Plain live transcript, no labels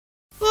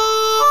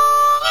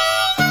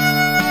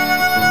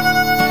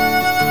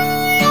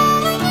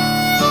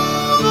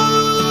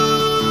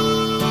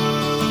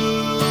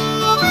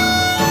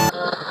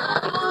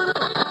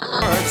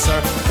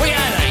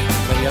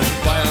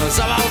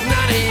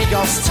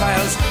Irish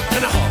tales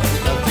and a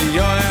whole of the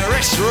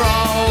Irish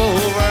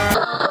rover.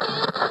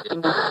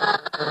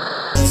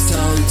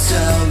 Don't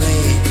tell me,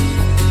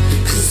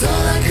 'cause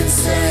all I can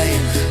say,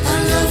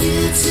 I love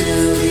you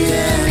till the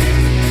end.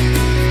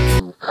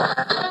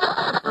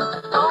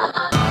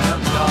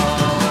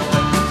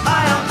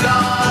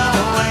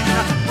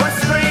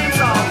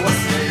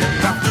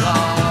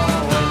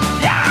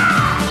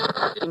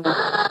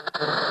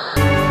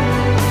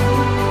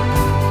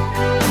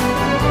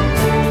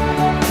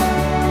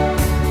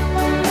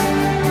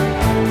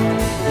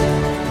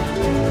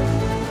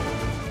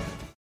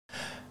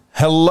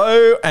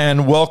 Hello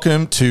and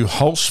welcome to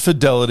Holsh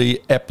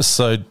Fidelity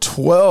episode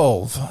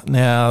 12.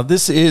 Now,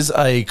 this is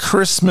a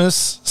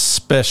Christmas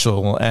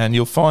special and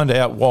you'll find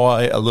out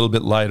why a little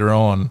bit later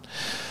on.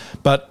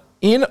 But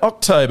in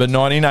October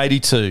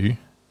 1982,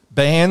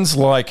 bands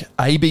like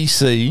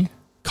ABC,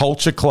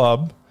 Culture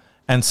Club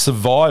and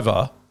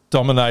Survivor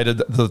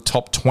dominated the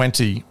top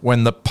 20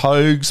 when the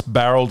Pogues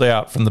barreled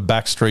out from the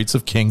back streets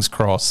of King's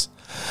Cross.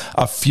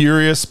 A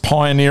furious,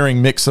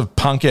 pioneering mix of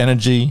punk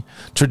energy,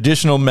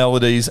 traditional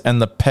melodies,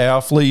 and the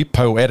powerfully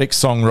poetic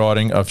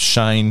songwriting of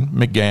Shane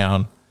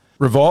MacGowan.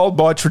 Reviled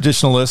by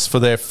traditionalists for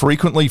their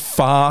frequently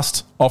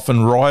fast,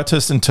 often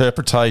riotous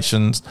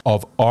interpretations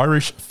of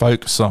Irish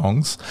folk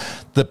songs,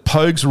 the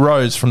Pogues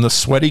rose from the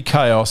sweaty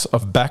chaos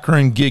of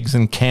backroom gigs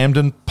in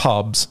Camden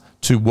pubs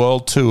to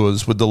world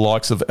tours with the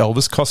likes of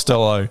Elvis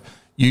Costello,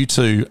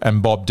 U2,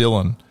 and Bob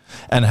Dylan,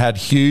 and had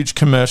huge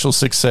commercial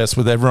success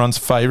with everyone's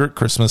favourite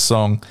Christmas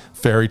song,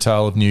 Fairy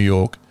Tale of New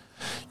York.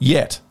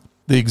 Yet,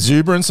 the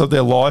exuberance of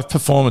their live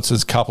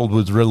performances coupled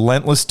with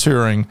relentless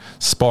touring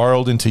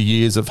spiralled into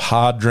years of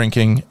hard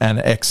drinking and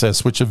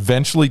excess, which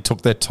eventually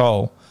took their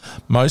toll,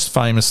 most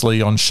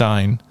famously on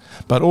Shane,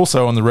 but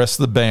also on the rest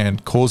of the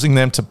band, causing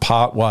them to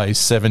part ways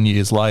 7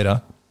 years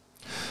later.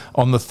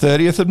 On the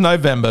 30th of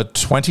November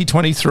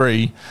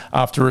 2023,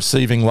 after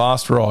receiving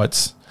last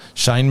rites,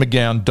 Shane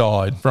MacGowan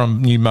died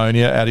from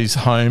pneumonia at his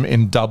home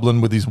in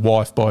Dublin with his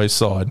wife by his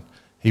side.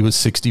 He was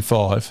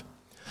 65.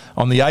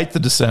 On the 8th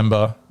of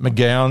December,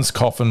 MacGowan's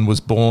coffin was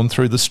borne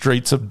through the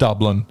streets of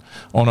Dublin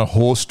on a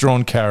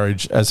horse-drawn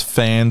carriage as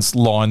fans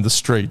lined the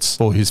streets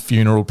for his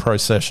funeral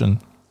procession.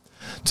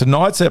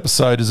 Tonight's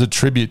episode is a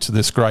tribute to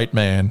this great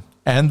man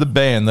and the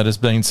band that has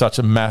been such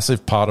a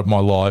massive part of my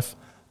life,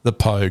 the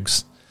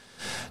Pogues.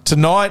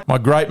 Tonight, my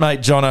great mate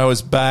Jono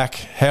is back.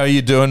 How are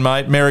you doing,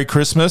 mate? Merry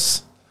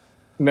Christmas.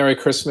 Merry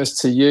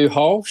Christmas to you,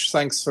 Holsh.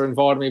 Thanks for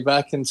inviting me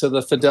back into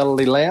the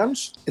Fidelity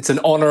Lounge. It's an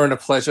honour and a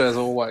pleasure as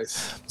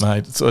always.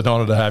 Mate, it's an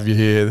honour to have you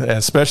here,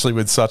 especially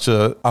with such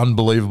an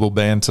unbelievable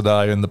band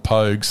today in the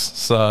Pogues.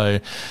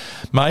 So,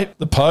 mate,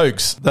 the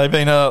Pogues, they've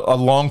been a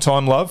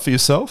long-time love for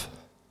yourself?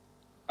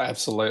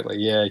 Absolutely,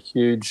 yeah.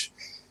 Huge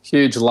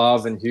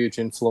love and huge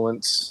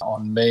influence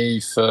on me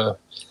for,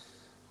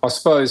 I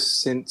suppose,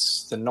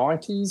 since the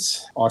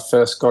 90s. I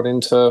first got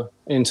into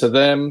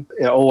them.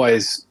 I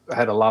always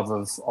had a love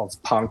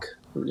of punk,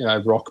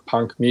 rock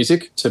punk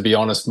music, to be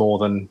honest, more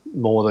than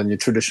your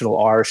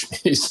traditional Irish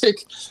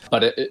music.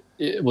 But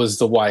it was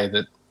the way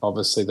that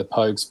obviously the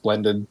Pogues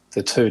blended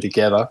the two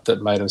together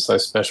that made them so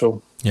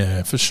special.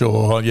 Yeah, for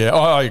sure. Yeah,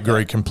 I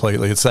agree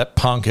completely. It's that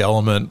punk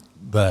element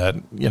that,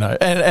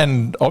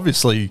 and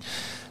obviously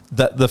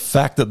that the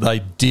fact that they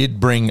did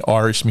bring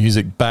Irish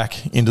music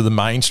back into the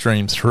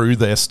mainstream through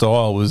their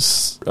style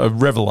was a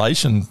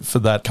revelation for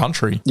that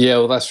country. Yeah,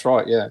 well, that's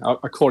right, yeah.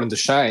 According to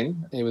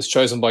Shane, he was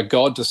chosen by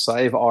God to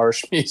save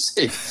Irish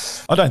music.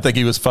 I don't think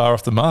he was far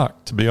off the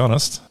mark, to be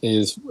honest. He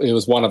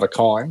was one of a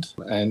kind.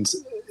 And,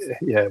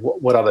 yeah,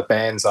 what other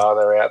bands are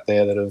there out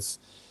there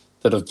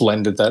that have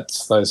blended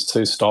those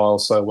two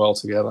styles so well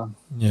together?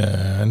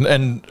 Yeah,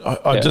 and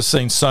I've just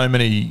seen so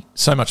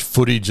much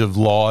footage of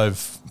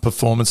live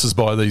performances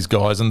by these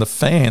guys, and the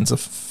fans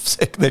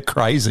they're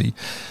crazy.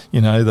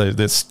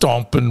 They're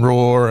stomp and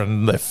roar,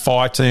 and they're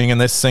fighting,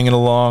 and they're singing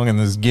along, and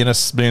there's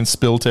Guinness being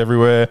spilt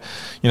everywhere.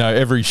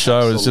 Every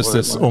show is just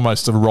this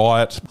almost a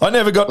riot. I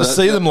never got to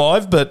see them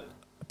live, but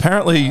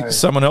apparently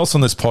someone else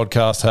on this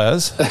podcast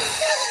has.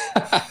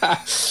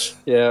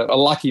 Yeah, a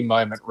lucky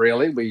moment,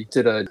 really. We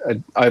did a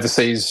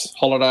overseas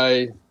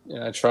holiday,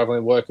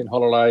 travelling, working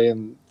holiday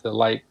in the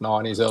late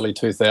 90s, early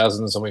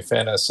 2000s, and we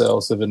found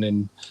ourselves living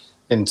in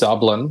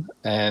Dublin.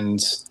 And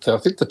I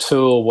think the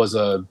tour was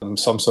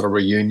some sort of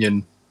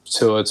reunion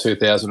tour,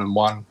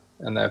 2001,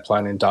 and they're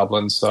playing in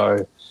Dublin.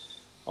 So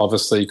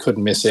obviously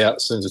couldn't miss out.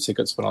 As soon as the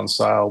tickets went on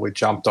sale, we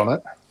jumped on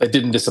it. It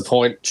didn't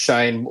disappoint.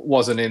 Shane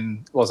wasn't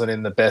in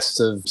the best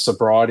of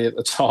sobriety at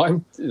the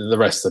time. The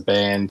rest of the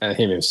band and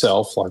him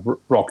himself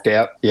rocked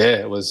out. Yeah,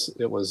 it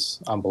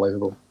was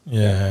unbelievable.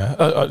 Yeah,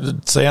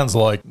 it sounds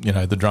like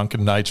the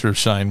drunken nature of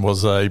Shane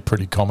was a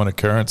pretty common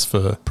occurrence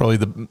for probably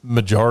the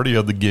majority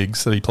of the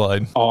gigs that he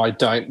played. I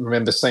don't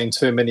remember seeing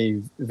too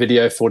many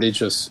video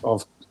footage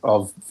of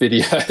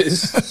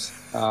videos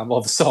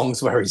of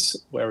songs where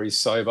he's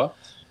sober.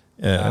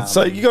 Yeah,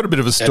 so you got a bit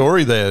of a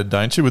story there,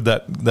 don't you, with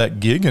that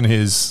gig and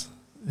his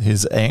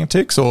his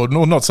antics, or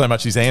not so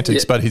much his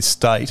antics, but his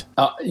state?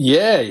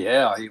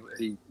 Yeah.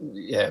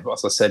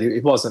 As I said,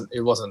 it wasn't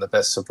the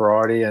best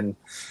sobriety, and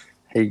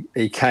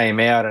he came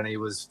out and he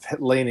was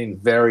leaning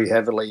very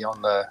heavily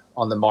on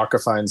the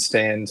microphone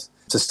stand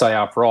to stay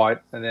upright,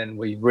 and then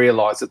we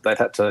realised that they'd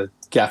had to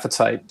gaffer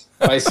tape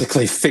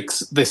basically fix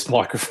this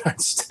microphone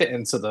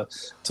stand to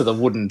the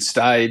wooden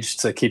stage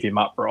to keep him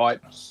upright.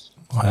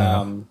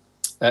 Wow.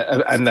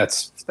 And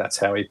that's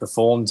how he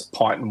performed,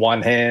 pint in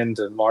one hand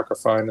and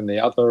microphone in the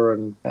other,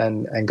 and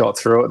got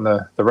through it, and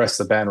the rest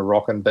of the band were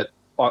rocking. But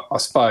I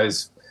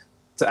suppose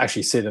to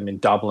actually see them in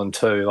Dublin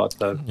too, like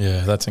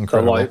that's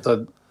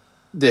incredible.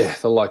 The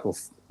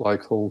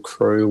local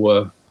crew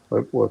were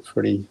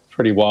pretty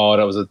wild.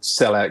 It was a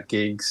sellout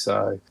gig,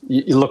 so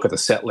you look at the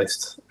set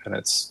list and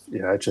it's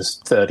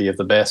just 30 of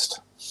the best.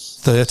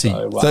 30?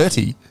 So,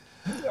 30?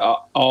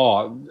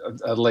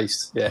 At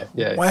least,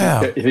 yeah.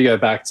 Wow. If you go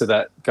back to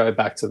that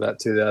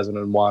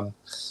 2001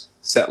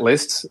 set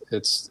list,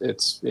 it's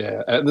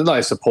and there's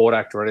no support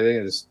act or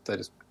anything. They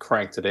just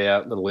cranked it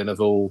out, little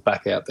interval,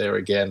 back out there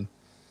again.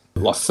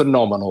 Like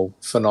phenomenal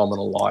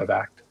live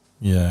act.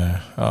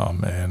 Yeah. Oh,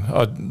 man.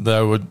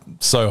 They were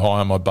so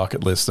high on my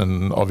bucket list,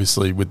 and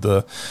obviously with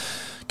the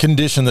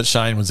condition that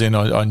Shane was in,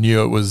 I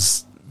knew it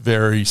was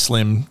very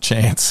slim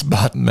chance.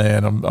 But,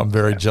 man, I'm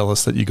very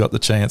jealous that you got the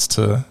chance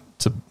to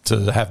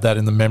have that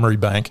in the memory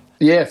bank.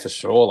 Yeah, for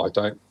sure. Like,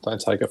 don't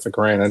take it for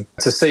granted.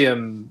 To see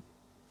them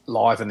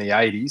live in the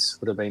 80s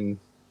would have been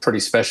pretty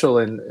special,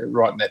 and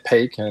right in their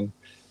peak, and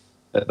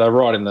they're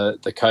right in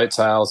the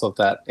coattails of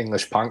that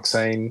English punk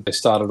scene. They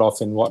started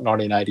off in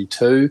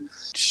 1982.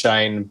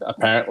 Shane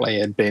apparently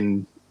had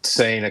been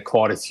seen at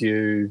quite a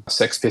few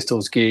Sex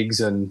Pistols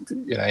gigs and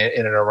in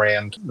and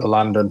around the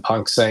London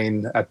punk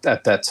scene at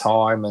that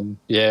time, and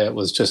it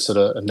was just sort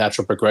of a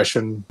natural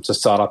progression to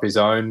start up his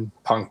own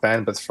punk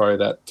band, but throw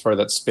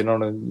that spin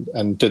on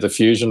and do the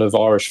fusion of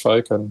Irish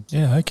folk and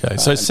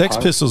So Sex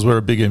punk. Pistols were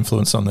a big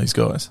influence on these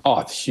guys.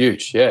 Oh,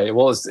 huge! Yeah, it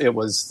was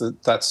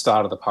that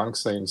start of the punk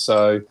scene.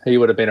 So he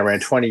would have been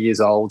around 20 years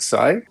old,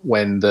 say,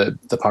 when the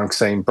punk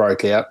scene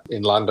broke out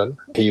in London.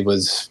 He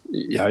was,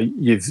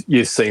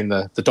 you've seen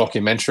the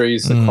documentaries,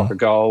 the Crock of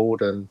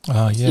Gold, and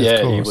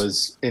he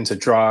was into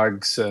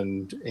drugs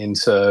and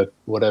into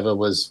whatever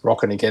was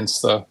rocking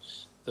against the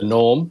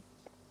norm.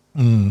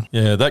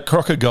 Yeah, that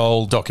Crock of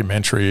Gold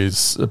documentary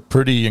is a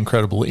pretty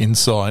incredible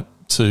insight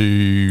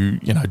to,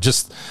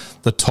 just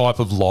the type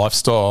of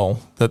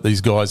lifestyle that these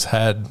guys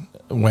had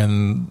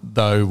when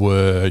they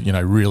were,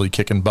 really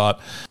kicking butt.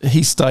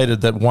 He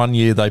stated that one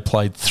year they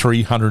played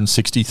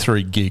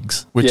 363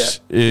 gigs, which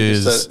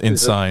is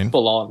insane.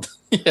 Full on.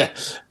 Yeah,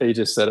 he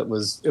just said it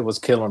was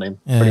killing him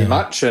pretty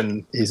much,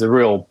 and he's a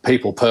real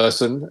people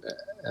person,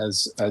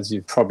 as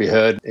you've probably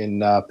heard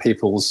in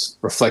people's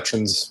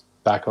reflections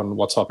back on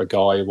what type of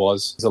guy he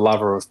was. He's a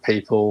lover of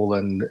people,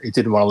 and he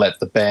didn't want to let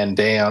the band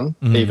down,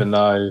 even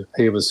though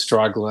he was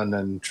struggling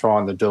and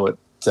trying to do it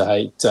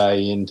day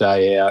in,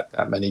 day out.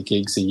 That many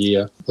gigs a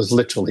year was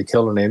literally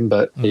killing him,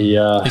 but he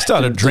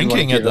started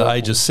drinking at the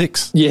age of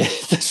 6. Yeah,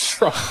 that's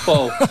right.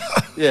 Well,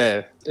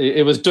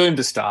 it was doomed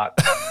to start.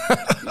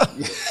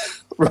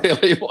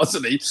 Really,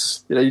 wasn't he?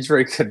 You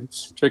drinking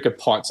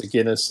pints of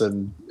Guinness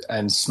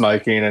and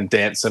smoking and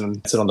dancing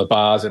and sitting on the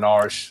bars in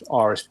Irish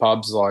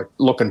pubs. Like,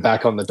 looking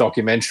back on the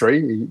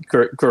documentary, he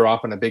grew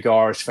up in a big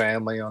Irish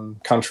family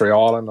on Country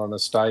Island on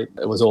estate.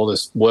 It was all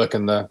this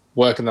working the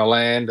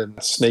land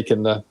and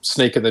sneaking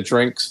the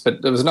drinks,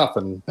 but there was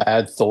nothing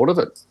bad thought of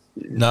it.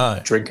 No,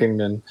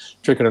 drinking and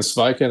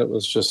smoking. It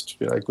was just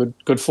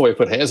good for you.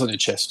 Put hairs on your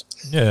chest.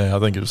 Yeah, I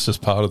think it was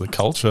just part of the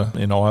culture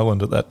in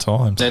Ireland at that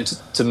time. And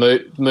to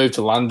move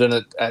to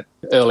London at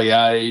early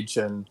age,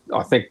 and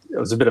I think it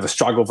was a bit of a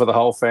struggle for the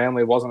whole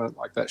family, wasn't it?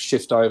 Like that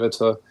shift over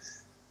to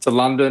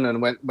London,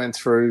 and went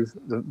through,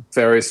 the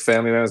various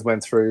family members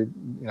went through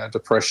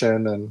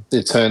depression, and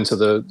they turned to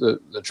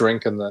the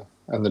drink and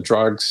the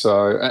drugs.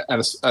 So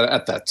and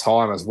at that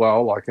time as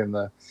well, like in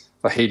the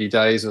heady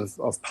days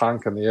of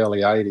punk in the early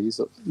 80s.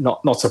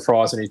 Not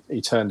surprising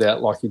he turned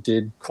out like he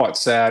did. Quite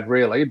sad,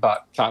 really,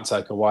 but can't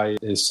take away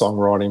his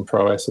songwriting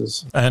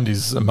prowesses. And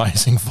his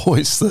amazing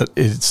voice, that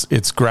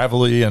it's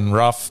gravelly and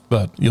rough,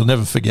 but you'll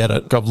never forget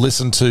it. I've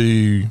listened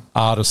to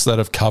artists that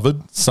have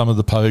covered some of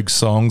the Pogues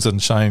songs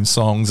and Shane's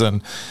songs,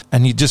 and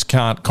you just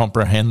can't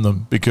comprehend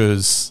them,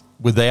 because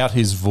without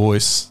his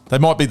voice, they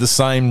might be the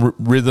same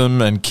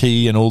rhythm and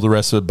key and all the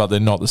rest of it, but they're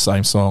not the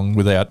same song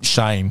without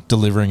Shane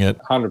delivering it.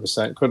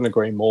 100%. Couldn't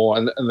agree more.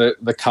 And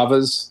the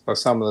covers of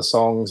some of the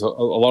songs, a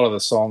lot of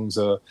the songs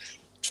are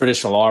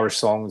traditional Irish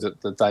songs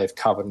that they've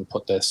covered and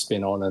put their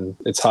spin on, and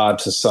it's hard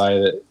to say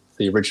that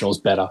the original's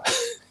better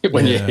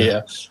when you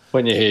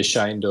hear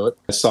Shane do it.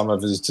 Some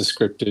of his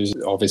descriptors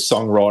of his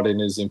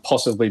songwriting is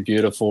impossibly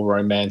beautiful,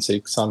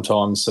 romantic,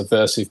 sometimes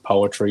subversive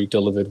poetry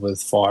delivered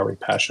with fiery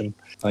passion.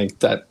 I think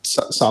that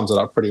sums it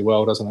up pretty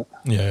well, doesn't it?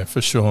 Yeah,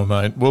 for sure,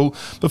 mate. Well,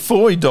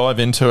 before we dive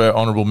into our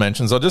honourable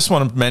mentions, I just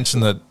want to mention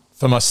that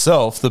for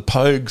myself, the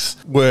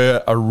Pogues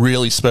were a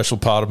really special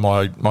part of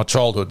my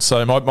childhood.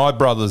 So my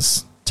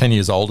brother's 10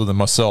 years older than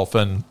myself,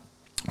 and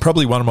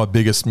probably one of my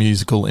biggest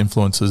musical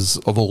influences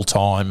of all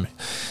time.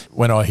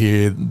 When I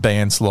hear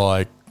bands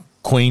like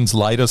Queen's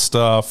later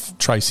stuff,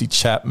 Tracy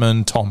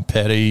Chapman, Tom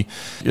Petty,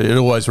 it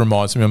always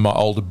reminds me of my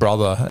older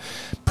brother.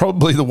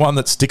 Probably the one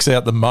that sticks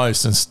out the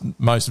most and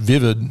most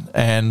vivid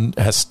and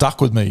has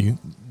stuck with me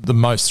the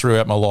most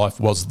throughout my life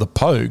was the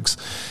Pogues.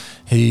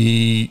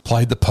 He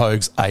played the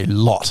Pogues a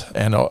lot,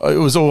 and it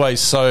was always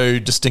so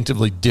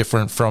distinctively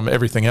different from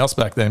everything else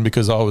back then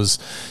because I was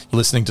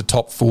listening to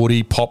top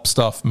 40 pop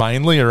stuff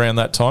mainly around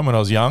that time when I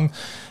was young.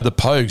 The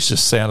Pogues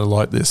just sounded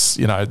like this,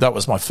 that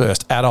was my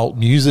first adult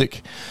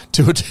music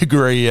to a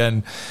degree,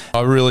 and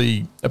I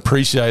really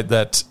appreciate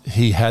that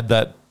he had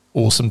that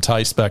awesome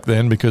taste back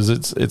then because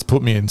it's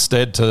put me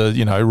instead to,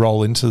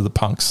 roll into the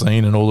punk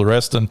scene and all the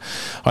rest. And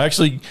I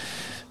actually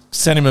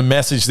sent him a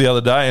message the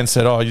other day and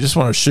said, you just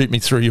want to shoot me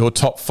through your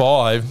top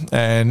 5,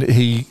 and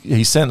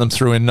he sent them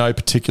through in no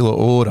particular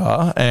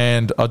order,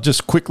 and I'll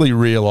just quickly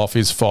reel off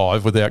his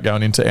 5 without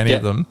going into any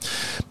of them.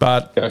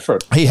 But go for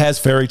it. He has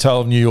Fairy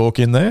Tale of New York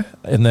in there,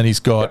 and then he's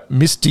got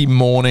Misty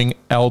Morning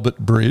Albert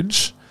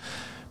Bridge,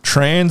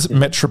 Trans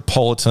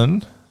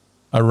Metropolitan,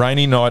 A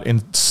Rainy Night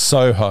in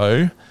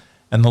Soho,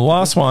 and the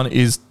last one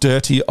is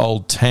Dirty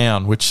Old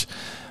Town, which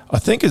I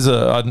think is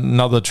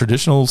another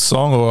traditional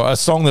song, or a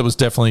song that was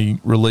definitely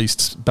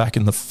released back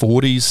in the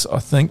 40s, I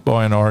think,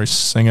 by an Irish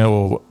singer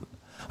or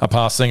a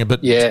past singer.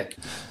 But yeah,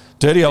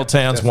 Dirty Old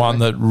Town's one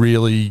that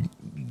really,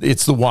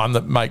 it's the one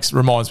that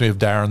reminds me of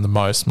Darren the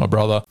most, my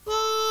brother.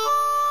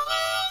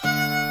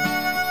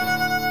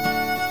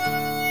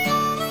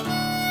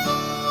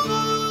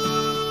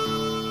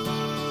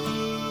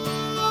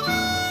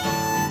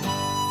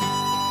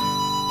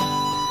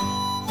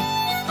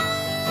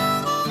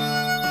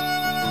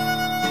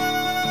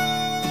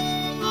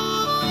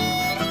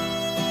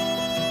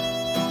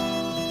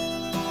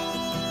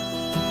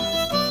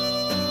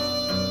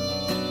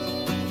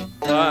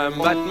 I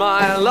met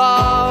my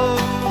love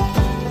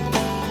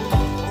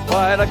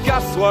by the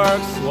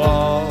gasworks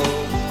wall.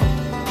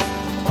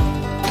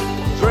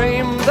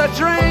 Dreamed the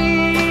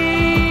dream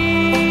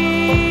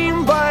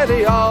by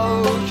the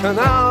old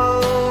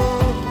canal.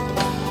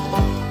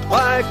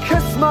 I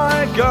kissed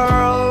my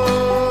girl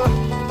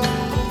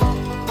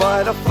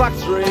by the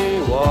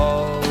factory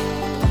wall.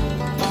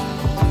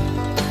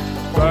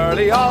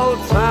 Dirty old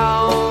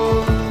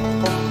town,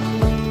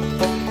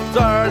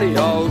 dirty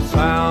old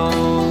town.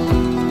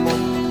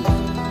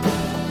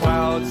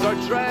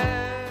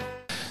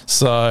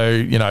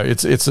 So,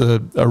 it's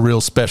a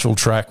real special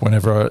track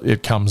whenever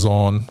it comes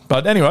on.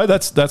 But anyway,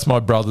 that's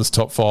my brother's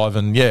top 5,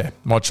 and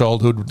my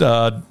childhood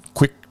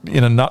quick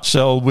in a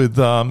nutshell with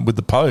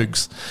the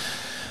Pogues.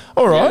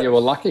 All right. Yeah, you were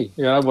lucky.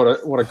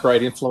 What a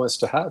great influence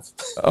to have.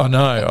 I know.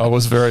 I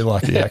was very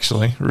lucky,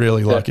 actually.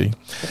 Really lucky.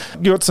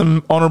 You got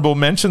some honourable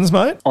mentions,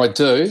 mate? I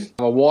do.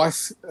 My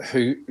wife,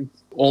 who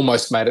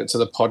almost made it to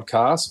the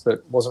podcast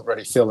but wasn't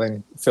really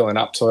feeling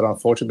up to it,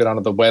 unfortunately, a bit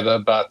under the weather,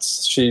 but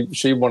she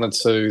wanted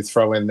to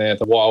throw in there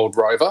the Wild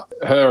Rover.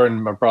 Her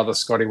and my brother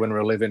Scotty, when we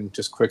were living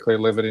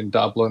in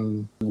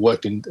Dublin,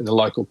 worked in the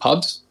local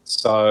pubs,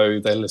 so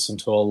they listened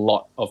to a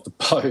lot of the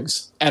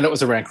Pogues, and it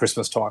was around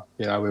Christmas time.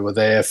 We were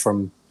there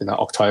from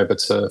October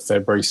to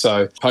February,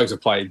 so Pogues are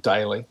played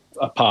daily.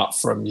 Apart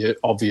from your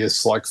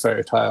obvious like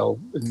Fairy Tale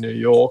in New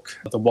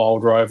York, the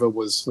Wild Rover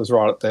was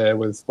right up there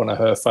with one of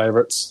her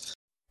favourites.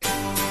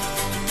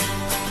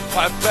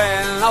 I've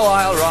been a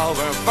wild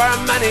rover for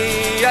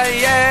many a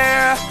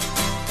year,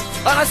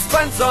 and I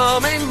spent so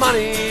many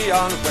money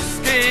on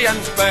whiskey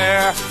and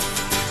beer.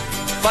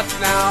 But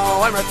now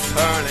I'm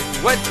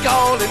returning with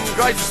gold in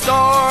great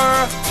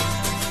store,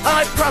 and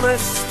I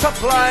promise to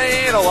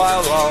play the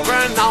wild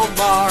rover no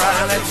more.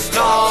 And it's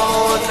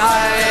no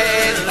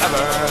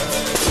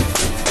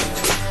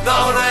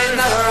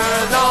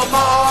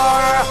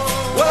more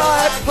will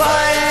I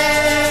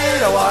play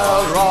the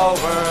wild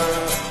rover.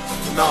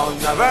 No,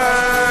 never,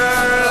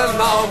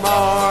 no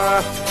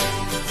more.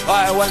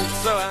 I went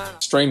to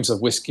Streams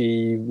of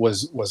Whiskey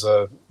was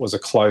a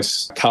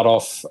close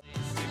cut-off.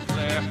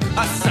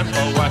 a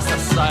simple words to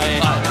say.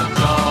 I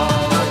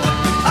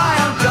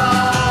am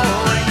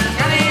going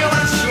any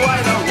which way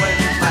the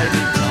wind may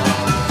be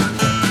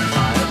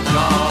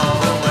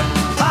blowing.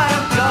 I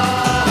am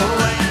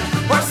going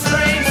where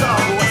streams of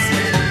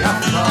whiskey are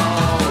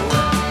flowing.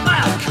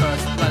 I'll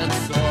curse, let it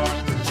soar,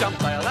 jump,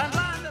 bail, and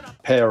land in a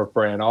Pair of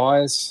Brown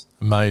Eyes.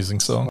 Amazing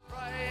song.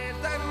 prayed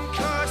and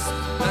cursed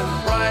and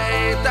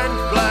prayed and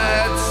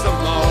bled some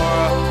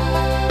more.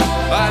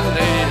 And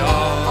the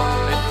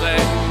only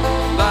thing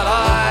that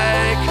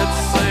I could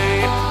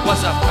see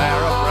was a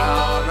pair of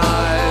brown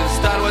eyes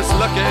that was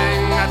looking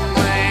at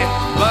me.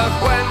 But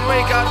when we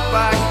got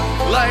back,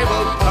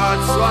 labeled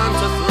parts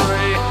 1 to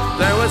 3,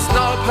 there was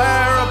no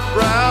pair of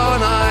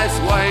brown eyes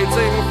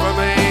waiting for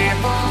me.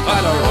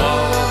 And a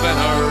rove and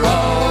a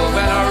rove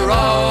and a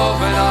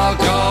rove and I'll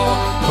go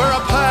for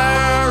a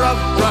pair of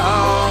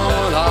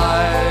brown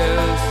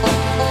eyes.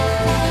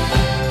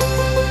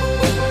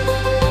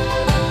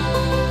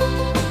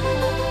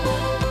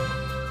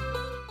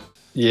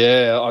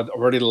 Yeah, I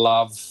really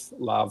love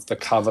the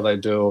cover they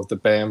do of the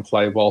band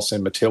play Waltz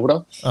in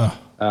Matilda.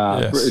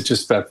 Yes. It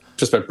just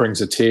about brings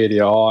a tear to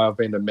your eye. I've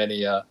been to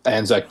many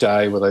Anzac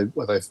Day where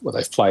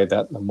they've played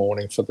that in the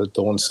morning for the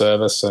dawn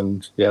service,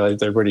 and yeah,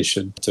 they really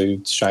should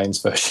do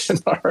Shane's version,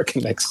 I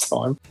reckon, next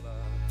time.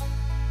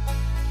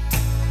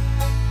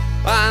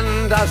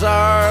 And as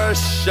our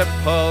ship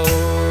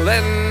pulled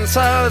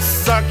into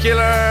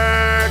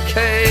Circular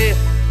Quay,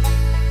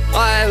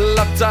 I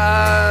looked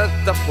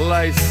at the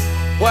place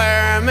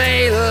where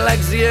me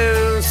legs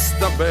used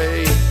to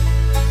be,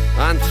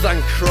 and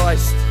thank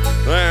Christ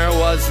there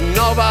was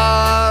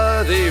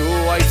nobody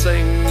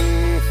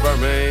waiting for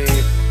me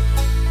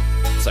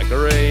to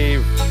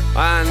grieve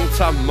and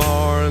to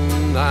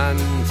mourn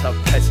and to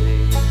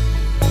pity.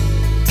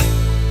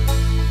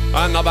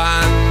 And the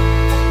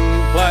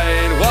band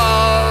played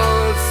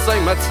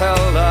Waltzing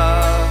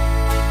Matilda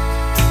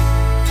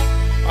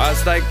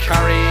as they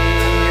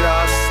carried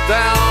us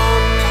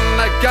down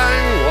the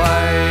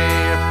gangway.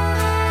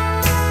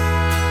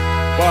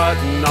 But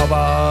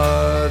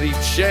nobody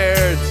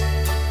cheered,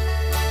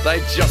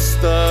 they just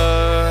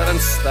stood and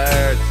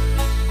stared,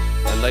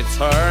 and they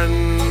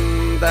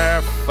turned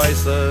their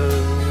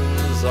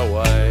faces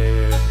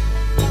away.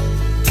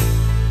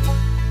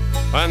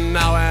 And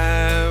now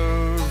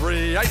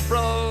every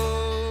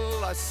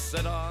April I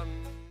sit on...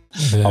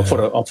 Yeah.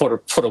 I'll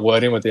put a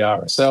word in with the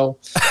RSL.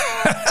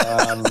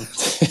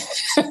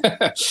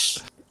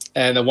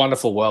 And A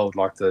Wonderful World,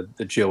 like the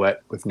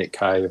duet with Nick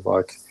Cave,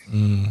 like...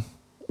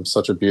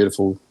 Such a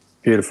beautiful,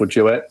 beautiful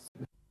duet.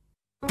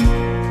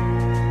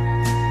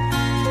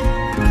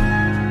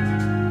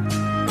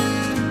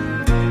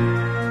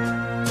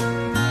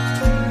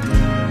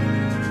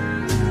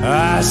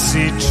 I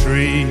see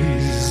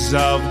trees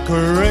of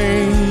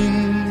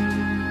green,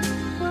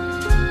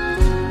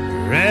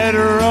 red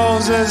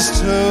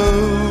roses too.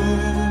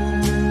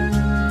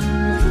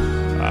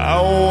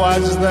 I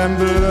watch them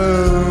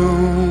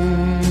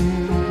bloom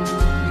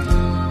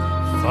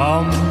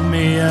for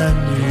me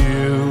and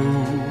you.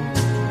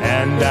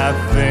 And I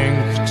think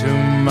to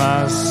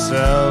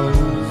myself,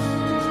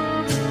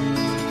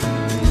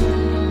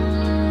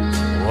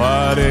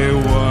 what a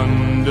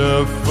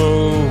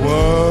wonderful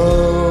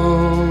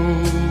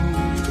world.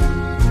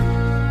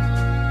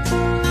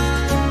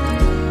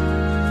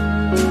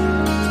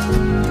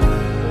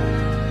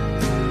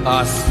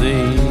 I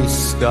see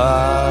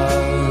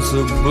skies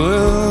of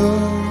blue,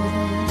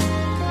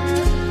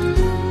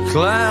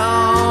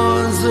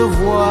 clouds of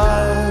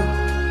white,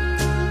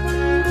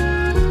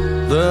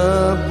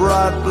 the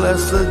bright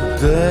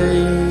blessed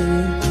day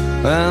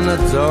and the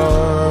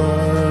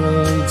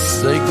dark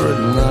sacred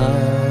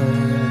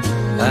night,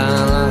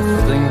 and I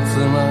think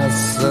to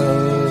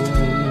myself,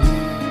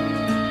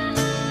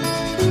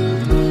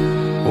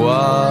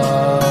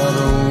 what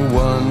a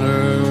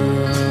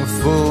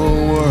wonderful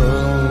world.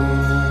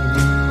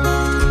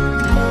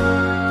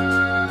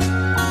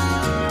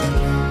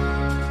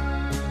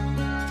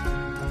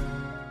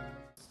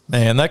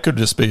 Man, that could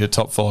just be a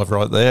top 5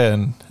 right there,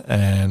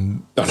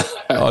 and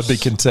I'd be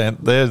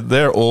content.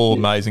 They're all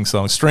amazing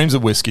songs. Streams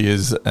of Whiskey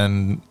is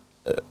a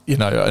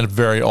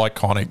very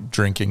iconic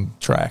drinking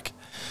track.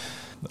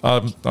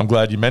 I'm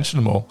glad you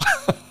mentioned them all.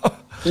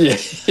 Yeah.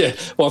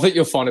 Well, I think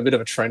you'll find a bit of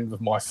a trend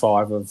with my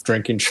 5 of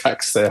drinking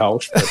tracks there,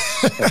 Holsh.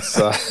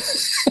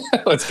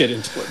 But let's get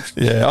into it.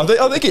 Yeah,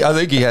 I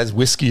think he has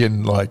whiskey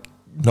in like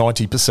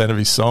 90% of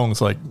his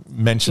songs, like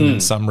mentioned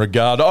in some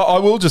regard. I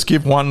will just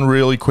give one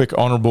really quick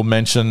honourable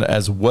mention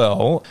as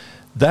well.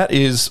 That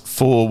is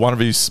for one of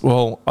his,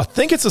 well, I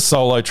think it's a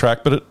solo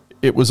track, but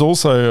it was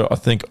also, I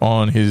think,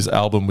 on his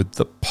album with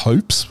the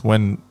Popes,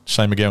 when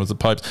Shane MacGowan was the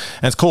Popes,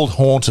 and it's called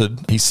Haunted.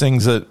 He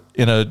sings it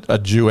in a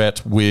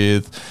duet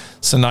with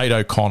Sinead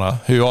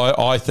O'Connor, who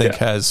I think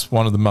has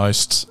one of the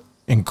most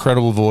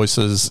incredible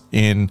voices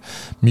in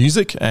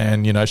music,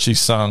 and, she's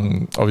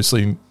sung,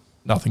 obviously,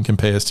 Nothing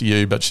Compares to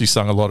You, but she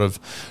sung a lot of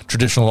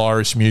traditional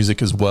Irish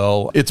music as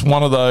well. It's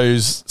one of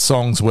those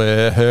songs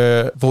where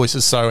her voice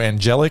is so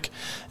angelic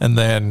and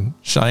then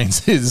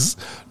Shane's is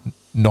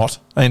not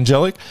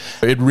angelic.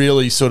 It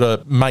really sort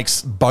of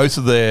makes both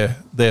of their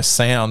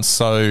sounds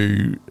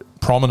so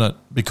prominent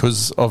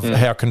because of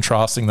how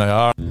contrasting they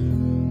are.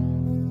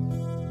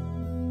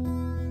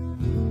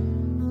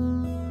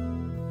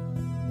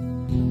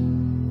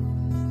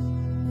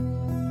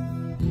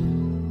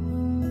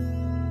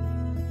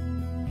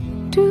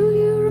 Do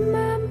you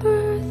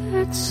remember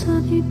that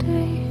sunny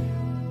day?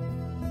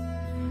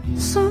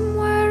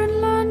 Somewhere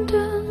in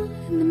London,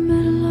 in the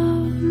middle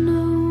of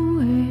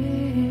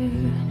nowhere.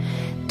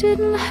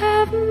 Didn't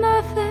have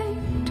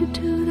nothing to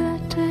do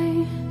that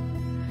day.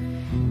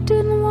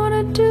 Didn't want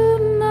to do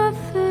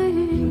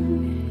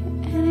nothing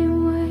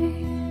anyway.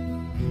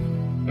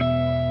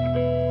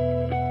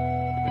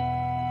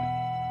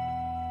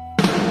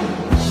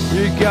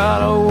 You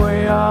got a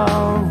way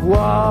of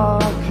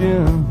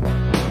walking,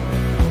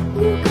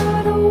 You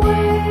got a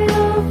way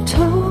of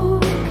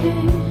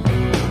talking,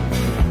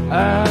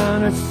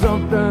 and it's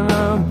something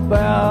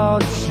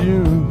about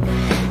you.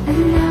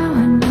 and now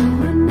I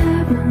know I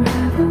never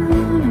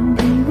ever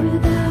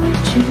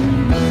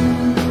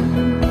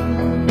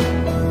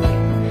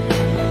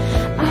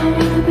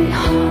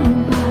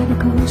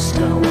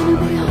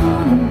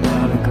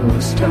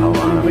ghost.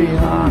 I wanna be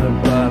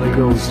haunted by the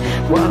ghost.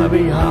 Wanna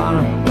be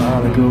haunted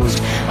by the ghost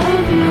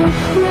of your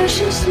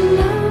precious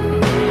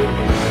love.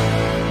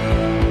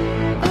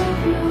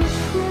 Of your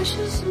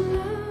precious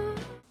love.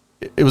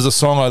 It was a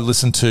song I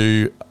listened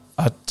to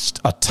a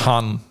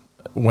ton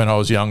when I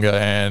was younger,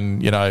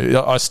 and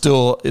it's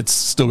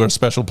still got a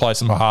special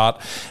place in my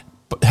heart.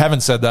 But having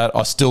said that,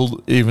 I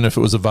still, even if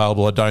it was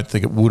available, I don't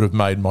think it would have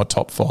made my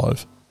top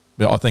 5.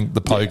 I think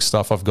the Pogues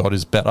stuff I've got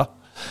is better.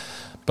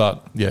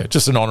 But yeah,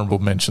 just an honourable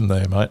mention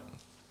there, mate.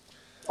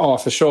 Oh,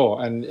 for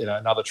sure. And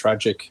another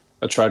tragic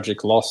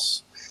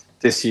loss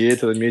this year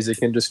to the music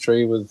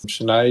industry with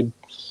Sinead.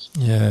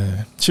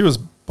 Yeah, she was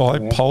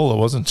bipolar,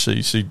 wasn't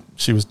she?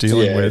 She was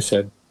dealing with. She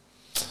had,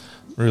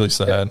 really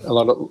sad. A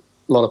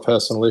lot of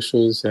personal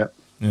issues. Yeah.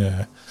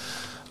 Yeah.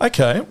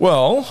 Okay,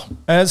 well,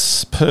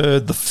 as per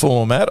the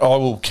format, I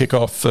will kick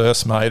off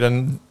first, mate.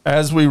 And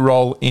as we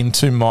roll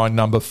into my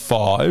number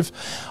 5,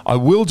 I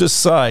will just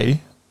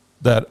say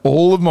that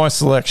all of my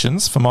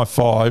selections for my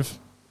 5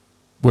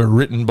 were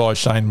written by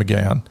Shane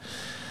MacGowan.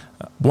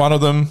 One of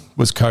them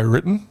was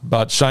co-written,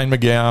 but Shane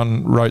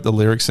MacGowan wrote the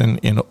lyrics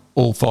in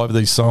all 5 of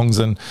these songs.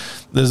 And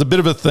there's a bit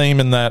of a theme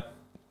in that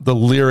the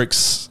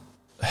lyrics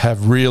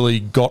have really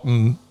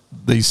gotten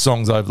these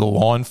songs over the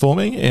line for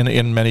me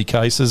in many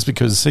cases,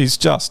 because he's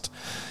just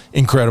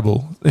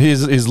incredible.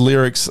 His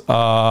lyrics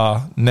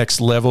are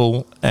next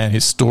level, and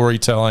his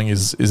storytelling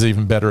is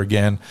even better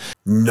again.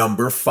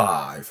 Number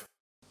 5.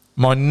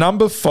 My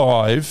number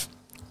 5,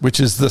 which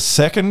is the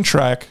second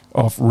track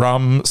of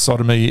Rum,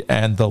 Sodomy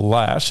and the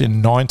Lash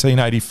in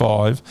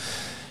 1985,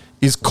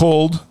 is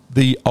called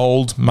The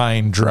Old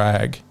Main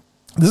Drag.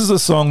 This is a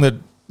song that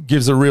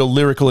gives a real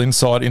lyrical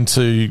insight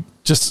into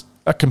just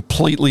a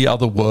completely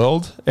other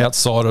world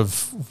outside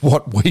of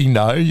what we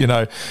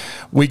know.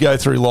 We go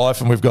through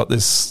life and we've got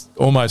this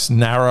almost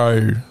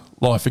narrow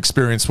life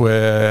experience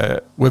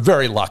where we're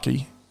very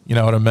lucky. You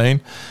know what I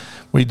mean?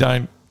 We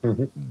don't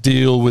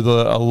deal with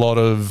a lot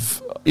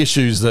of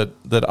issues that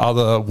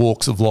other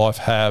walks of life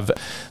have.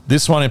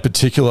 This one in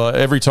particular,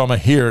 every time I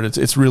hear it,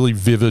 it's really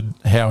vivid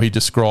how he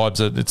describes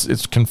it.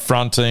 It's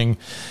confronting.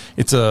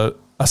 It's a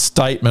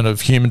statement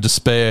of human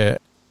despair.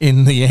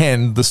 In the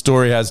end, the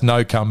story has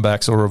no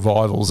comebacks or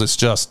revivals. It's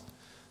just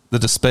the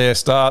despair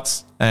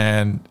starts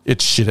and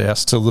it's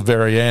shithouse till the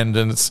very end,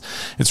 and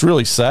it's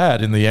really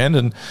sad in the end.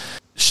 And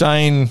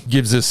Shane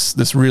gives us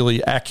this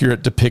really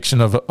accurate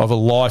depiction of a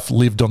life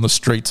lived on the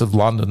streets of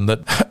London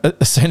that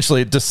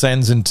essentially it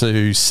descends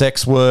into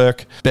sex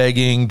work,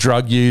 begging,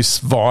 drug use,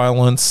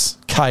 violence,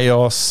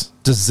 chaos,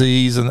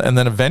 disease, and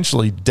then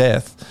eventually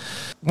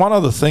death. One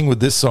other thing with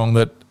this song,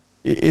 that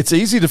it's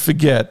easy to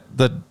forget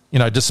that,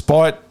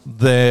 despite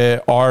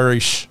their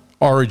Irish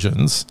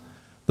origins,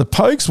 the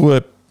Pogues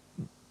were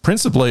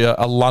principally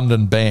a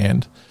London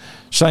band.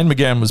 Shane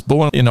MacGowan was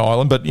born in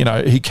Ireland, but,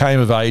 he came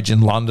of age in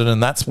London,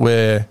 and that's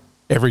where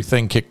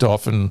everything kicked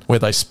off and where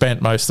they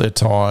spent most of their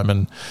time.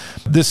 And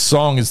this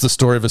song is the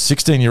story of a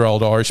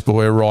 16-year-old Irish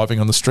boy arriving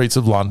on the streets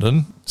of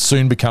London,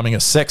 soon becoming a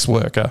sex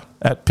worker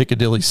at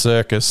Piccadilly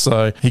Circus.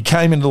 So he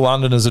came into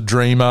London as a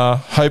dreamer,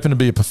 hoping to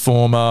be a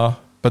performer,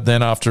 but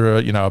then after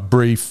a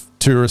brief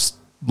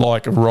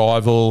tourist-like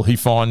arrival, he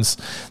finds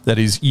that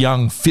his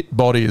young, fit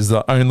body is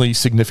the only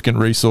significant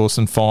resource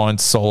and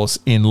finds solace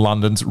in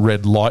London's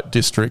red light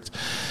district.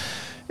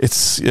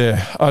 The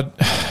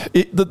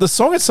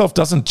song itself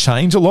doesn't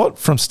change a lot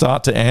from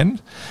start to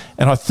end,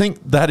 and I think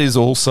that is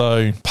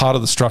also part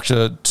of the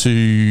structure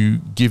to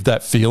give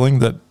that feeling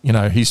that,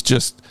 he's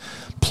just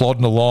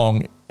plodding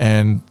along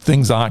and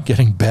things aren't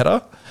getting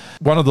better.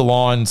 One of the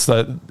lines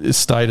that is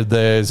stated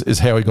there is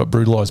how he got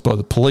brutalised by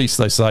the police.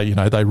 They say,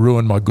 they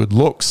ruined my good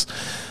looks,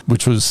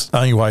 which was the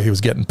only way he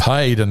was getting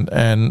paid.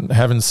 And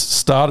having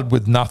started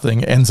with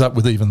nothing, ends up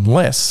with even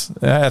less.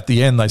 At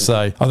the end, they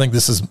say, I think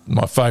this is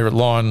my favourite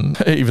line,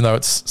 even though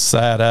it's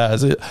sad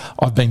as it.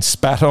 I've been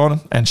spat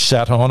on and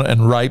shat on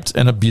and raped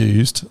and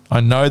abused. I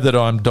know that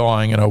I'm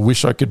dying and I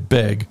wish I could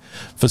beg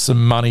for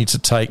some money to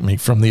take me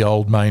from the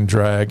old main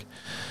drag.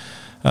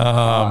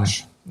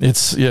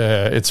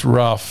 It's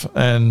rough.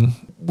 And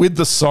with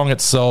the song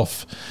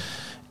itself,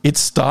 it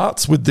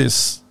starts with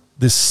this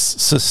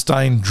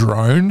sustained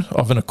drone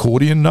of an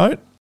accordion note.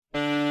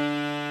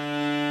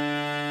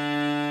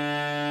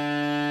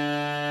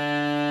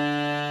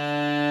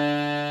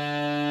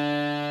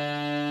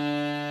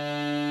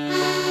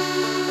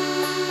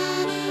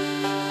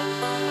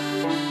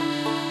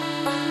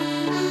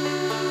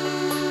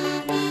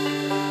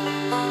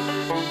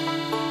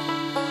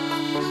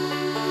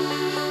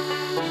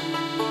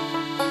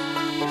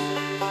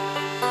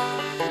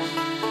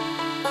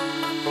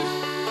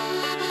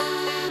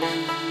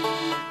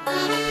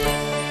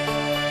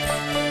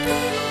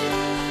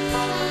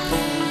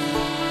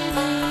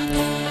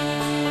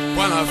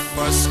 When I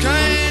first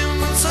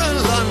came to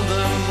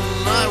London,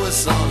 I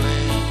was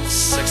only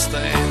 16,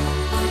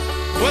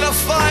 with a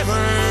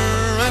fiver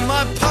in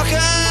my pocket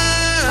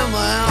and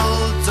my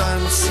old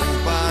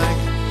dancing bag.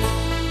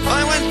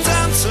 I went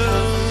down to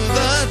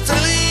the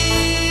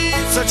deli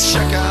to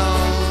check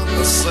out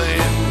the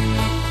scene,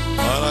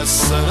 but I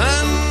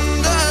soon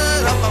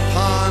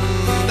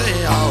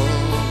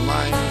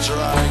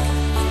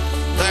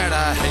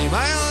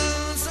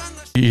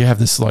You have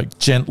this like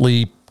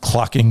gently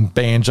clucking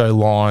banjo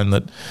line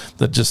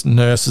that just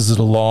nurses it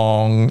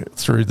along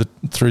through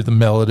the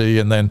melody,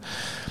 and then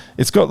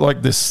it's got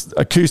like this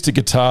acoustic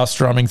guitar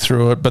strumming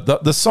through it,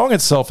 but the song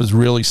itself is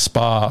really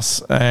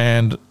sparse.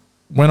 And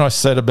when I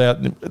said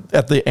about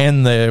at the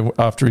end there,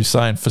 after he's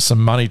saying for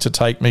some money to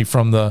take me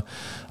from the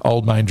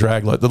old main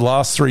drag, like the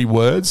last three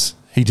words,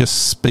 he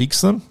just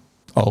speaks them,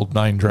 old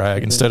main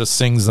drag, instead of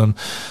sings them,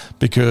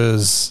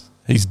 because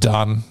he's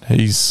done.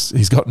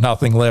 He's got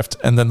nothing left.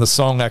 And then the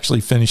song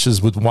actually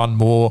finishes with one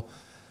more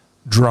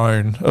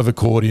drone of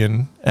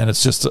accordion, and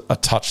it's just a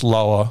touch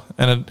lower.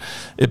 And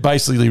it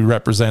basically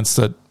represents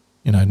that,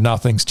 you know,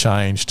 nothing's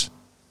changed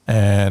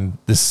and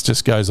this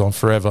just goes on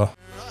forever.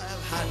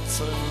 I've had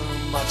too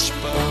much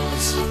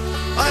booze.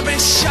 I've been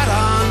shut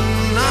on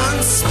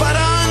and spat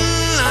on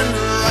and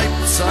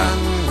raped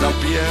and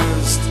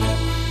abused.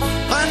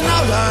 I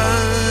know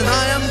that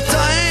I am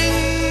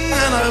dying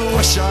and I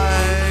wish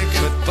I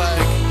could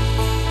beg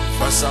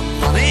for some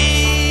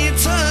money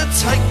to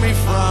take me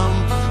from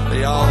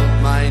the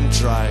old main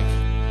drag.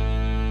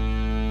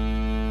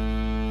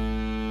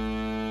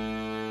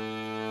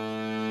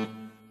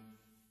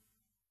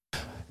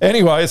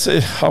 Anyway,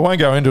 I won't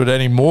go into it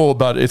anymore,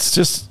 but it's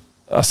just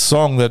a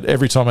song that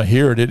every time I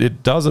hear it,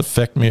 it does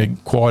affect me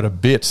quite a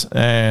bit.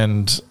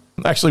 And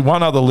actually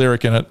one other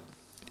lyric in it: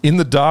 in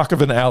the dark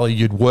of an alley,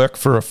 you'd work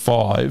for a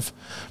 $5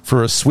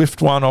 for a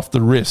swift one off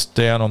the wrist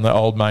down on the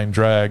old main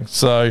drag.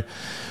 So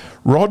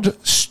Rod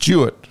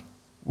Stewart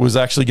was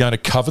actually going to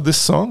cover this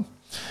song,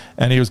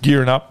 and he was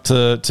gearing up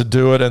to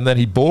do it, and then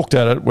he balked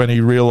at it when he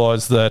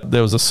realised that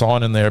there was a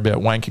sign in there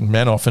about wanking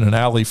men off in an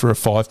alley for a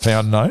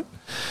 £5 note.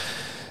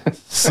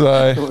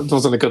 So It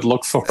wasn't a good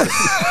look for it.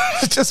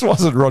 it just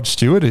wasn't Rod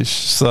Stewartish.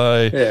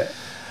 So, Yeah.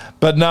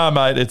 But no,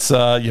 mate, it's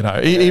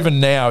even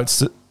now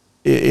it's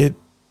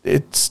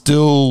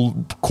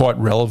still quite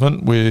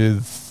relevant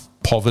with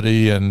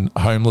poverty and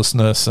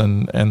homelessness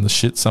and the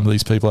shit some of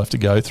these people have to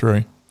go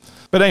through.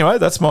 But anyway,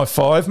 that's my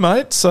 5,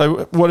 mate.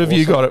 So what have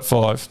you got at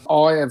 5?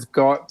 I have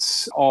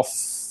got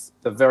off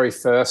the very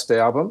first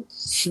album,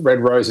 Red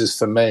Roses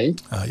for Me,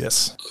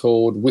 Yes.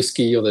 called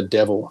Whiskey or the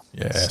Devil.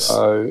 Yes.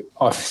 So,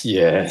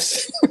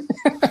 yes.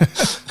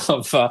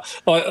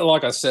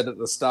 Like I said at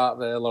the start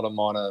there, a lot of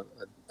mine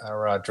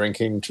are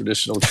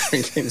traditional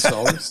drinking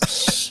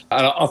songs.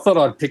 And I thought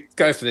I'd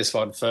go for this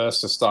one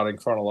first to start in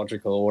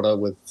chronological order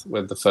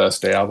with the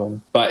first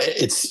album. But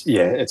it's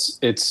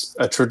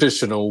a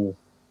traditional,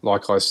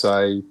 like I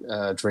say,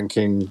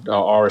 drinking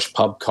Irish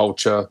pub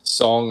culture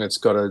song. It's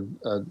got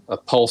a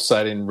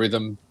pulsating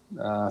rhythm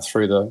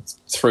through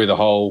the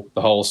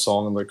whole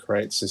song that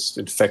creates this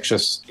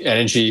infectious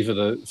energy for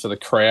the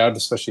crowd,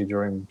 especially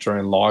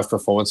during live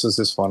performances.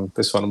 This one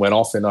went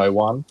off in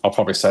 2001. I'll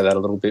probably say that a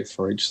little bit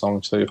for each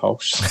song too,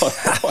 Holsh.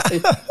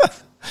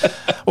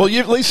 Well,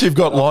 at least you've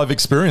got live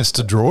experience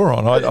to draw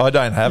on. I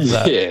don't have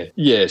that.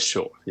 Yeah,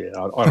 sure. Yeah,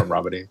 I don't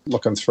rub it in.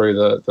 Looking through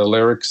the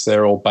lyrics,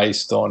 they're all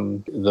based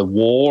on the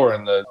war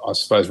and the, I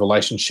suppose,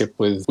 relationship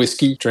with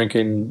whiskey,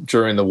 drinking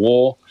during the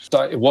war.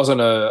 It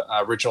wasn't an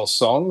original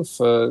song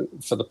for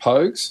the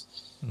Pogues.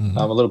 Mm-hmm.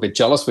 I'm a little bit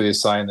jealous with you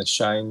saying that,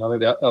 Shane. I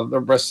think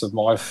the rest of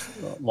my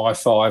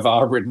 5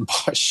 are written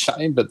by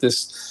Shane, but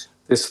this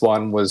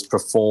one was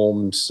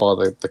performed by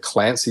the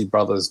Clancy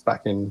brothers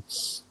back in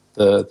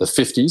the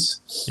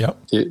 50s. Yep.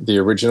 The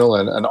original,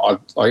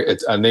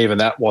 and even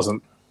that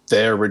wasn't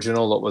their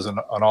original. It was an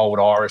old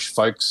Irish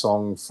folk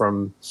song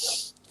from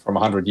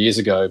 100 years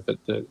ago, but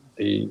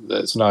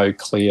there's no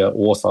clear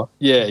author.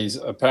 Yeah,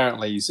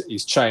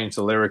 he's changed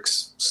the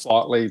lyrics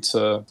slightly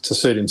to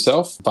suit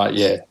himself, but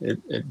yeah,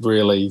 it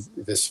really,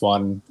 this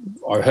one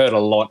I heard a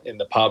lot in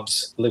the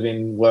pubs,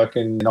 living,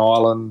 working in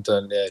Ireland,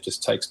 and yeah, it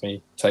just takes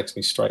me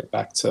straight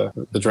back to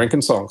the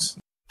drinking songs.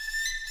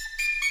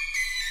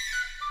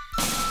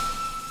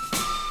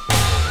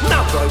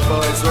 Right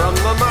boys are on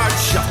the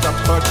march after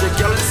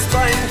Portugal,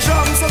 Spain.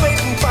 Drums are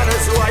beating,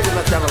 banners waving,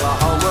 the devil at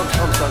home will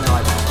come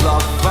tonight.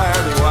 Love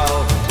very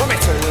well, when we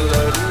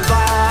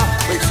toodle-oo-da,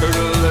 we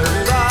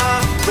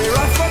toodle-oo-da. We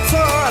ride for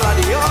tour,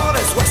 laddie, all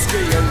this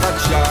whiskey in the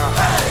jar.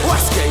 Hey!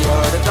 Whiskey,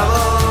 you're the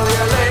devil,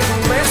 you're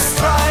leading me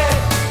astray.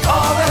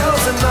 All the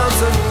hills and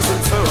mountains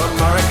into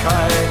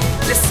America.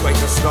 You swing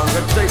the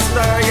stronger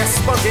taster, you're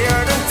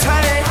spunkier than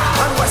Teddy.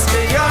 And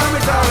whiskey, you're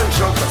me darling,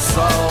 drunk and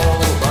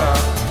sober.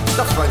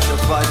 The French are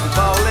fighting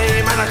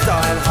boldly, man are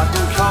dying hot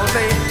and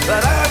coldly.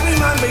 Let every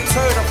man be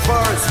to the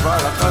forest for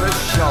a on his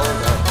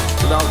shoulder.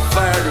 Love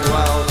very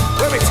well,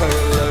 when we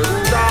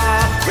toodle-oo-da,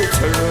 we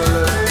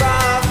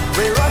toodle-oo-da.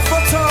 We ride for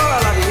tour,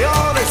 laddie,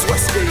 all this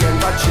whiskey in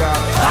the jar.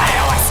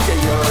 Hey, whiskey,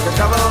 you're the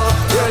devil,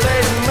 you're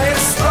leading me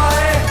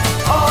astray.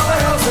 All the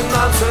hills and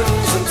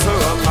mountains into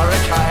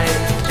America.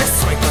 You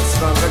swing the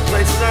stronger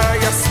glitter,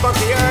 you're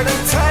spunkier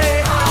than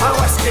Tay. And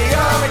whiskey,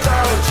 you're me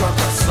darling, drunk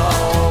and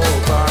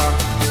sober.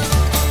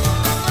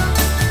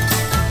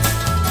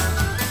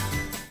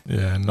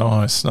 Yeah,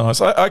 nice.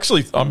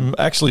 I'm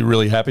actually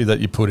really happy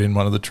that you put in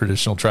one of the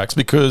traditional tracks,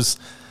 because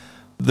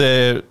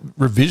their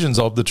revisions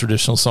of the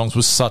traditional songs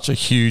was such a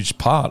huge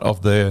part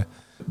of their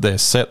their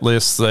set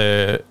lists,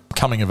 their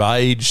coming of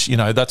age. You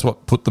know, that's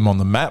what put them on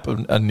the map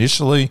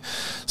initially.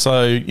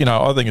 So, you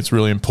know, I think it's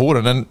really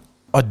important. And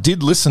I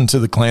did listen to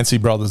the Clancy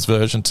Brothers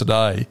version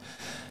today,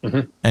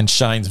 and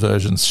Shane's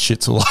version's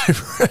shits all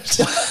over it.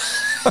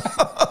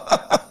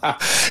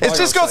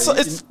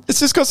 It's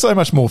just got so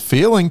much more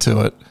feeling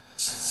to it.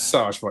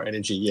 So much more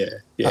energy, yeah,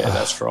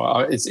 that's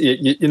right.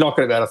 You're not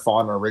going to be able to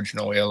find an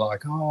original. You're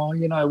like, oh,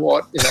 you know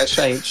what? You know,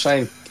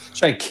 Shane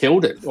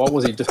killed it. What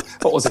was he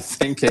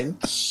thinking?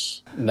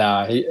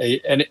 Nah,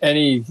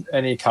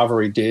 any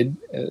cover he did,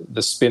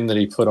 the spin that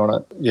he put on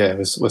it, yeah,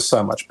 was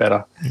so much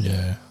better.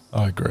 Yeah,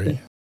 I agree.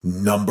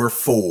 Number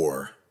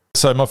 4.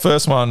 So my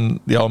first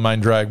one, The Old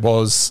Main Drag,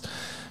 was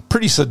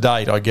pretty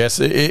sedate, I guess.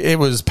 It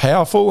was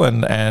powerful,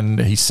 and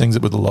he sings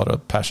it with a lot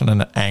of passion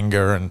and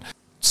anger and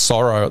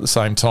sorrow at the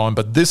same time.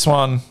 But this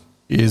one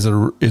is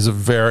a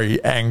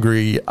very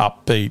angry,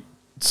 upbeat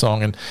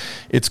song, and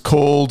it's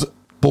called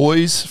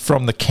Boys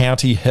from the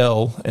County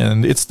Hell,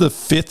 and it's the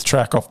 5th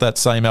track off that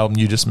same album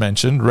you just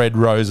mentioned, Red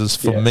Roses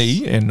for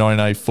Me, in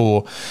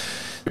 1984.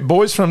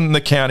 Boys from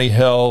the County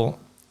Hell,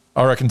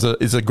 I reckon,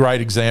 is a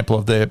great example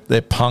of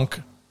their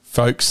punk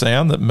folk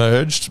sound that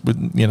merged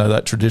with, you know,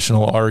 that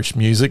traditional Irish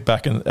music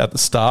back at the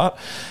start.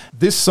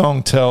 This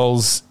song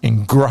tells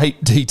in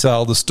great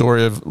detail the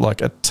story of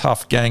like a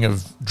tough gang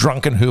of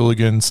drunken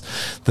hooligans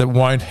that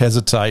won't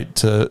hesitate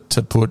to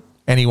put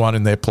anyone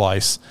in their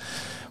place,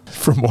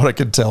 from what I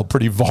can tell,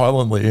 pretty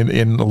violently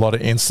in a lot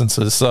of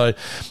instances. So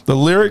the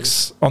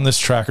lyrics on this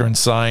track are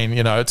insane.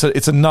 You know,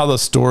 it's another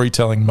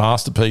storytelling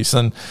masterpiece,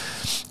 and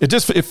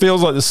it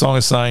feels like the song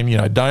is saying, you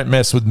know, don't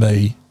mess with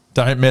me,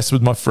 don't mess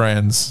with my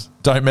friends,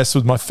 don't mess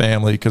with my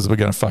family, because we're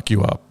going to fuck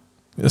you up,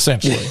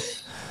 essentially.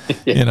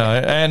 You know,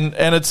 and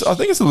I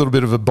think it's a little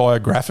bit of a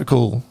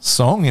biographical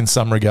song in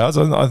some regards.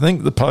 I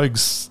think the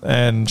Pogues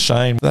and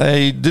Shane,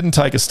 they didn't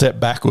take a step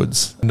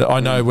backwards. And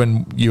I know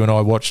when you and I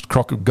watched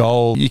Crock of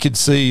Gold, you could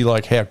see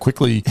like how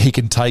quickly he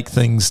can take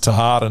things to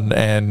heart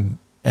and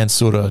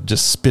sort of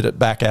just spit it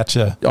back at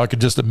you. I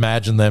could just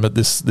imagine them at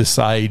this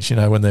age, you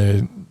know, when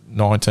they're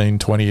 19,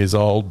 20 years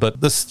old. But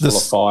this full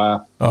of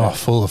fire. Oh, yeah.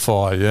 Full of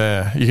fire,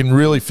 yeah. You can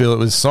really feel it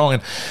with this song.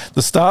 And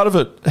the start of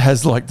it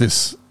has like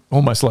this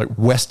almost like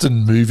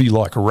Western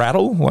movie-like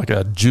rattle, like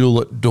a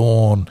Jewel at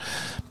Dawn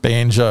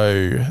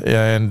banjo,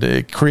 and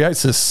it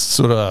creates this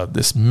sort of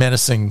this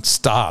menacing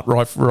start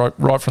right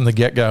from the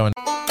get-go.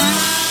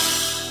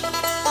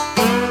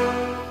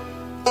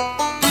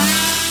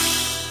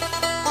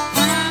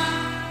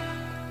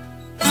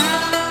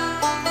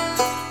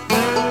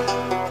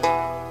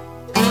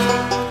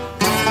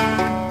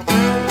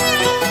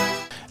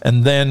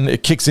 And then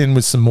it kicks in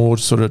with some more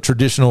sort of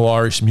traditional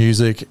Irish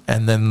music,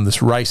 and then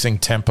this racing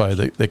tempo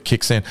that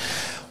kicks in.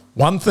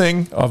 One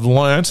thing I've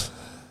learnt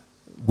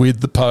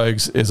with the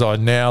Pogues is I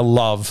now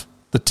love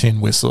the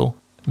tin whistle.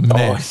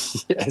 Man,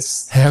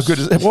 yes. How good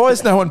is it? Why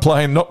is no one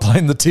not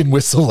playing the tin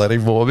whistle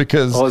anymore?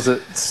 Because was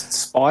it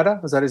Spider?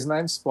 Was that his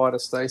name? Spider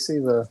Stacey,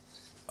 the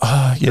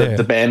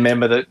band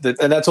member that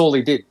and that's all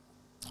he did.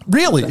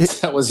 Really?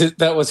 That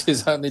was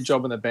his only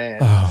job in the band.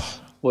 Oh.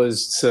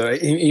 Was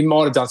he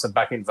might have done some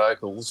backing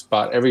vocals,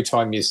 but every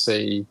time you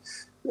see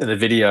in the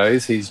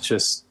videos, he's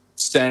just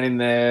standing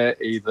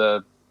there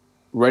either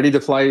ready to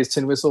play his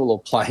tin whistle or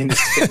playing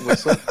his tin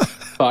whistle.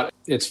 But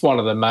it's one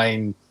of the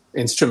main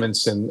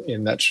instruments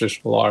in that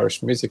traditional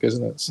Irish music,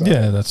 isn't it? So.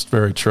 Yeah, that's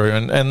very true.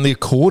 And the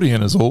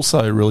accordion is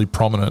also really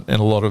prominent in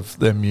a lot of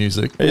their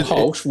music.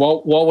 Holsh,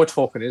 while we're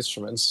talking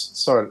instruments,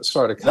 sorry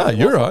to cut. No,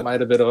 you're right. I've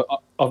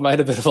made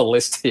a bit of a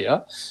list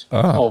here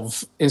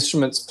of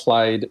instruments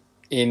played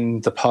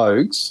in the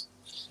Pogues.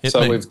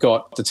 We've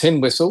got the tin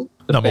whistle,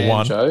 the number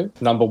banjo,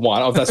 number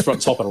one. Oh, that's right,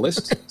 top of the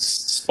list.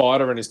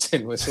 Spider and his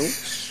tin whistle.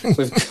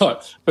 We've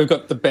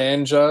got the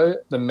banjo,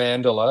 the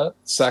mandolin,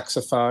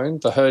 saxophone,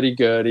 the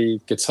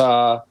hurdy-gurdy,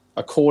 guitar,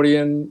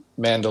 accordion,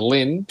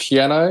 mandolin,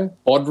 piano,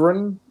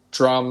 bodhran,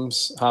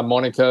 drums,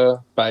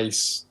 harmonica,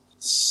 bass,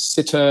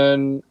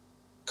 cittern,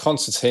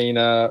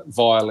 concertina,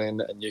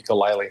 violin, and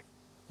ukulele.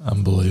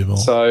 Unbelievable.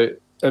 So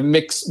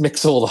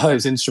mix all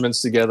those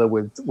instruments together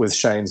with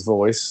Shane's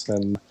voice,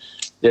 and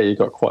yeah, you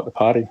got quite the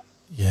party.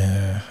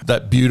 Yeah,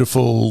 that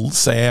beautiful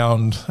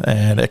sound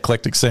and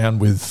eclectic sound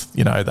with,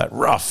 you know, that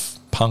rough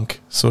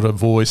punk sort of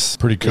voice.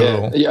 Pretty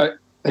cool. Yeah,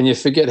 and you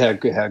forget how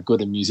good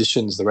the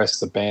musicians the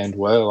rest of the band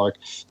were. Like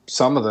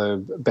some of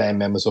the band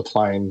members were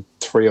playing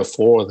 3 or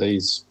 4 of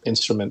these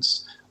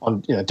instruments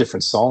on, you know,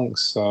 different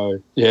songs.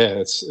 So yeah,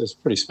 it's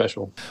pretty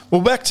special.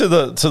 Well, back to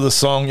the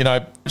song, you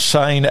know,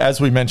 Shane,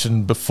 as we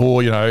mentioned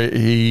before, you know,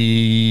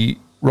 he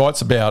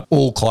writes about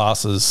all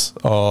classes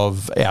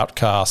of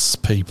outcasts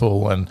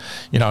people, and,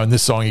 you know, in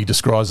this song he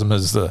describes them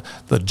as the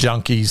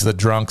junkies, the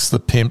drunks, the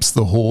pimps,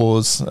 the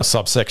whores, a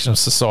subsection of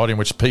society in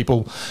which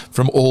people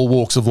from all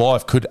walks of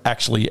life could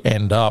actually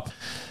end up.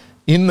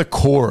 In the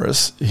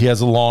chorus, he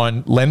has a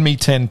line, "Lend me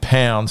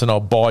 £10 and I'll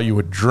buy you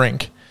a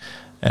drink.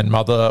 And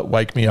mother,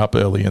 wake me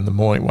early in the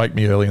morning.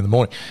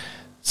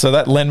 So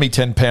that lend me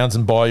 £10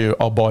 and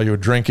I'll buy you a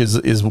drink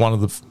is one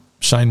of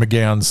Shane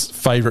MacGowan's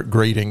favourite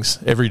greetings,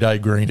 everyday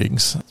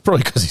greetings. It's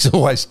probably because he's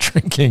always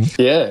drinking.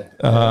 Yeah,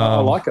 I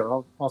like it.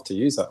 I'll have to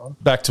use that one.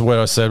 Back to what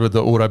I said with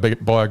the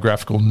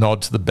autobiographical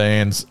nod to the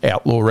band's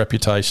outlaw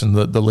reputation,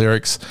 that the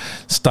lyrics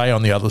stay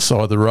on the other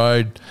side of the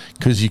road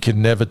because you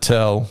can never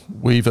tell.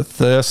 We've a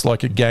thirst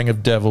like a gang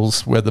of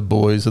devils. We're the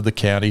boys of the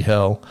county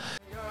hell.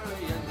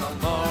 Early in the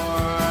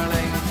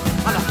morning,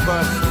 on the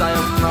first day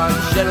of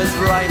March, it was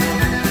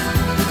raining.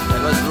 It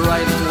was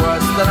raining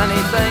worse than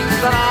anything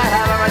that I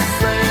had ever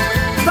seen.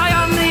 Stay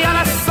on the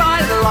other side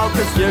of the road,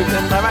 cause you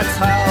can never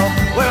tell.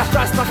 We're a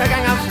thrust like a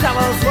gang of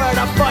devils, we're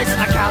the boys in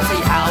the county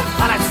hell.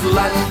 And it's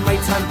lend me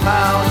 £10,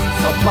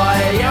 so buy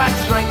you a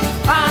drink,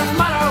 and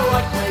mother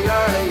wake me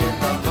early in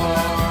the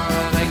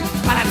morning.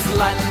 And it's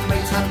lend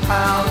me £10,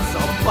 so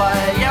buy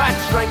you a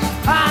drink,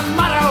 and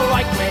mother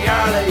wake me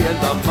early in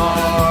the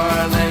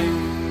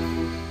morning.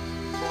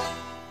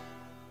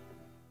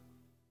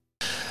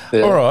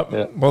 Yeah, All right.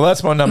 yeah. Well,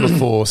 that's my number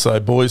 4. So,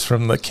 boys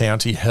from the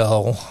county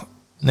hell.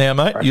 Now,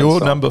 mate, your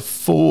so. number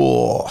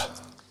 4.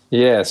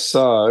 Yeah,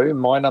 so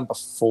my number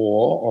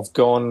 4, I've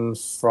gone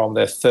from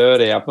their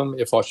third album,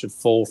 If I Should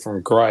Fall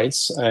From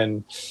Grace,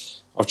 and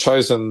I've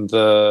chosen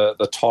the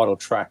title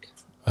track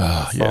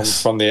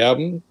from the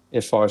album,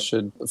 If I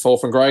Should Fall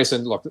From Grace.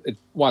 And look,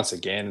 once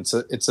again,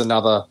 it's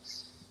another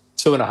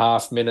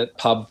 2.5-minute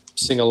pub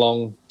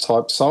sing-along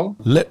type song.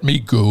 Let me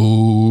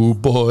go,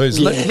 boys.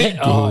 Let me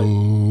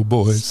go,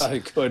 boys. So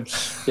good.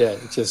 Yeah,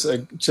 just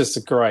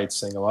a great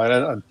sing-along.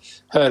 I've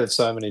heard it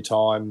so many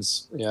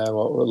times,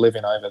 while we're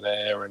living over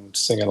there and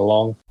singing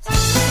along.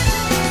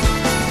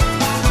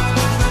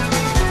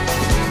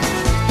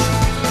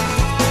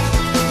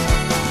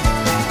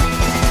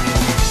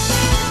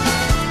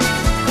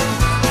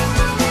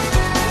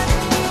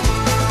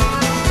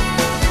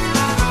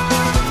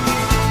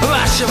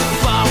 I should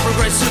fall from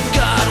grace of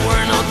God,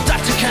 where no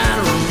doctor can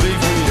relieve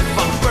me. If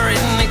I'm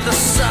buried beneath the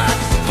sod,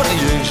 but the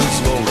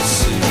angels will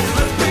receive.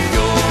 Let me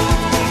go,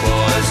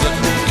 boys, let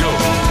me go,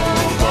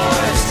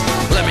 boys.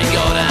 Let me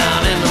go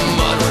down in the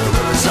mud where the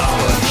rivers all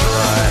are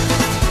dry.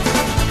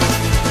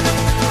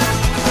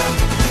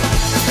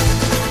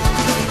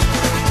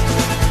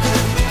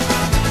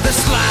 This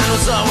land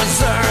was always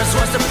ours,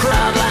 was the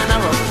proud land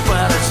of our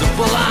fathers. It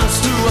belongs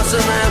to us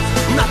and them,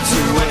 not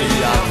to any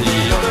of the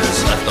others.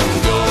 Let them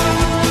go,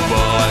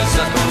 boys,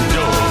 let them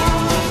go,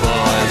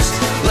 boys.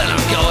 Let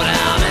them go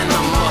down in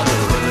the mud where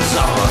the rivers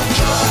all are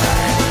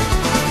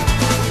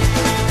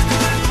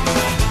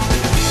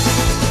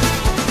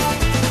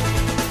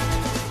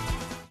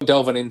dry.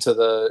 Delving into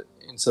the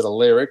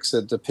lyrics,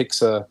 it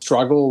depicts a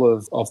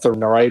struggle of the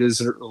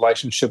narrator's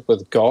relationship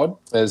with God.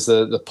 There's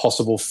the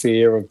possible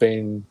fear of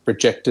being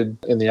rejected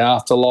in the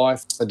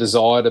afterlife, a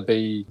desire to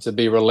be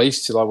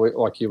released,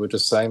 like you were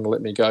just saying,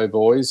 let me go,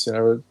 boys.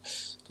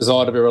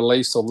 Desire to be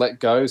released or let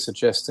go,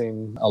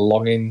 suggesting a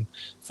longing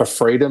for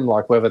freedom,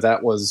 like whether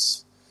that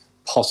was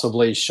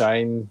possibly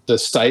Shane, the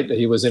state that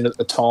he was in at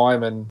the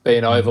time, and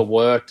being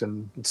overworked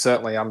and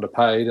certainly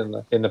underpaid in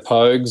the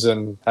Pogues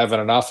and having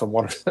enough and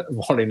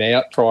wanting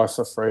out, cry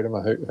for freedom,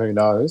 or who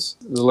knows.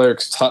 The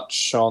lyrics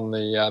touch on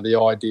the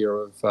idea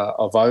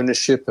of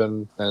ownership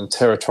and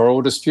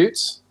territorial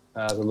disputes.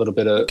 There's a little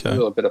bit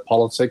of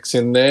politics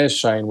in there.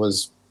 Shane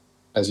was,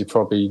 as you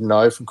probably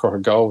know from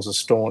Crockett Gold, was a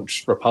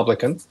staunch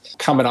Republican.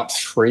 Coming up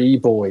 3,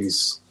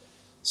 boys.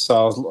 So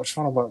I was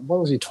trying to, what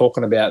was he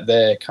talking about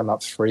there? Coming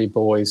up 3,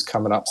 boys,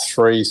 coming up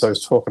 3. So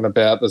he's talking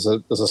about there's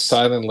a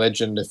sailing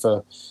legend, if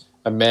a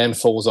man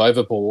falls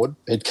overboard,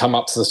 he'd come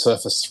up to the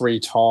surface 3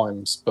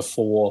 times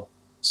before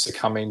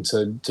succumbing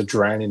to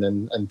drowning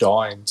and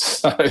dying.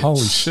 So,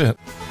 Holy shit.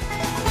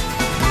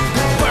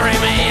 Bury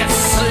me at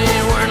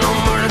sea where no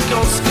murder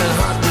ghosts can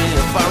haunt me.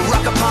 If I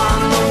rock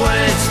upon the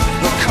waves,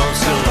 no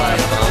coast can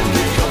light on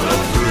me. Coming up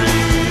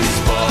 3s,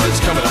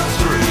 boys, coming up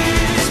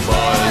 3s,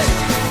 boys.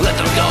 Let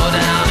them go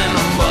down in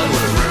the mud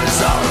where the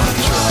rivers are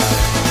dry.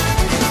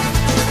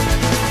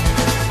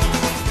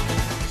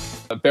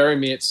 bury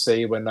me at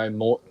sea where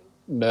no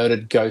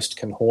murdered ghost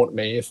can haunt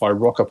me. If I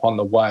rock upon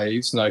the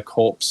waves, no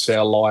corpse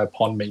shall lie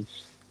upon me.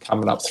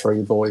 Coming up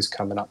 3, boys,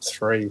 coming up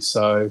 3.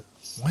 So...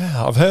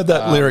 Wow, I've heard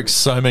that lyric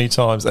so many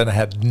times and I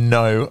had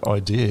no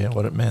idea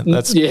what it meant.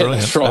 That's brilliant.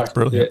 That's right. That's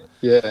brilliant.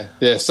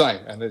 Yeah, same.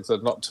 And it's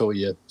not till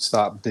you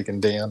start digging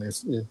down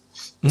if you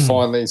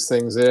find these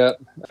things out.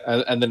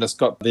 And then it's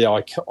got the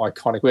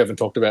iconic, we haven't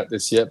talked about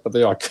this yet, but the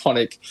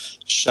iconic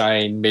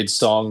Shane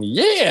mid-song,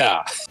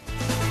 yeah!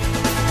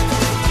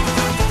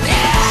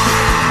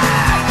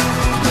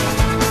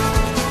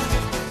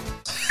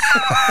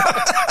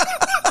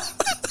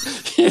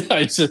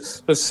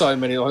 There's so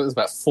many. There's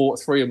about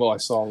 3 of my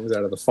songs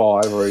out of the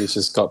 5 where he's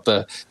just got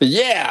the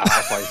yeah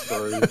halfway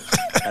through,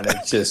 and it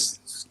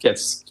just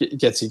gets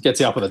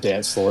you up on the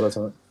dance floor,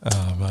 doesn't it?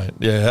 Oh mate,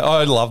 yeah,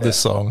 I love this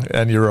song,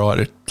 and you're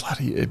right.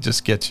 It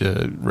just gets you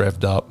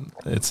revved up.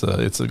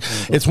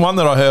 It's one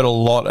that I heard a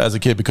lot as a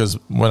kid because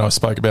when I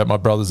spoke about my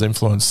brother's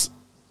influence,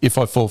 If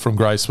I Fall From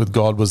Grace with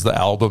God was the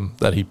album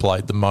that he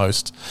played the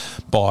most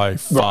by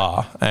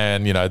far,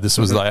 and this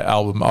was the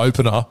album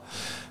opener.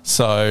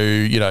 So,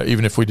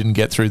 even if we didn't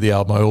get through the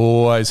album, I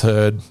always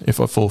heard If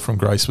I Fall From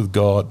Grace With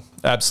God.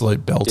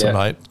 Absolute belter,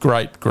 mate.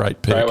 Great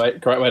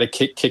pick. Great way to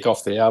kick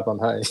off the album,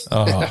 hey?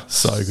 Oh,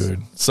 so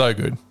good. So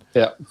good.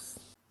 Yeah.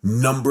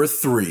 Number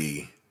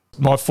 3.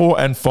 My 4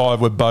 and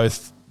 5 were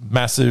both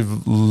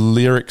massive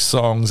lyric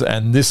songs,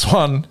 and this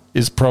one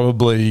is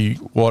probably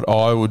what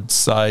I would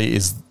say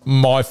is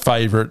my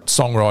favourite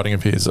songwriting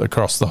of his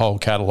across the whole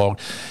catalogue.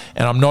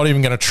 And I'm not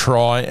even going to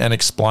try and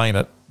explain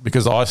it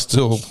because I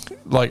still,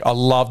 I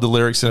love the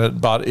lyrics in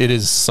it, but it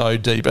is so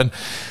deep. And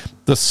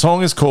the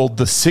song is called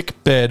The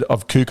Sick Bed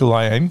of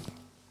Cuchulainn,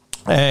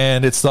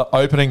 and it's the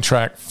opening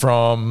track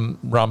from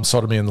Rum,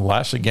 Sodomy and the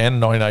Lash, again,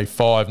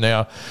 1985.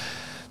 Now,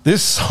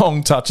 this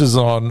song touches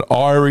on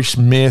Irish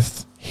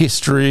myth,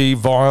 history,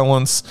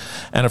 violence,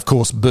 and, of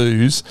course,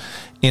 booze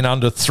in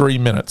under 3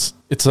 minutes.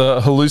 It's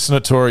a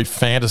hallucinatory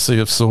fantasy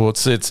of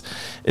sorts. It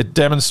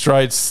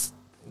demonstrates,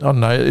 I don't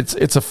know,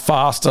 it's a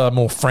faster,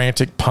 more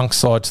frantic punk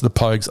side to the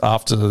Pogues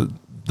after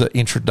the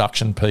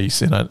introduction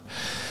piece in it.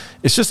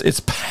 It's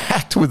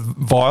packed with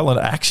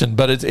violent action,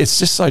 but it's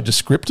just so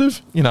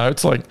descriptive.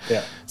 It's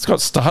it's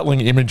got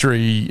startling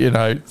imagery,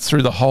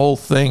 through the whole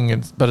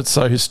thing, but it's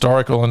so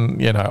historical.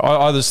 And,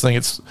 I just think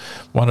it's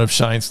one of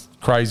Shane's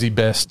crazy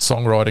best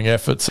songwriting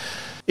efforts.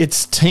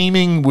 It's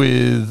teeming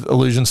with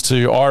allusions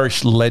to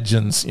Irish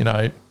legends,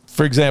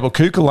 For example,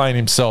 Cuchulainn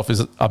himself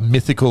is a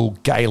mythical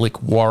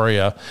Gaelic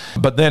warrior,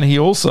 but then he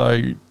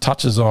also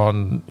touches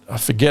on, I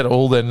forget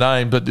all their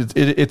name, but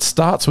it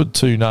starts with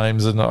 2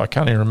 names, and I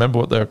can't even remember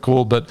what they're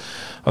called, but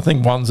I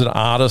think one's an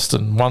artist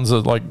and one's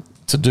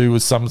to do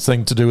with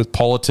something to do with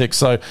politics.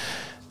 So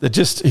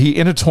he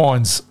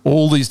intertwines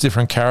all these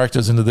different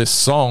characters into this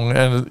song,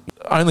 and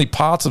only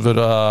parts of it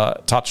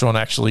touch on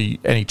actually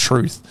any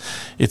truth.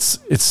 It's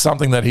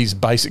something that he's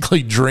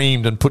basically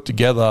dreamed and put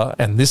together,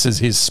 and this is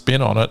his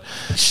spin on it.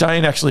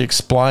 Shane actually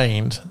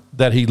explained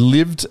that he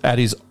lived at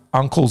his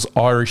uncle's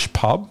Irish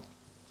pub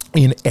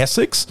in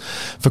Essex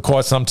for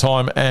quite some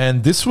time,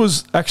 and this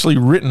was actually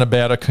written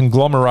about a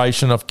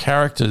conglomeration of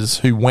characters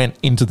who went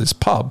into this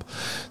pub.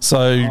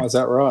 So, is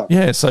that right?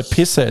 Yeah, so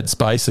pissheads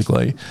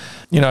basically,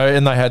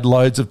 and they had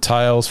loads of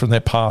tales from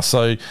their past.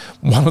 So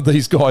one of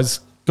these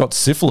guys got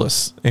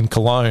syphilis in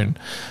Cologne.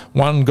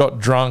 One got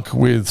drunk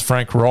with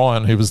Frank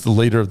Ryan, who was the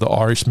leader of the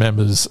Irish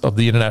members of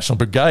the International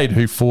Brigade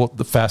who fought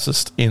the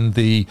fascists in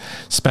the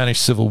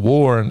Spanish Civil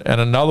War, and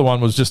another one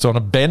was just on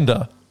a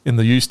bender in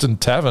the Euston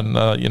Tavern,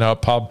 a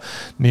pub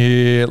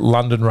near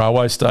London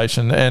Railway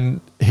Station.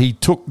 And he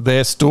took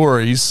their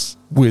stories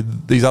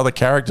with these other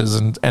characters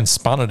and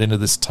spun it into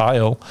this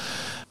tale.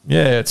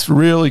 Yeah, it's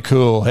really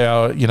cool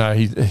how,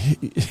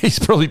 he's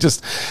probably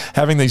just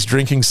having these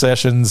drinking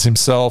sessions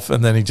himself,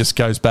 and then he just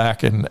goes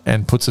back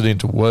and puts it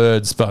into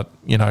words, but,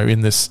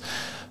 in this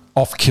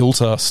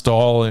off-kilter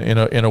style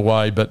in a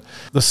way. But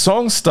the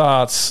song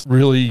starts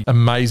really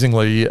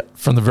amazingly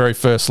from the very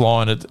first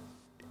line.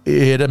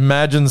 It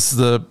imagines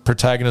the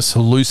protagonist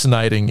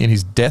hallucinating in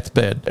his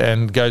deathbed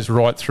and goes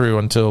right through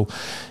until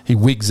he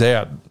wigs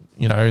out,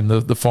 in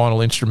the final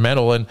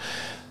instrumental. And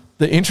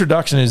the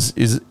introduction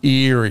is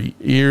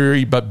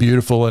eerie but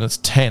beautiful, and it's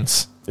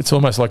tense. It's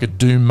almost like a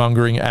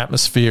doom-mongering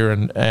atmosphere,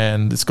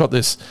 and it's got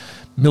this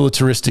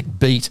militaristic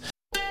beat.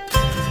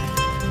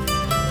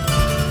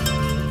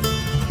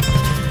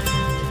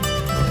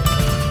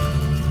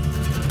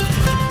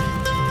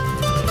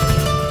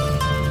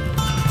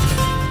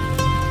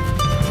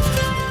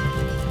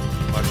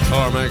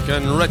 Cormac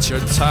and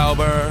Richard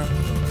Tauber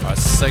are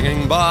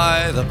singing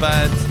by the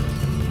bed.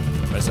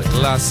 There's a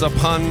glass of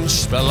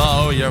punch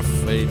below your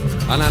feet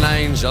and an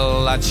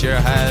angel at your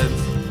head.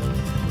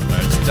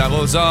 There's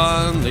devils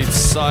on each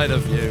side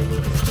of you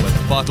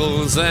with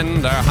bottles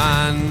in their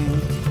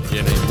hand.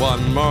 You need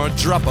one more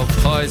drop of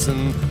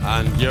poison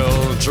and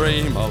you'll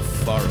dream of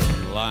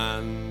foreign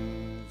lands.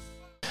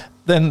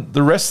 Then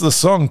the rest of the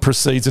song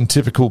proceeds in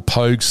typical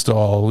Pogue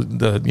style.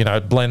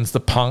 It blends the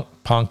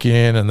punk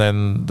in, and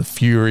then the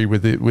fury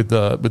with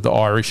the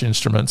Irish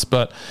instruments.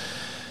 But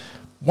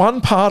one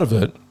part of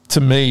it,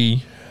 to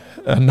me,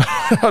 and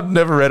I've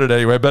never read it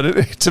anywhere,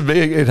 but to me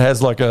it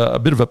has like a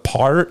bit of a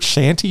pirate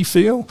shanty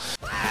feel.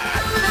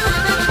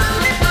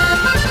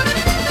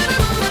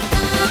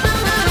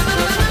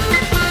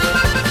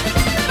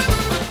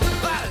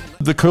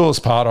 The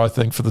coolest part, I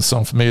think, for the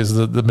song for me is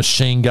the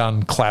machine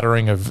gun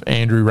clattering of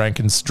Andrew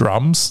Rankin's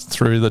drums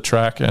through the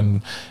track,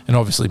 and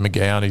obviously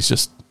MacGowan, he's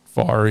just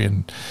fiery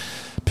and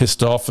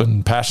pissed off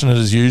and passionate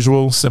as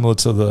usual, similar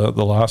to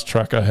the last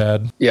track I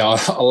had. Yeah,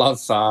 I love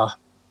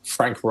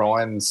Frank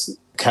Ryan's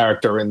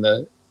character in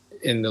the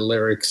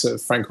lyrics.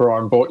 Frank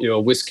Ryan bought you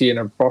a whiskey and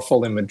a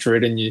brothel in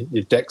Madrid, and you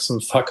decked some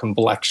fucking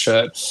black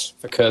shirt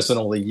for cursing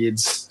all the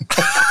yids.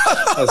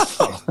 That's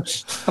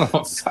one of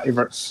my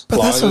favourite.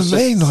 But that's what I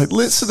mean.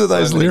 Listen to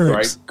those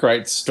lyrics.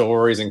 Great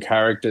stories and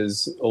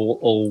characters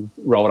all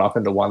rolled up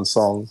into one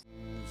song.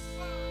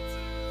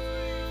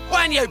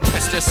 When you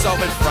pissed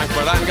yourself in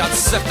Frankfurt and got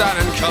sipped down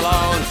in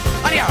Cologne,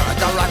 and you heard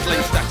the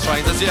rattling death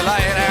trains as you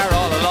lay there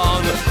all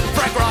alone,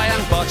 Frank Jack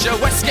Ryan bought you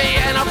whiskey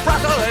in a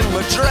brothel in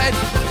Madrid,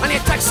 and you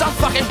take some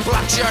fucking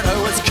black shirt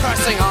who was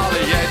cursing all the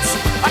yids.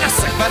 And a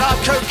sick bit of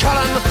Coo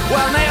Cullen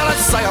will kneel and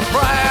say a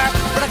prayer,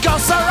 but the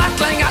ghosts are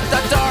rattling at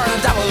the door and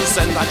the devil's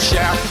in the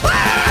chair.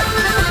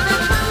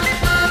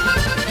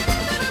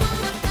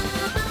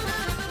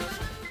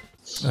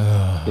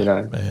 You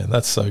know, Man,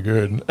 that's so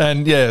good.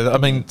 And yeah, I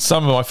mean,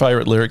 some of my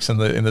favourite lyrics in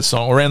the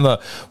song, around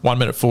the 1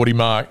 minute 40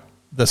 mark,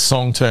 the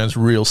song turns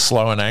real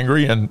slow and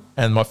angry. And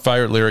my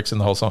favourite lyrics in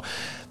the whole song,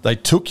 they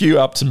took you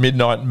up to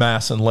midnight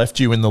mass and left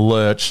you in the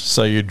lurch,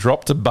 so you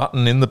dropped a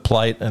button in the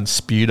plate and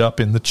spewed up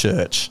in the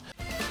church.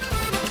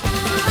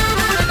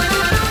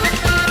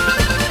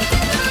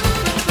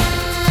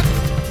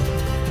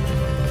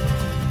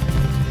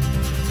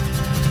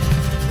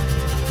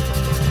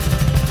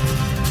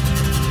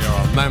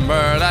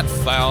 Remember that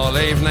foul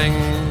evening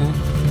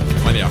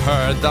when you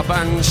heard the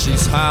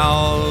banshees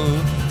howl?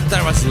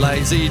 There was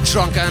lazy,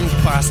 drunken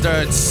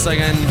bastards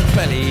singing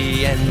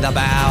Billy in the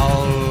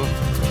Bowl.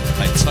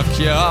 They took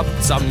you up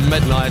to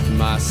midnight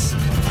mass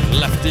and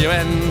left you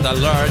in the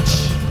lurch,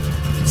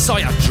 so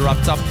you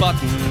dropped a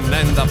button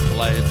in the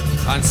plate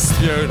and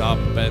spewed up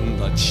in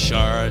the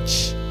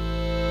church.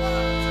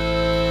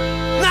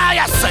 Now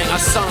you sing a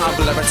song of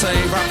liberty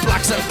for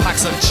blacks and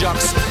packs of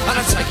jocks, and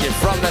I'll take you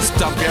from this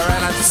dump you're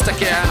in and stick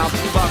you in a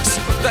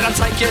box. Then I'll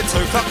take you to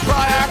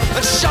Cookbriar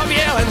and shove you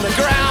in the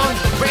ground,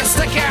 where you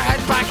stick your head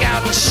back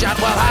out and shout,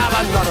 we'll have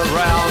another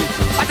round.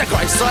 At the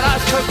graveside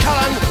of Coo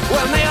Cullen,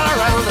 we'll kneel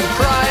around and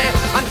cry,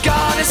 and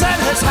God is in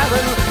his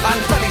heaven and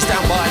Billy's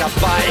down by the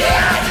bay.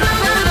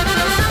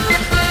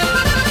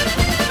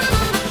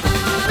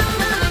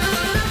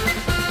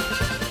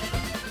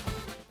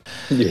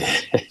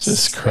 yes.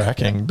 Just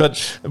cracking.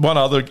 But one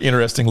other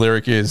interesting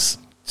lyric is,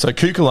 so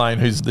Cú Chulainn,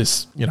 who's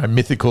this,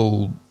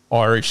 mythical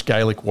Irish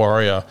Gaelic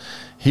warrior,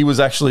 he was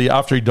actually,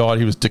 after he died,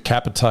 he was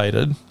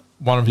decapitated.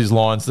 One of his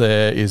lines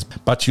there is,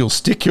 but you'll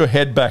stick your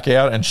head back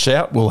out and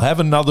shout, we'll have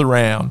another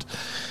round.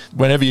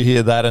 Whenever you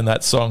hear that in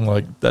that song,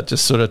 like, that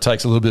just sort of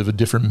takes a little bit of a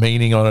different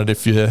meaning on it.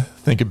 If you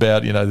think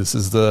about, this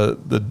is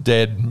the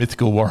dead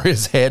mythical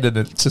warrior's head, and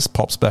it just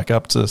pops back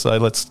up to say,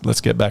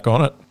 let's get back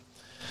on it.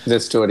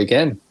 Let's do it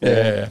again.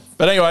 Yeah.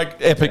 But anyway,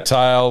 epic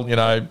tale,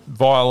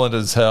 violent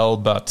as hell,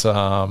 but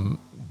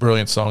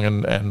brilliant song,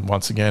 and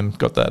once again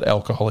got that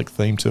alcoholic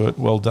theme to it.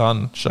 Well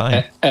done,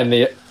 Shane. And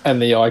the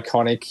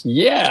iconic,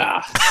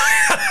 yeah.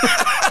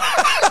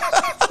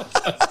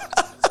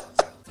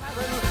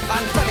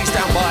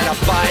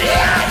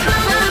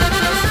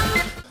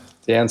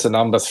 Down to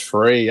number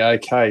 3.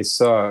 Okay,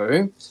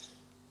 so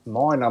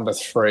my number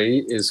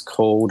 3 is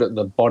called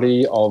The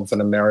Body of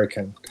an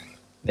American.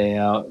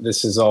 Now,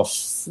 this is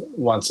off,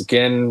 once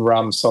again,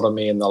 Rum,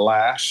 Sodomy and the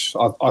Lash.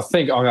 I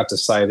think I'm going to have to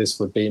say this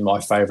would be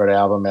my favourite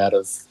album out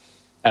of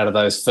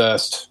those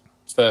first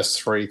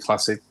 3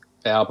 classic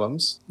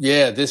albums.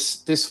 Yeah,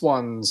 this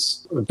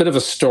one's a bit of a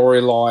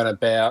storyline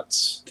about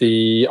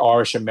the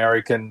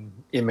Irish-American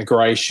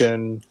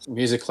immigration.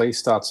 Musically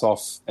starts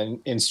off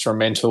an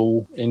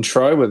instrumental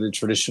intro with a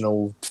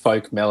traditional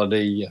folk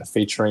melody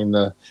featuring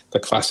the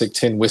classic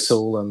tin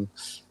whistle and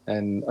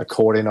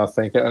accordion, I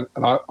think. And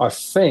I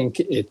think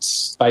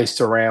it's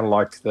based around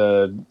like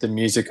the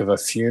music of a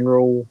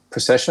funeral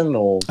procession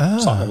or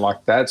something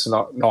like that. It's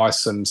not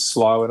nice and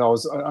slow. And I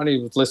was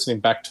only listening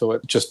back to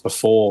it just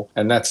before,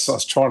 and I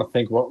was trying to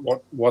think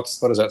what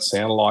does that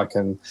sound like?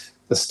 And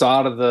the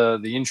start of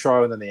the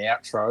intro and then the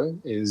outro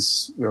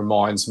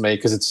reminds me,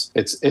 because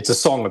it's a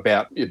song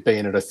about it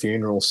being at a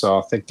funeral. So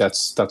I think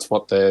that's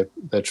what they're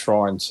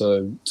trying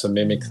to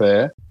mimic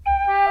there.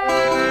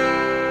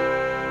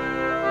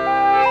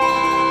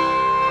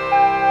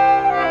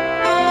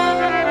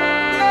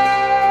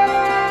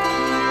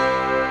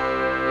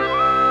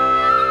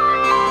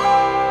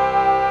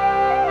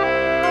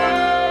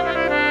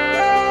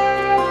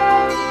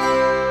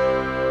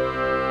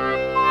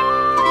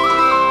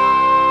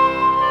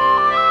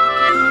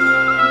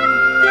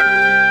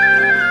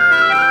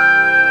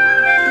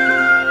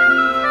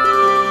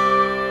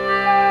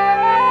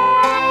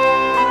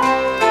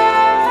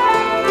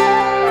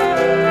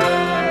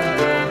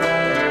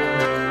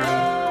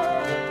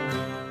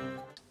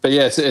 But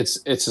yeah,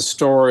 it's a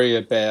story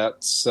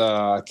about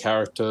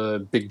character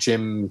Big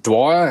Jim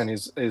Dwyer and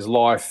his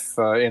life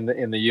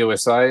in the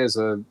USA as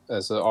an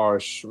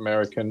Irish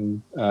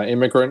American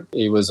immigrant.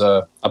 He was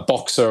a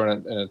boxer,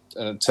 and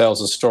it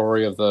tells a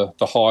story of the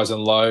highs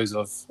and lows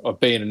of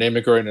being an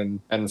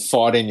immigrant and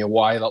fighting your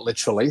way, not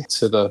literally,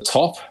 to the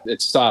top.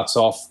 It starts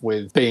off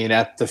with being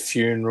at the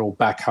funeral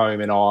back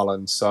home in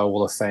Ireland. So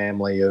all the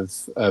family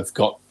have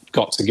got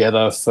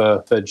together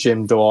for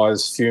Jim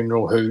Dwyer's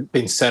funeral, who'd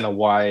been sent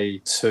away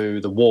to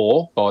the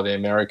war by the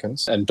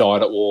Americans and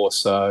died at war.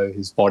 So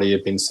his body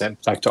had been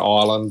sent back to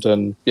Ireland.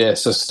 And yeah,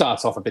 so it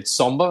starts off a bit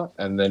somber.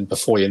 And then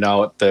before you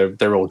know it,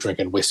 they're all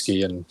drinking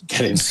whiskey and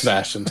getting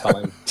smashed and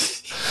telling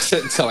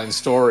telling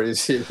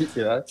stories, you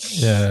know.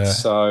 Yeah.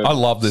 So I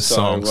love this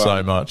song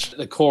so much.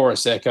 The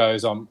chorus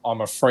echoes, I'm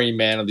a free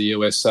man of the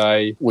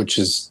USA, which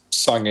is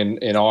sung in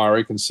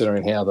Irie,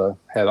 considering how the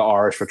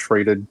Irish were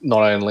treated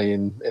not only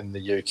in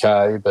the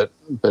UK but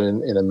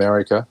in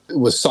America. It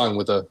was sung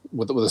with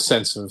a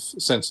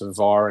sense of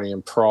irony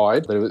and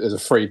pride. That it was a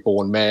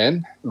free-born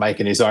man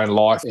making his own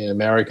life in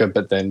America,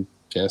 but then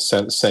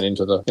sent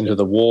into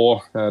the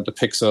war.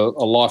 Depicts a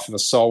life of a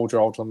soldier,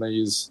 ultimately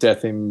his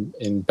death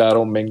in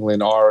battle,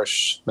 mingling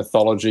Irish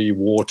mythology,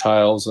 war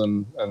tales,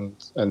 and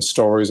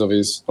stories of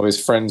his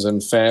friends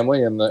and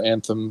family. And the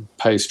anthem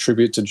pays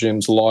tribute to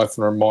Jim's life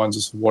and reminds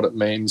us of what it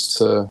means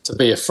to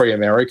be a free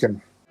American.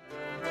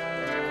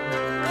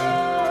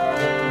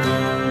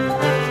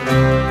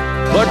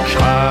 The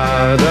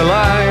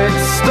Cadillac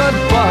stood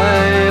by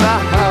the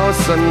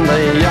house and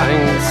the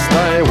Yanks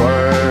they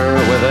were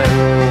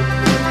within.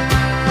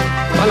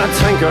 And the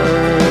tinker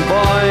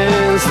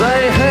boys,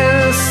 they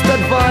hissed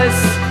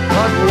advice,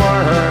 but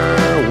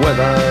were with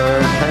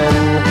a pen.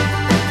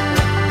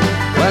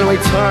 Well, we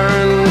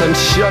turned and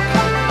shook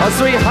as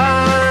we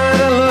had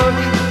a look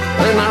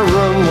in a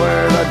room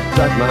where the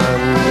dead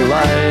man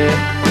lay.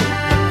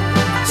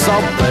 So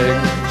big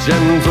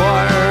Jim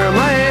Dwyer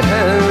made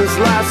his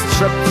last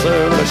trip to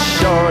the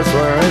shores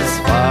where his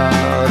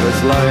fathers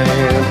lay.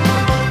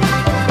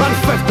 And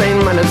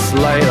 15 minutes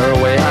later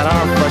we had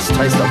our first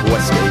taste of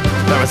whiskey.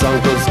 There was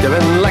uncles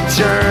giving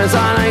lectures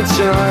on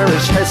ancient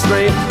Irish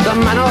history. The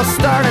men all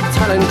started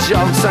telling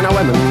jokes and the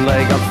women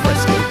they got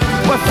frisky.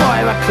 By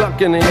 5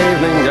 o'clock in the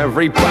evening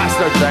every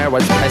bastard there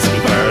was pesky.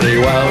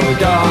 Pretty well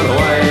gone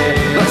away,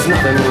 there's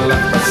nothing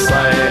left to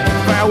say.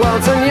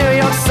 Farewell to New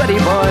York City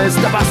boys,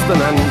 to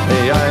Boston and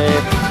PA.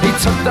 He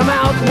took them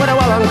out with a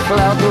well on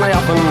cloud and I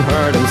often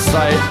heard him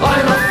say,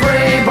 I'm a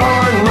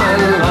free-born man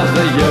of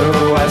the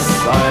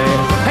USA.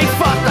 He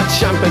fought the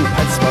champ in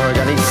Pittsburgh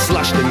and he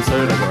slashed him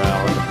to the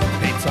ground.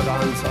 He took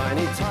on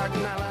Tiny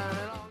Tartanella.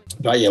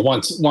 But yeah,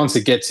 once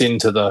it gets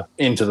into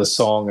the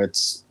song,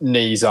 it's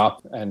knees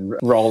up and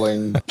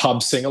rolling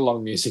pub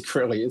sing-along music,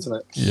 really, isn't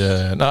it?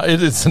 Yeah, no,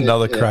 it's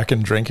another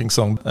cracking drinking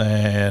song,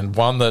 and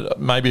one that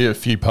maybe a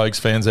few Pogues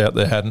fans out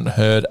there hadn't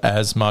heard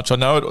as much. I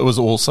know it was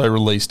also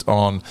released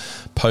on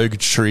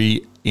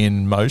Poetry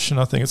in Motion,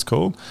 I think it's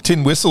called.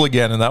 Tin whistle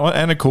again in that one,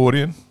 and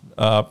accordion,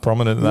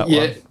 prominent in that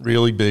one,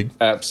 really big.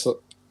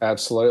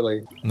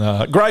 Absolutely.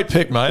 No, great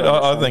pick, mate.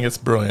 I think it's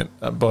brilliant.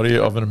 Body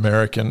of an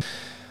American.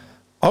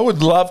 I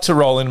would love to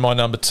roll in my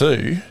number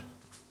 2,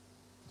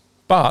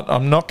 but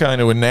I'm not going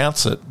to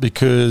announce it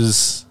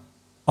because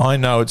I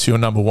know it's your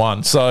number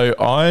 1. So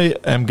I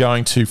am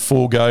going to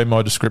forego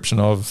my description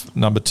of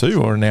number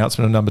 2 or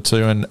announcement of number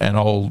 2, and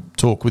I'll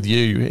talk with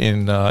you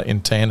in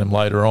tandem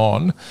later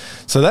on.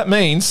 So that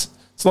means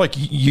it's like,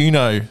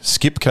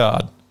 skip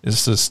card.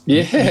 It's just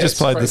you just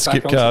played the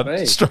skip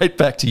card straight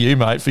back to you,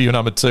 mate, for your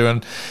number 2,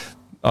 and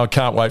I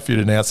can't wait for you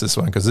to announce this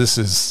one because this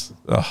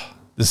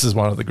is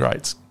one of the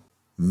greats.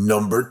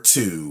 Number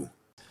 2.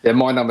 Yeah,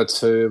 my number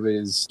 2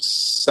 is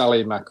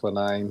Sally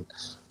McLenane.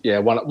 Yeah,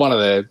 one of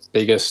the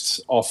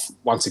biggest off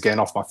my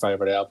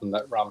favourite album,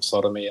 that Rum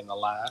Sodomy and the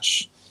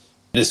Lash.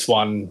 This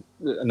one,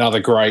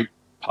 another great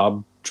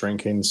pub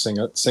drinking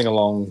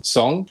sing-along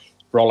song.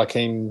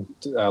 Rollicking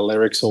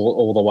lyrics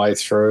all the way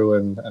through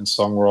and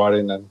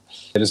songwriting, and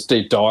just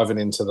deep diving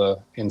into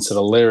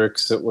the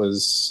lyrics. It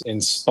was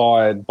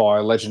inspired by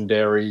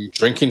legendary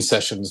drinking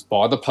sessions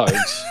by the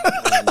Pogues.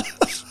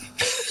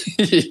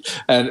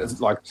 And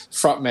like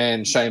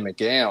frontman Shane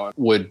MacGowan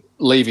would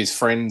leave his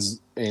friends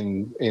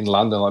in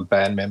London, like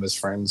band members'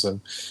 friends,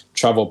 and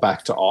travel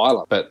back to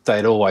Ireland. But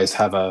they'd always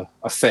have a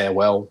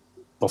farewell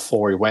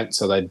before he went,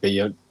 so they'd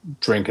be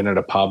drinking at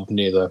a pub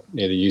near the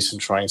Euston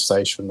train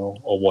station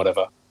or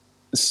whatever.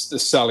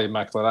 Sally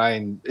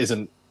McLenane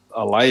isn't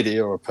a lady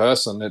or a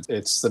person;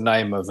 it's the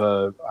name of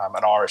an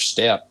Irish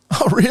stout.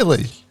 Oh,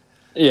 really?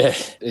 Yeah,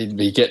 he'd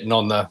be getting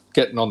on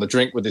the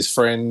drink with his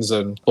friends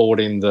and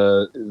boarding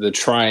the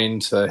train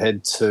to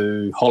head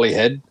to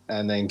Holyhead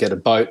and then get a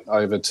boat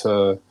over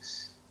for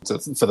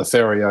the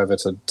ferry over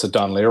to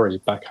Dunleary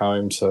back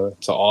home to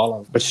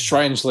Ireland. Which,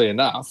 strangely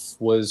enough,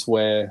 was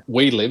where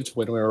we lived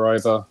when we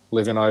were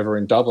living over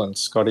in Dublin.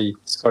 Scotty,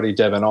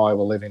 Deb and I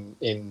were living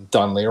in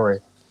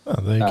Dunleary. Oh,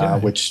 there you go.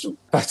 Which,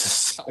 back to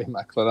Sally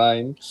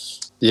McLenane.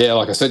 Yeah,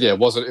 like I said, it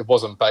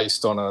wasn't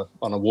based on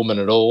a woman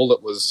at all.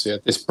 It was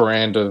this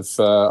brand of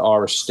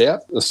Irish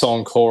stout. The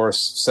song chorus,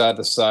 sad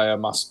to say, I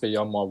must be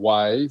on my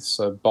way,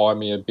 so buy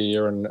me a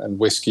beer and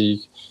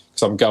whiskey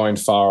because I'm going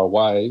far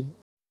away.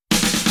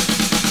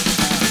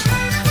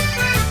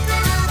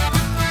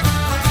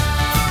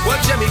 Well,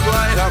 Jimmy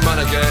Glyde, our man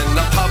again,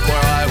 the pub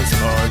where I was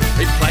born.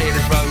 He played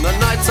it from the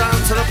night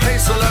time to the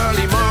peaceful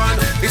early morn.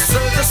 He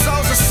soothed the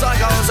souls of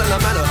psychos and the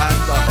men who had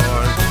the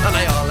horn, and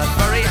they all looked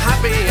very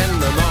happy in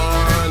the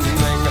morning.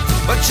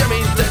 But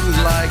Jimmy didn't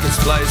like his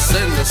place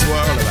in this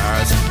world of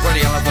ours, where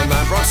the elephant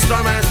man brought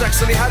storm in his necks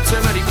and he had too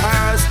many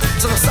powers.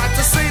 So I sad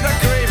to see the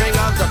grieving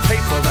of the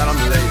people that I'm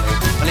leaving,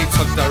 and he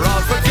took their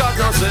all for God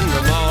knows in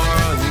the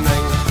morning.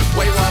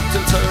 We walked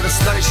into the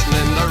station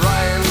in the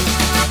rain.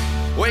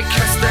 We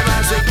kissed him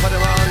as we put him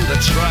on the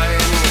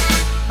train,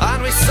 and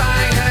we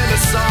sang him a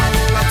song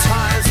of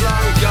times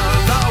long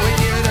gone, though we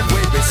knew that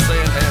we'd be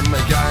seeing him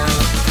again.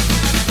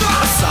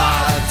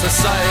 Sad to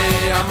say,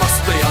 I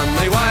must be on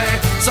my way,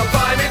 so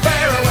buy me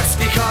beer or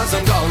whiskey, cause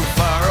I'm going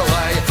far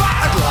away.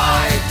 I'd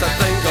like to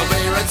think I'll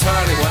be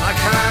returning when I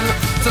can,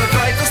 to the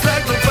greatest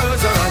little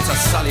boozer and to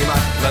Sally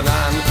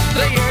McLennan.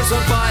 The years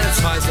went by and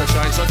times have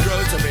changed, so I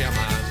grew to be a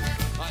man.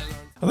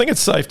 I think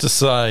it's safe to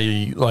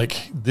say,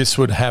 like, this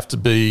would have to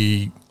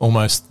be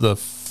almost the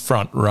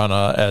front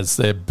runner as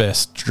their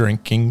best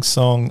drinking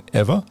song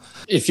ever.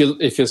 If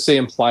you see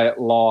him play it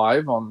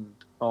live on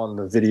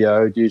the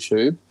video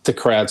YouTube, the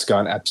crowd's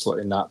going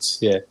absolutely nuts.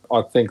 Yeah,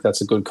 I think that's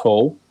a good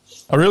call.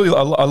 I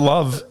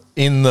love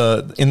in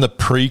the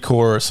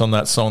pre-chorus on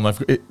that song.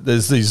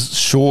 There's these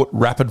short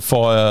rapid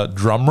fire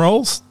drum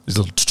rolls. These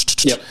little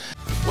Yep.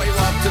 We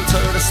walked into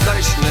the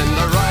station in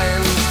the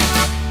rain.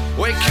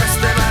 We kissed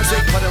him as we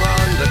put him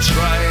on the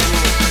train,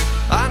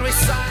 and we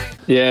sang.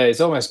 Yeah, he's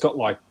almost got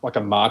like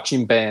a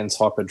marching band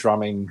type of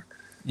drumming.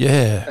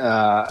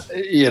 Yeah.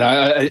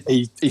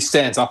 He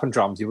stands up and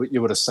drums.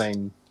 You would have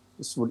seen.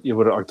 I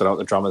don't know what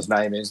the drummer's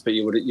name is, but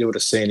you would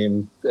have seen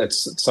him at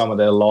some of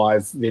their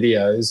live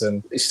videos,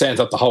 and he stands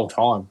up the whole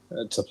time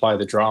to play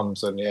the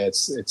drums. And yeah,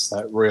 it's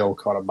that real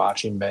kind of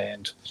marching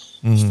band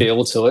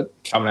feel to it,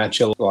 coming at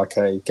you like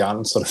a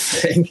gun sort of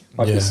thing,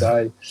 like you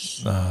say.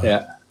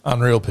 Yeah,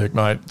 unreal pick,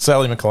 mate.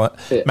 Sally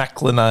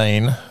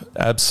McLennan,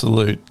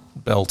 absolute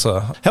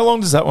belter. How long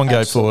does that one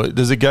go for?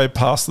 Does it go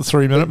past the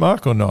 3-minute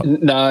mark or not?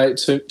 No,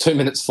 2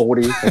 minutes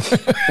 40.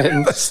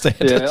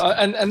 Standard.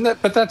 Yeah,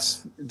 but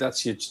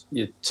that's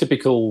your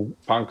typical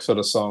punk sort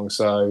of song.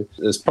 So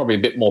there's probably a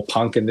bit more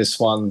punk in this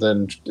one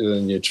than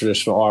your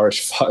traditional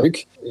Irish folk.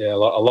 Yeah, a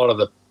lot of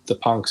the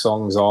punk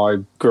songs I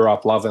grew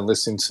up loving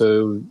listening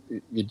to,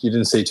 you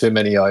didn't see too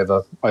many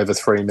over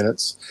 3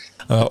 minutes.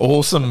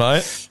 Awesome,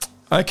 mate.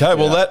 Okay,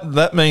 well,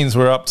 that means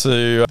we're up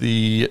to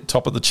the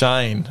top of the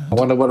chain. I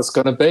wonder what it's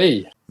going to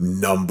be.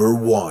 Number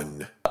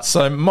 1.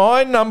 So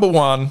my number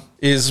 1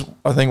 is,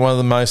 I think, one of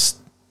the most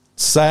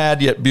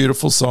sad yet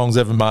beautiful songs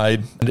ever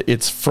made. And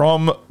it's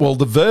from, well,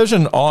 the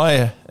version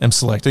I am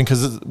selecting,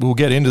 because we'll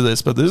get into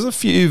this, but there's a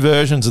few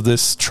versions of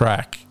this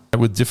track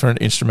with different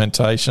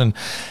instrumentation.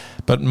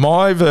 But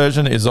my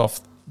version is off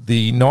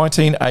the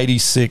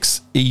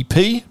 1986 EP,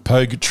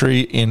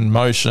 Pogues in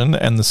Motion,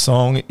 and the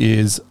song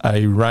is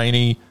A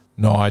Rainy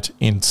Night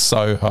in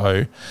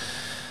Soho.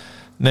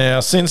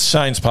 Now, since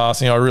Shane's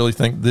passing, I really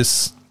think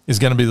this is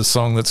going to be the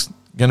song that's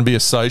going to be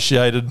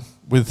associated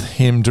with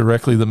him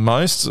directly the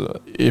most.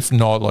 If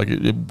not, like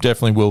it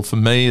definitely will for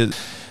me.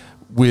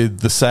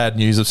 With the sad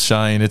news of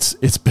Shane, it's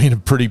been a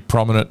pretty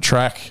prominent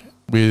track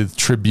with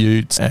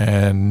tributes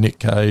and Nick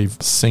Cave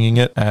singing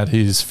it at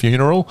his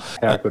funeral.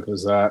 How good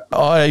was that?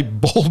 I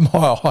bawled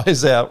my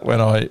eyes out when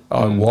I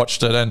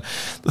watched it. And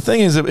the thing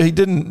is, he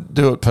didn't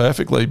do it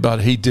perfectly,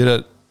 but he did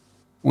it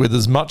with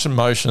as much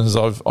emotion as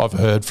I've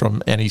heard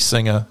from any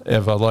singer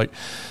ever. Like,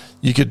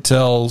 you could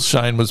tell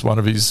Shane was one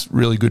of his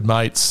really good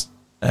mates,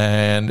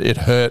 and it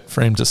hurt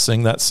for him to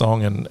sing that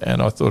song, and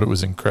I thought it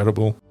was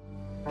incredible.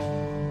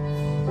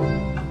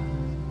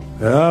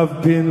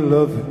 I've been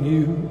loving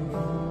you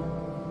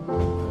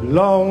a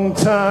long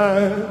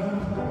time,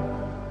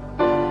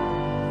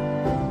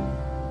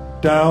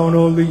 down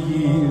all the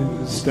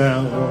years,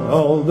 down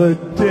all the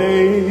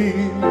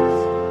days,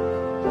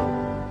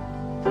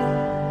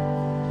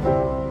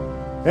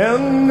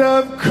 and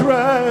I've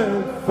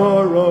cried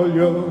for all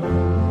your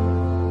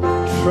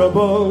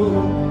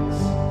troubles,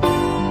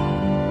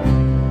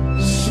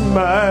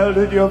 smiled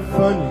at your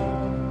funny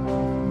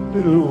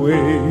little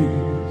ways.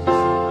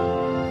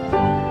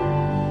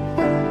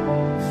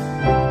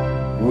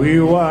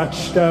 We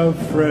watched our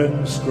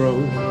friends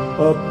grow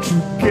up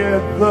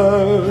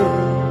together,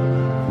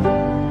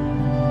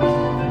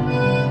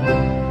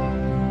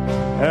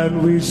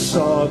 and we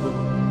saw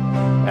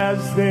them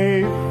as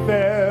they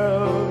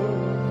fell.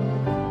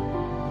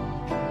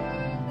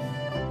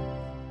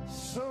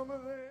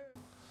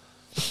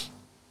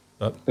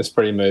 It's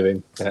pretty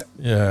moving.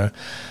 Yeah.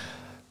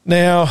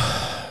 Now,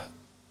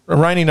 A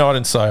Rainy Night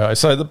in Soho.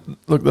 So,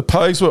 the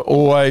Pogues were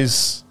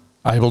always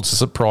able to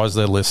surprise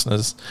their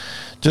listeners.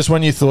 Just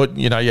when you thought,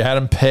 you had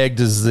them pegged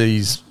as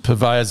these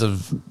purveyors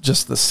of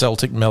just the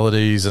Celtic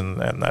melodies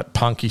and that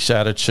punkish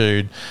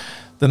attitude,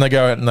 then they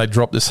go out and they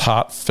drop this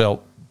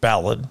heartfelt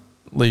ballad,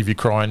 leave you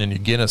crying in your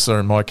Guinness, or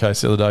in my case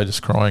the other day,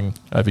 just crying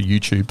over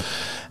YouTube.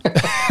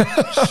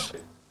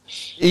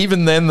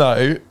 Even then,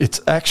 though, it's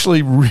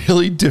actually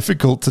really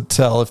difficult to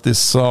tell if this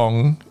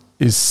song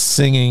is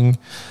singing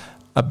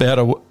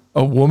about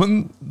a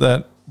woman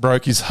that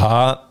broke his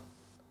heart.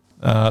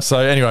 So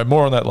anyway,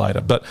 more on that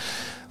later. But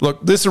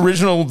look, this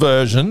original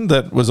version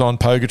that was on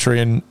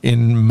Pogues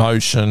in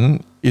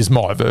Motion is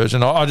my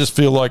version. I just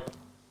feel like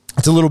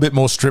it's a little bit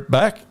more stripped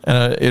back,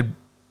 and it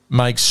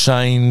makes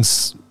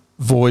Shane's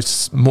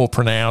voice more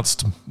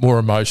pronounced, more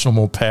emotional,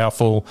 more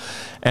powerful.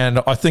 And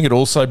I think it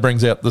also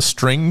brings out the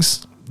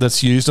strings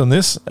that's used on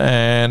this,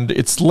 and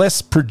it's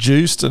less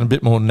produced and a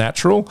bit more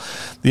natural.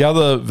 The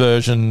other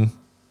version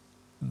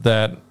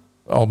that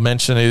I'll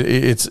mention,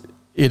 it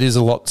is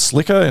a lot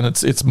slicker, and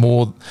it's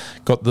more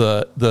got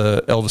the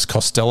Elvis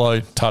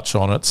Costello touch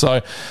on it.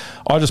 So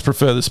I just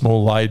prefer this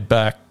more laid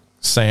back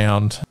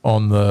sound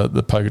on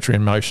the Poetry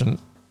in Motion.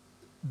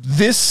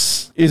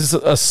 This is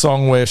a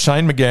song where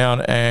Shane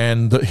MacGowan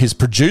and his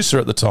producer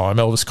at the time,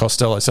 Elvis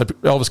Costello, so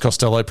Elvis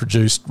Costello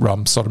produced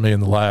Rum, Sodomy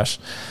and the Lash.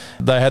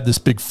 They had this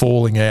big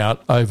falling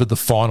out over the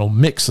final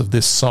mix of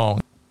this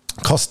song.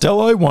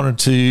 Costello wanted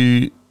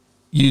to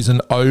use an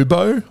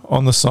oboe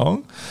on the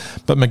song,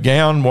 but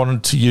MacGowan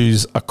wanted to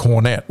use a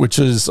cornet, which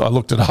is, I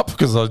looked it up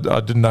because I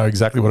didn't know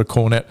exactly what a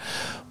cornet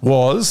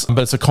was,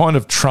 but it's a kind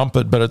of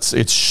trumpet, but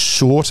it's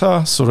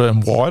shorter sort of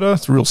and wider.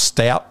 It's a real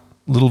stout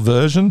little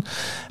version,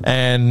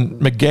 and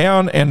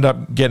MacGowan ended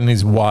up getting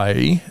his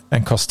way,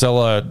 and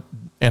Costello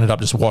ended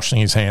up just washing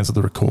his hands of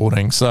the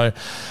recording. So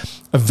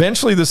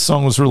eventually this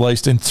song was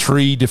released in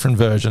 3 different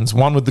versions,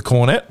 one with the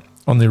cornet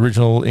on the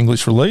original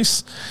English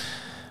release,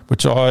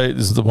 which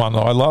is the one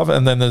that I love,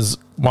 and then there's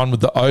one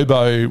with the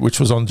oboe, which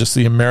was on just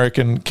the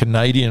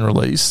American-Canadian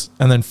release,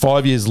 and then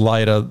 5 years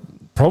later,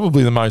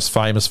 probably the most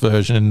famous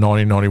version in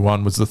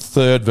 1991 was the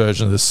 3rd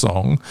version of this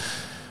song,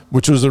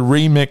 which was a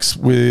remix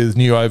with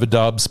new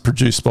overdubs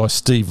produced by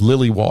Steve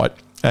Lillywhite,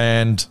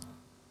 and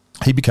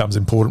he becomes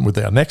important with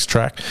our next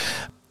track,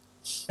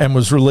 and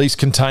was released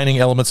containing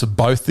elements of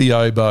both the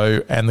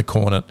oboe and the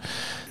cornet.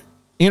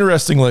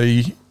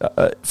 Interestingly,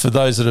 for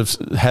those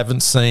that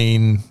haven't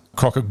seen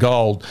Crock of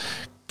Gold,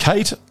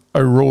 Kate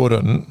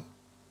O'Riordan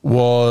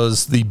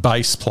was the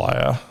bass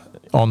player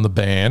on the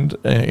band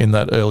in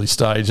that early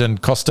stage, and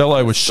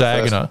Costello was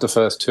shagging her. The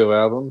first 2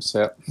 albums,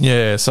 yeah.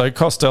 Yeah, so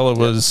Costello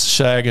was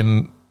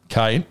shagging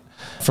Kate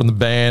from the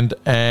band,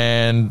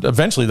 and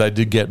eventually they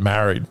did get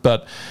married.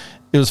 But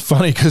it was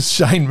funny because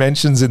Shane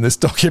mentions in this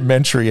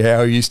documentary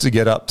how he used to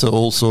get up to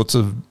all sorts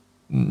of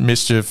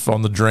mischief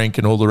on the drink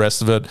and all the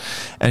rest of it,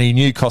 and he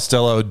knew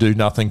Costello would do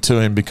nothing to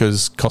him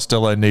because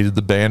Costello needed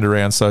the band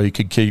around so he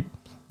could keep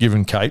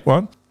giving Kate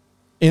one.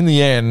 In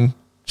the end,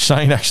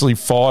 Shane actually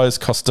fires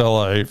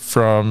Costello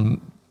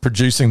from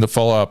producing the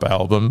follow-up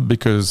album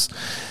because,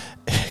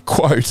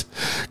 quote,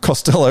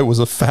 Costello was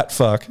a fat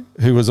fuck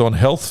who was on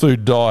health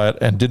food diet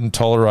and didn't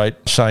tolerate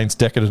Shane's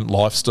decadent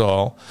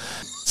lifestyle.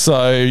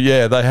 So,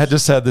 yeah, they had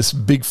just had this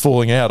big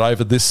falling out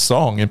over this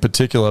song in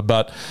particular,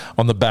 but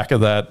on the back of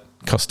that,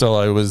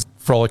 Costello was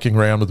frolicking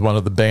around with one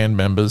of the band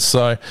members.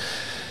 So,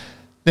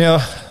 now,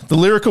 the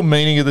lyrical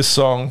meaning of this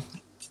song,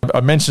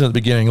 I mentioned at the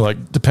beginning,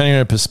 like, depending on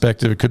your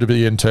perspective, it could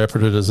be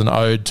interpreted as an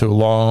ode to a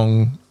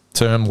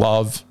long-term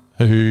love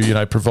who,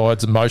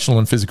 provides emotional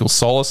and physical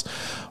solace,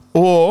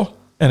 or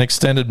an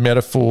extended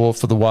metaphor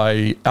for the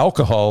way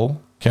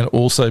alcohol can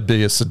also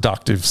be a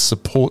seductive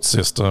support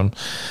system.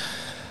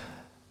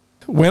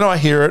 When I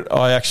hear it,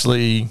 I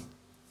actually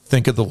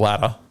think of the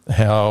latter,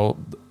 how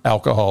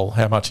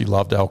much he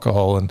loved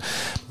alcohol.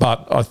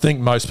 But I think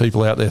most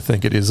people out there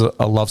think it is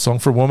a love song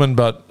for a woman,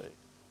 but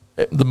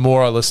the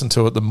more I listen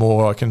to it, the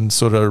more I can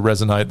sort of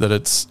resonate that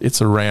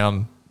it's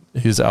around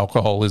his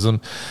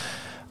alcoholism.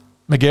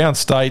 MacGowan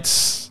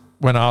states,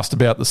 when asked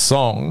about the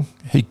song,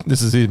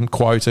 this is him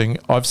quoting,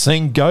 "I've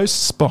seen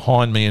ghosts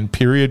behind me in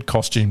period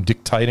costume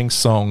dictating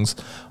songs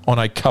on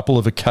a couple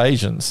of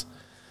occasions."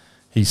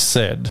 He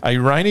said, "A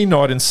rainy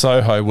night in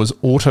Soho was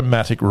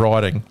automatic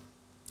writing.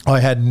 I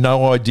had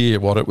no idea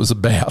what it was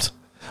about.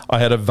 I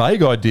had a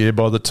vague idea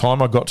by the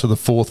time I got to the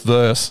 4th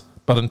verse,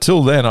 but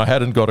until then I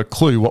hadn't got a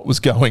clue what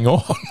was going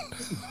on."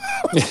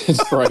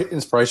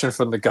 Inspiration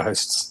from the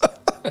ghosts.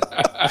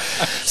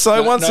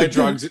 So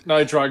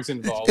no drugs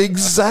involved.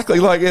 Exactly.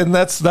 And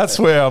that's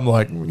where I'm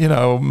like,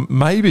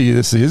 maybe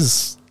this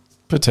is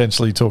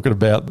potentially talking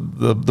about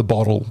the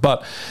bottle.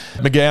 But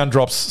MacGowan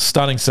drops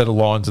stunning set of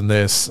lines in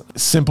this.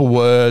 Simple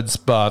words,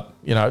 but,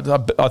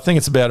 I think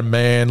it's about a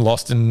man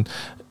lost in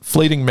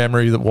fleeting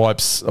memory that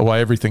wipes away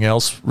everything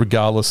else,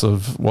 regardless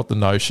of what the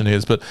notion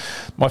is. But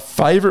my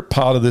favourite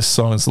part of this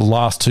song is the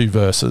last 2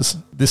 verses.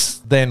 This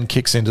then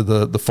kicks into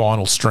the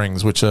final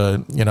strings, which are,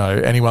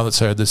 anyone that's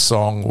heard this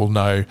song will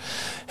know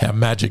how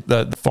magic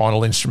the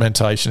final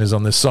instrumentation is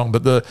on this song.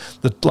 But the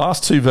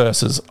last 2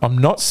 verses, "I'm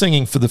not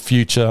singing for the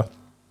future.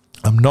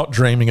 I'm not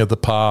dreaming of the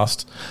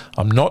past.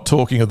 I'm not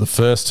talking of the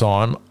first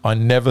time. I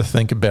never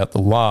think about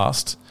the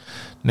last.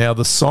 Now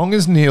the song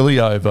is nearly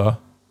over.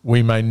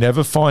 We may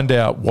never find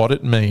out what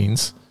it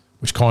means,"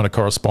 which kind of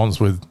corresponds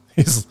with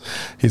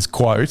his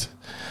quote.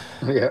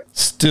 Yeah.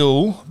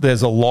 "Still,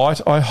 there's a light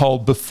I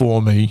hold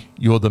before me.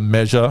 You're the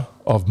measure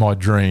of my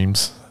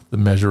dreams." The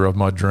measure of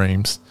my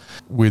dreams,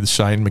 with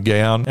Shane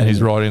MacGowan, and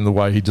he's writing the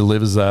way he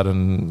delivers that,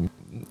 and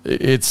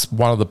it's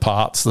one of the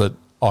parts that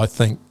I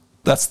think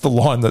that's the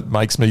line that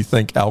makes me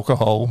think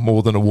alcohol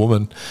more than a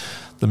woman.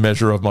 The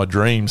measure of my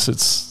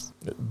dreams.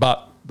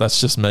 But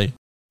that's just me.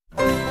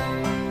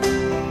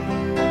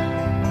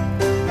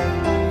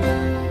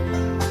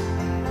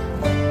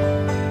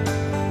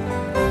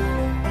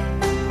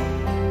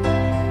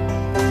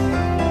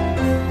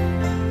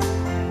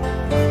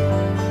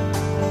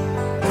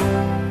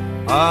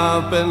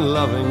 been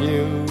loving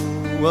you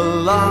a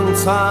long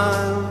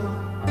time.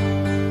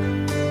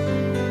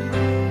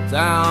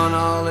 Down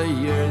all the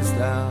years,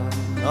 down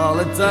all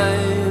the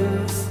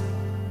days.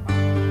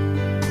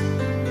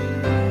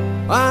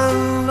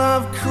 And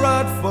I've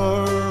cried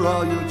for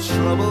all your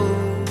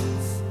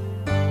troubles.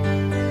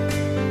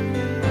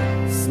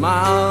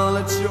 Smile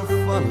at your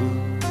funny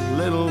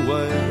little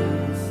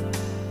ways.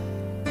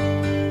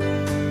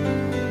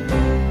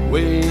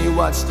 We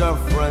watched our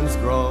friends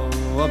grow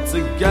up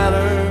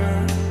together,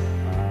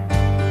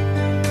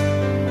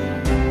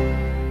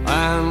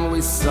 and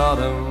we saw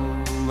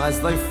them as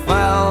they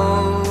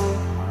fell.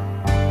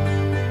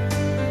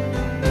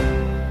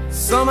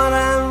 Some of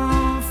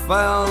them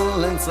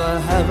fell into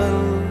heaven,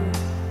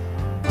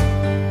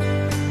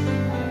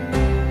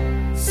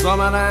 some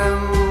of them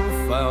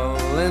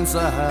fell into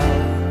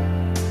hell.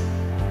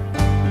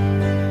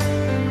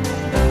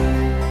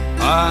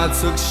 I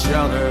took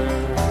shelter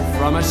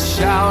from a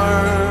shower,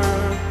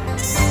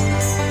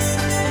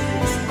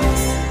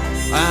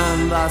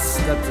 and I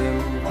stepped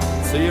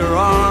into your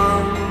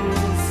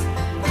arms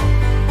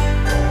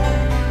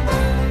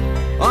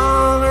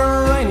on a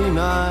rainy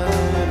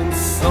night in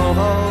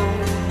Soho.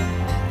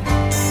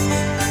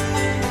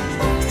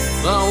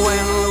 The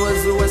wind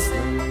was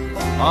whistling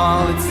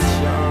all its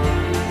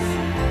charms.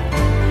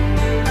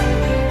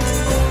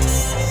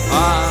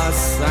 I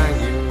sang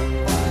you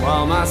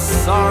all my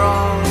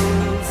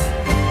sorrows.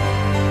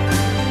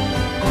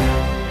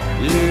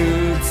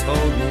 You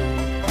told me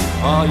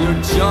all your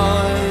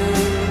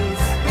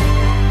joys.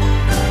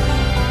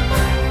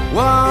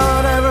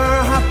 Whatever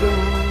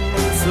happened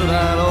to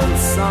that old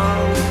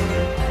song?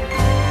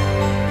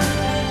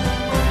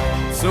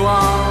 To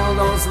all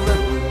those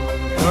little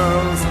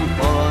girls and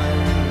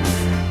boys.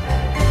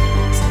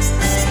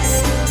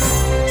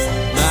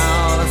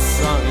 Now the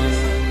song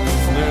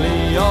is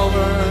nearly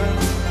over.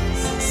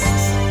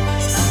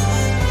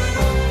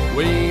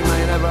 We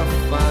may never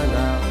find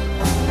out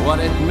what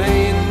it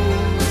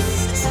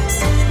means,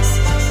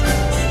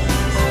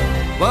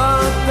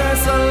 but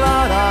there's a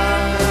lot I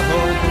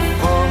hope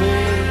for me,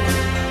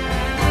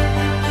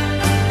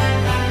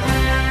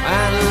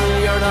 and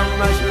you're the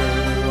measure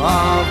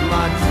of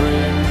my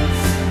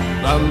dreams,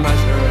 the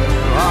measure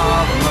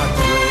of my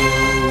dreams.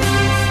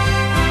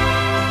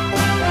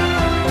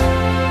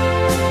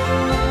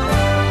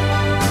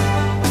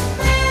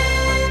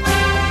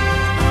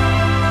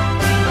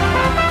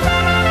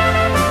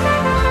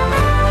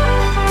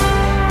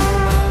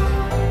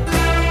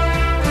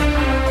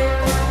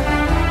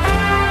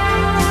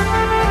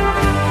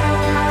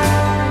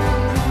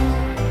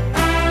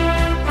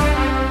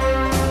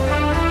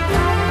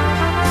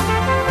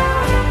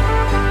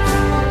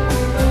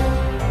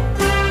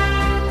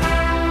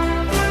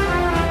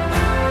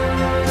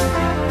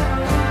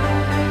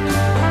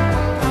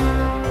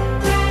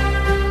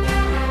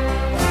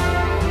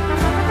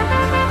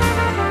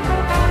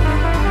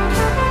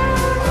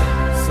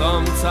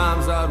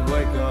 Sometimes I'd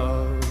wake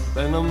up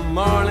in the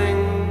morning,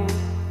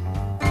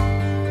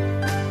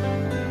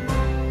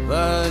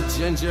 the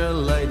ginger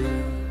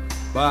lady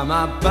by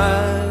my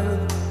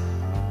bed,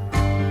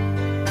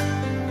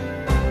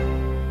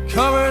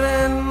 covered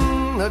in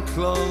a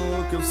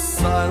cloak of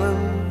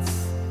silence.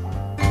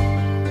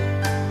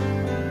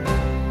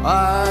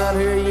 I'd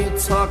hear you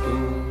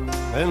talking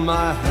in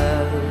my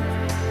head.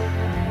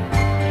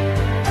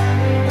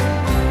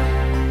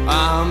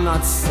 I'm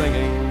not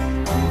singing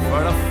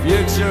for the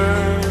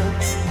future,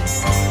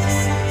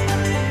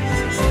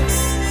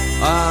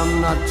 I'm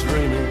not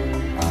dreaming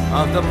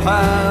of the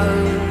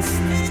past,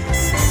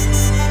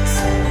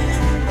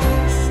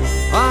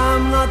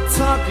 I'm not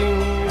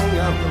talking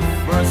of the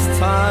first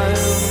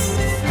time.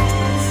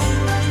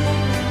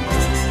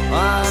 I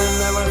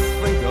never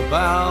think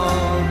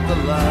about the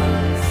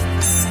last.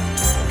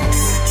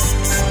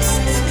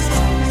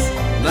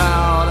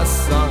 Now the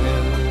song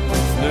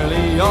is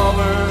nearly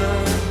over.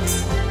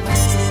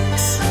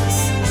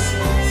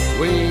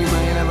 We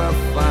may never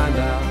find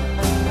out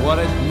what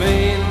it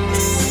means.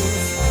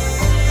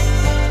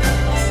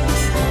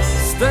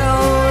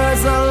 Still,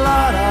 there's a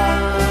lot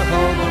of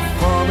hope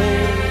for me.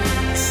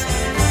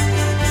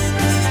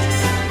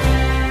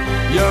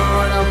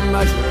 You're the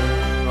measure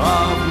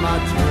of my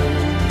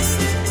dreams,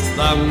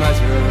 the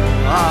measure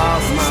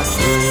of my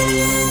dreams.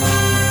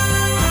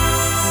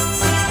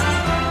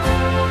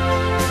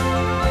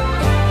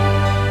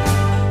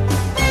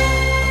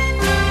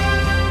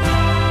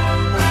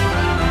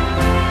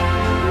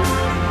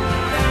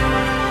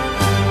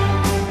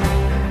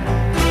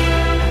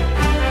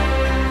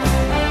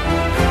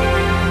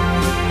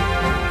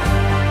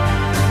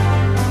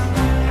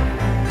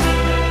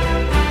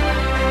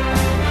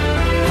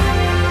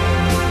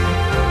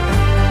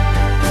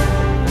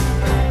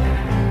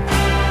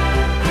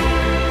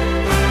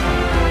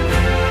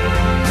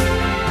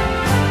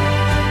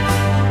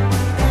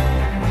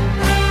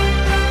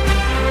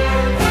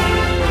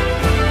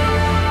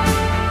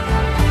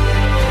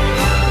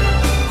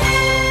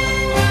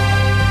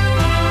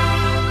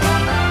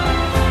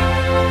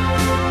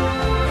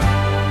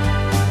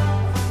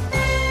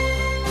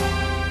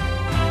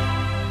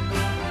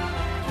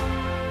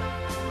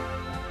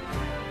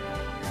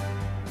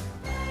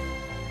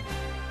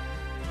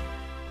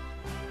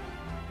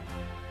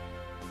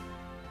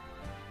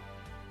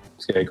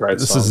 Yeah, great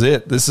This song. is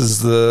it. This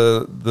is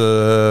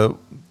the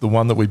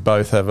one that we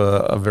both have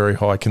a very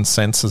high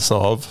consensus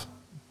of.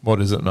 What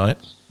is it, mate?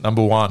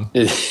 Number one.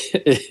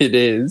 It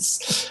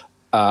is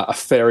A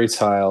Fairy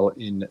Tale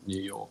in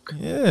New York.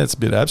 Yeah, it's a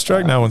bit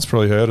abstract. No one's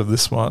probably heard of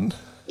this one.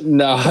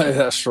 No,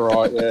 that's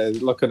right. Yeah,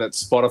 looking at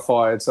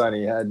Spotify, it's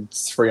only had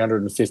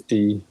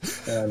 350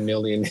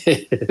 million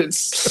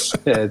hits.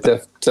 Yeah,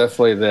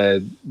 definitely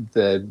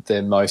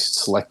their most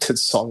selected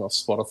song off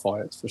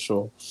Spotify. It's for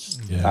sure.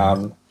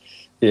 Yeah.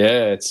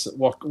 Yeah, it's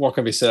what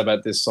can be said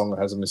about this song that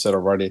hasn't been said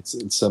already.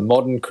 It's a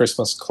modern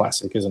Christmas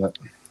classic, isn't it?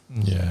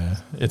 Yeah,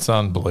 it's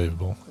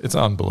unbelievable. It's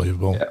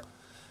unbelievable. Yeah.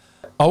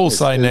 I will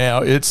say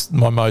now, it's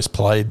my most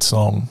played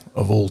song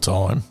of all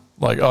time.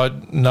 Like,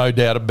 no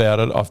doubt about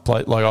it. I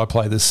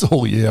play this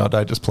all year. I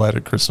don't just play it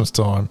at Christmas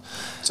time.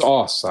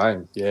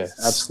 Same. Yeah,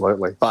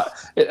 absolutely. But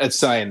it's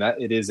saying that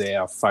it is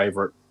our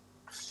favourite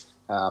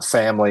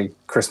family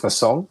Christmas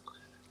song.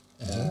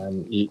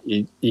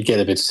 You get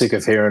a bit sick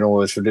of hearing all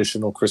the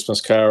traditional Christmas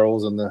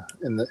carols in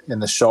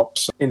the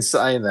shops. In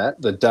saying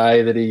that, the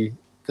day that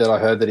I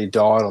heard that he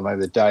died, or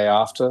maybe the day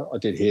after, I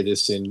did hear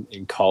this in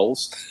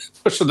Coles,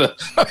 pushing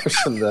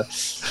the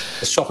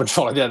shopper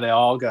trolley down the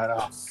aisle, going,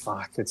 "Oh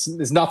fuck!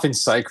 There's nothing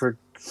sacred."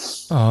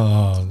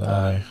 Oh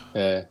no!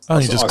 Yeah. Oh,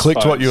 you just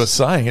clicked what you were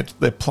saying.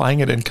 They're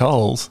playing it in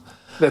Coles.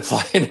 They're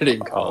playing it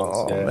in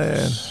Coles. Oh yeah.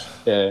 man!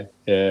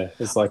 Yeah.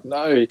 It's like,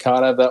 no, you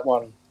can't have that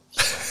one.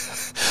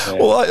 Yeah.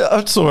 Well,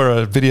 I saw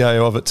a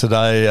video of it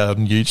today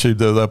on YouTube.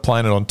 They're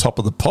playing it on Top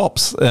of the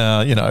Pops.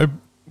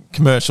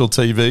 Commercial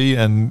TV,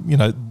 and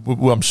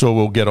I'm sure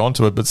we'll get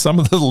onto it, but some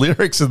of the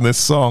lyrics in this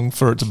song,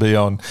 for it to be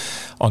on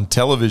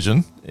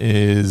television,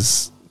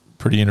 is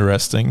pretty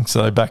interesting.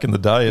 So back in the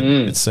day,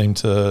 it seemed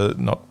to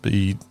not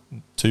be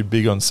too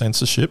big on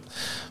censorship.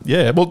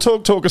 Yeah, well,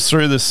 talk us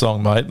through this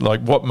song, mate.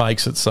 Like, what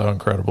makes it so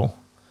incredible?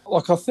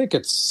 Like, I think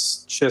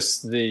it's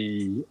just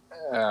the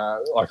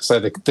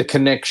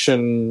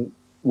connection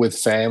with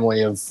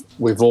family. This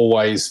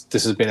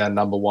has been our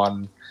number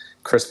one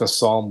Christmas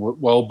song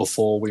well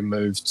before we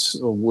moved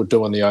or were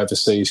doing the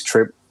overseas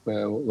trip,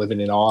 living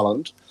in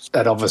Ireland.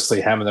 And obviously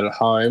having it at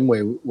home,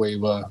 we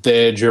were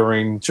there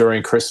during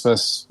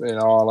Christmas in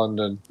Ireland,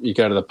 and you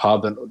go to the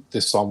pub, and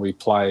this song we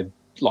played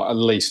like at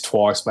least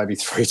twice, maybe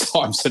 3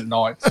 times at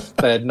night.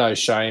 They had no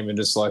shame and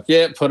just like,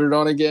 yeah, put it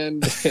on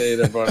again.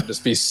 Everyone would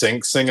just be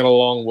singing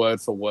along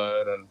word for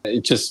word, and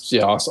it just,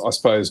 I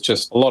suppose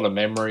just a lot of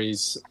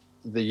memories.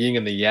 The yin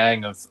and the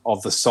yang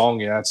of the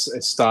song, it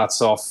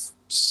starts off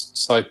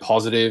so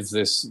positive.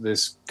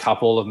 This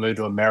couple have moved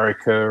to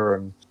America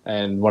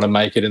and want to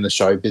make it in the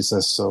show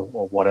business or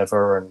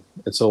whatever, and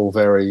it's all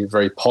very,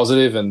 very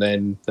positive. And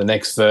then the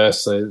next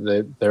verse,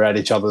 they're at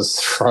each other's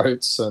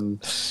throats and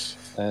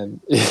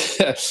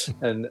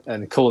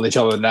calling each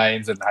other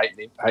names and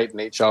hating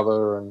each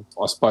other. And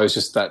I suppose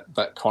just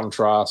that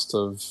contrast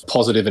of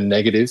positive and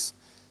negative.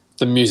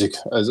 The music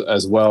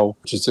as well,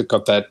 just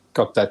got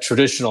that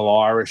traditional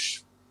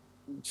Irish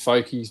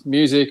folky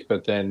music,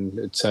 but then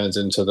it turns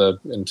into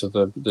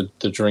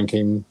the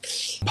drinking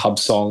pub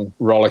song,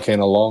 rollicking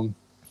along.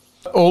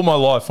 All my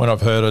life, when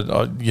I've heard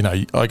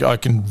it, I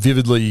can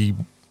vividly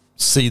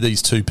see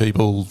these two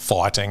people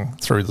fighting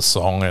through the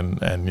song, and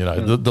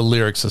the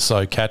lyrics are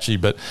so catchy.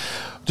 But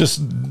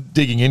just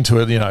digging into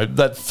it,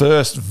 that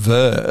first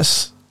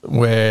verse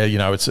where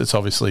it's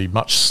obviously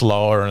much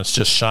slower, and it's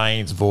just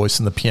Shane's voice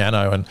and the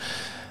piano, and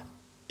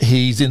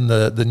he's in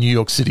the New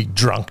York City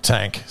drunk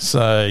tank,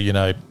 so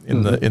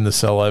in the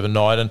cell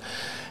overnight, and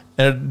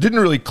it didn't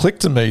really click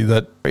to me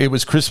that it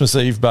was Christmas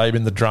Eve, babe,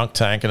 in the drunk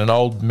tank, and an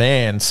old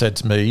man said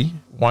to me,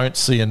 "Won't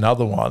see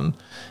another one."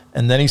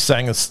 And then he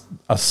sang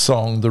a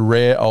song, "The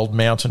Rare Old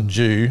Mountain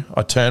Dew,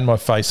 I turned my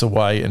face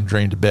away and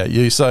dreamed about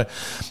you." So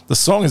the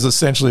song is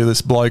essentially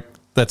this bloke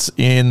that's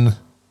in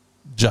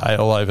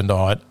jail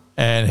overnight,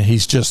 and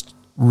he's just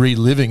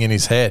reliving in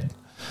his head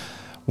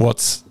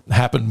what's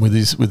happened with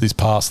his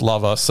past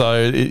lover.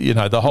 So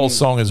the whole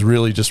song is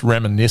really just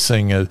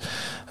reminiscing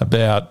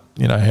about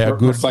how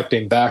good,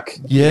 reflecting back,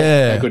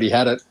 how good he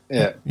had it.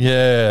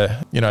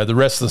 The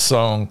rest of the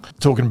song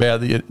talking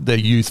about their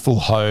youthful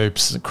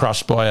hopes,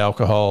 crushed by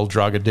alcohol,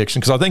 drug addiction,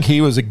 because I think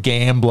he was a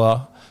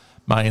gambler,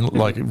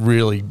 like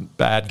really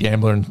bad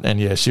gambler,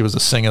 and she was a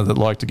singer that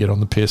liked to get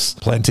on the piss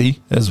plenty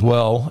as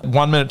well.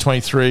 1 minute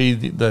 23,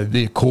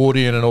 the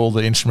accordion and all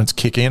the instruments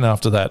kick in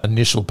after that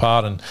initial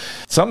part. And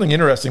something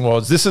interesting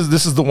was this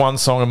is the one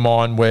song of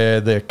mine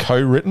where they're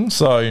co-written.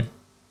 So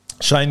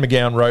Shane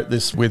MacGowan wrote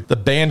this with the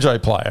banjo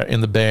player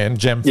in the band,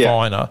 Jem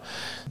Finer.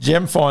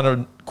 Jem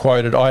Finer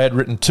quoted, "I had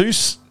written 2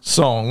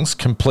 songs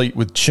complete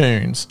with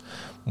tunes.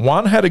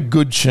 One had a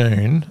good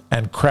tune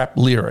and crap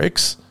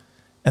lyrics,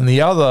 and the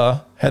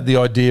other had the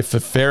idea for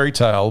Fairy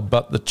Tale,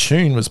 but the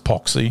tune was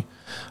poxy.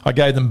 I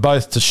gave them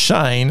both to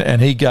Shane,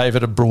 and he gave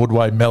it a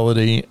Broadway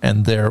melody,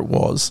 and there it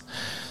was."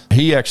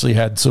 He actually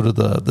had sort of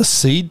the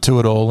seed to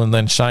it all, and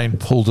then Shane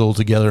pulled it all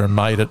together and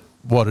made it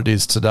what it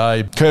is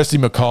today. Kirsty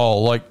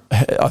MacColl,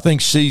 I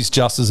think she's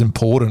just as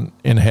important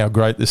in how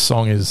great this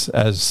song is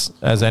as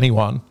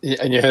anyone. Yeah,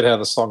 and you heard how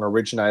the song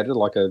originated,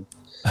 like a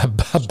A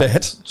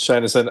bet?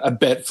 Shane has said a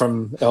bet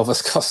from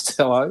Elvis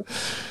Costello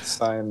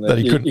saying that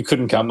he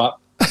couldn't come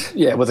up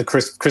with a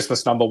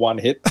Christmas number one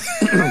hit.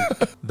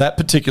 That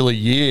particular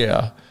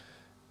year,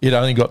 it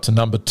only got to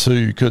number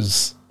 2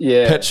 because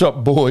Pet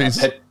Shop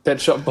Boys. Pet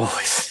Shop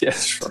Boys,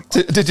 yes. Right.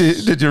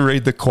 Did you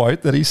read the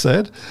quote that he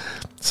said?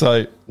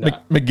 So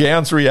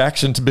McGowan's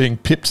reaction to being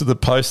pipped to the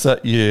post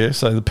that year,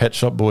 so the Pet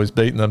Shop Boys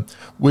beating them,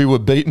 we were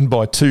beaten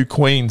by 2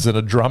 queens and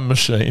a drum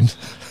machine.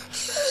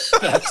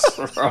 That's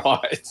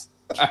right.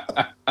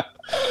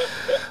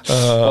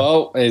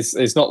 Well,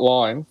 he's not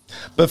lying.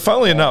 But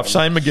funnily enough,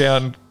 Shane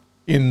MacGowan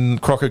in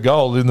Crock of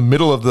Gold, in the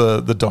middle of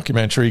the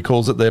documentary,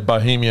 calls it their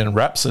Bohemian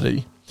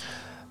Rhapsody.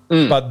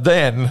 But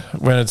then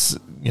when it's,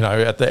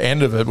 at the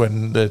end of it,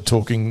 when they're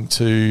talking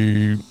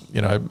to,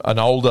 an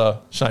older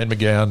Shane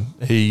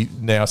MacGowan, he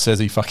now says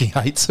he fucking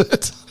hates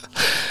it.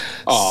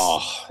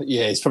 Oh,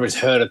 yeah, he's probably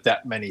heard it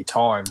that many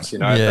times,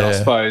 But I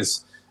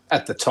suppose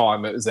at the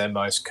time it was their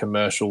most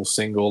commercial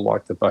single,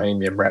 like the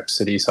Bohemian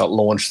Rhapsody, so it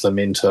launched them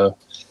into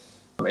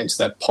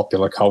that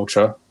popular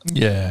culture.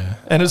 Yeah,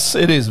 and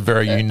it is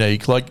very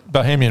unique. Like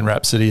Bohemian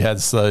Rhapsody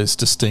has those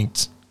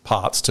distinct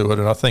parts to it,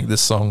 and I think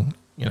this song,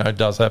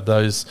 does have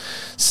those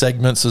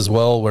segments as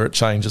well where it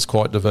changes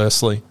quite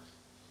diversely.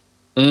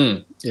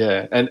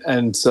 Yeah,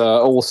 and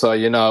also,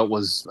 it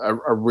was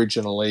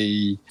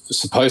originally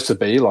supposed to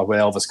be, like when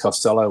Elvis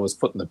Costello was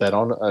putting the bet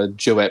on, a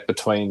duet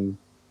between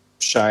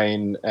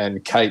Shane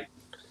and Kate.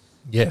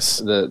 Yes.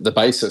 The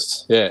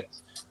bassist, yeah.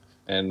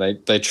 And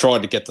they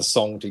tried to get the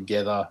song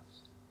together.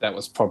 That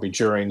was probably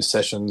during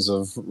sessions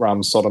of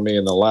Rum, Sodomy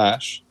and the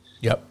Lash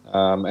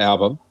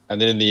album. And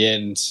then in the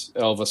end,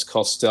 Elvis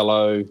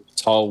Costello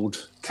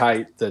told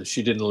Kate that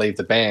she didn't leave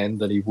the band,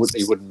 that he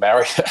wouldn't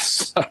marry her.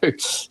 So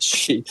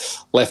she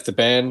left the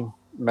band,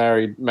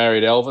 married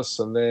Elvis,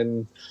 and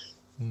then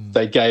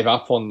they gave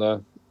up on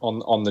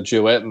the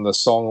duet and the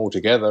song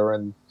altogether.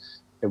 And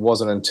it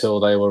wasn't until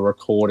they were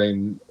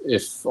recording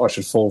 "If I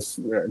Should Fall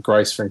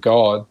Grace from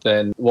God,"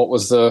 then what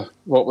was the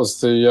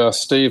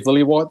Steve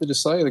Lillywhite? Did you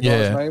say the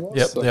guy's name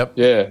was? Yep.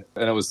 Yeah,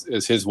 and it was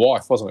his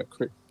wife, wasn't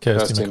it?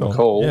 Kirsty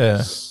MacColl.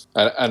 Yeah.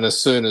 And as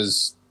soon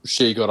as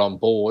she got on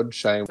board,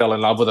 Shane fell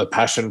in love with a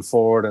passion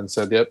for it and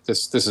said, "Yep,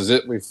 this is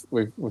it. We've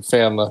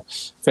found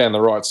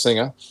the right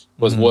singer." It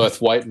was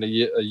worth waiting a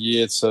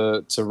year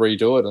to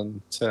redo it,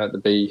 and turned out to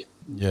be.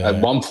 Yeah.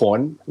 At one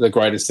point, the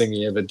greatest thing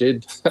he ever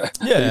did. And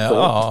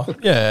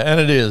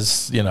it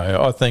is,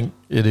 I think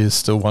it is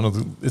still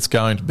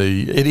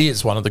it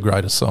is one of the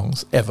greatest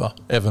songs ever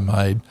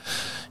made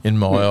in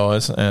my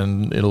eyes,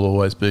 and it'll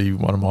always be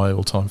one of my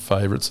all-time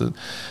favourites.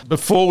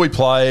 Before we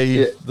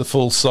play the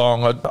full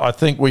song, I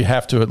think we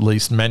have to at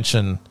least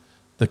mention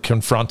the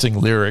confronting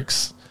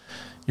lyrics.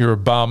 You're a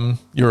bum,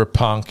 you're a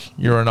punk,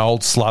 you're an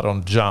old slut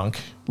on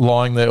junk,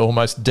 lying there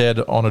almost dead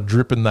on a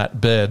drip in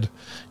that bed.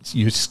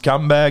 You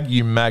scumbag,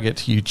 you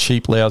maggot, you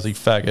cheap, lousy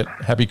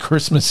faggot. Happy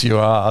Christmas, you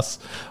ass.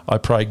 I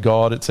pray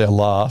God it's our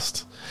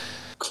last.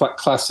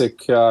 Classic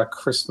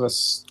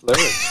Christmas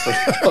lyrics,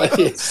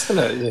 really, isn't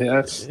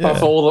it?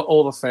 For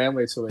all the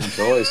family to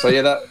enjoy. So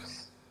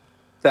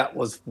that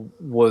was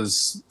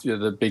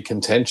the big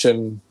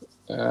contention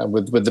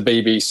with the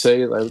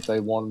BBC. They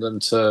wanted them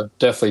to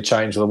definitely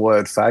change the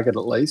word faggot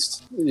at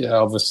least.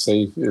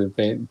 Obviously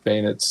being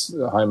its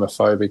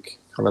homophobic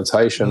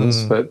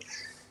connotations, but.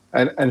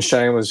 And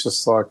Shane was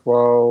just like,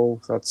 well,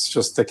 that's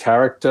just the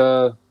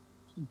character.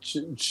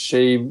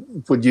 She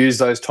would use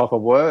those type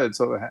of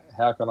words.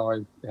 How can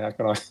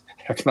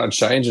I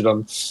change it?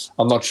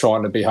 I'm not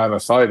trying to be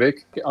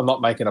homophobic. I'm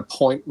not making a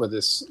point with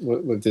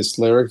this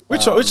lyric,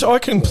 which I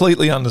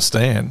completely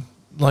understand.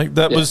 Like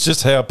that was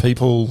just how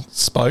people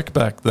spoke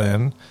back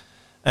then,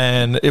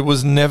 and it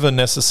was never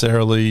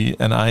necessarily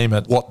an aim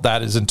at what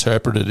that is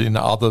interpreted in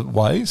other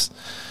ways.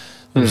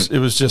 It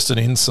was just an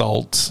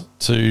insult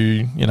to,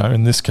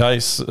 in this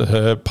case,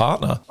 her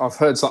partner. I've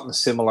heard something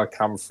similar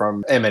come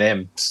from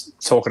Eminem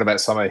talking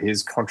about some of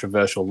his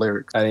controversial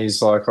lyrics. And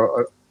he's like,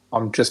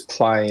 I'm just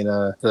playing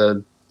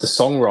the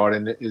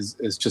songwriting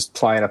is just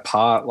playing a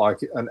part, like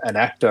an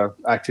actor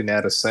acting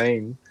out a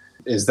scene.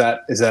 Is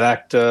that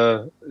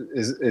actor,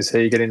 is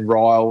he getting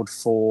riled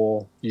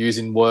for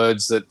using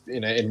words that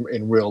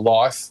in real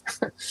life?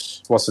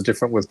 What's the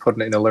difference with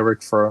putting it in a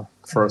lyric for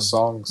a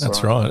song? So,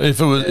 that's right. If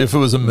it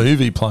was a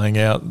movie playing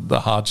out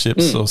the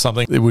hardships or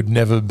something, it would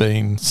never have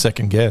been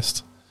second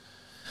guessed.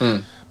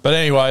 But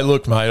anyway,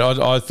 look, mate,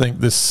 I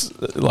think this,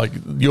 like,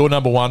 your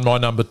number one, my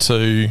number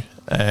two,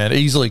 and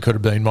easily could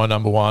have been my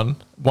number one.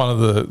 One of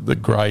the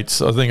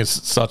greats. I think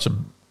it's such a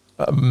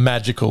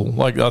magical,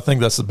 like, I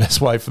think that's the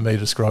best way for me to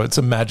describe it. It's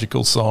a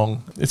magical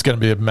song. It's going to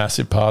be a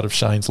massive part of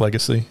Shane's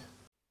legacy.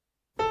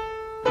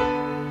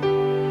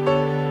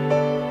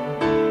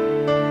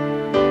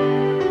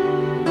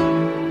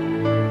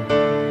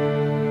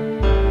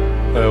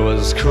 It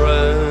was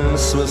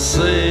Christmas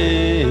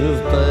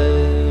Eve,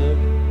 babe,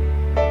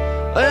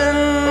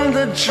 in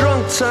the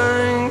drunk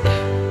tank.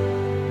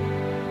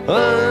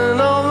 An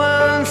old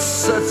man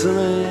said to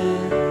me,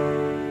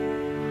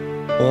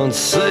 won't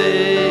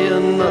see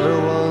another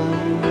one.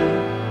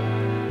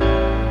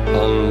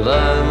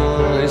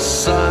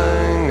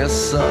 sang a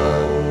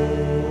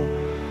song,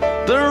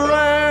 the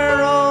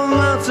rare old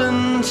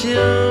mountain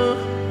tune.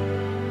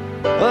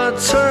 I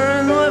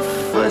turned my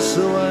face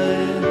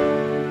away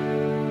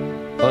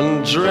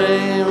and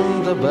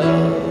dreamed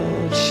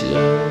about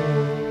you.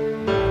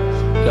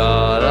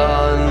 Got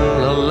on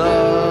a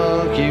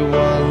lucky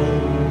one,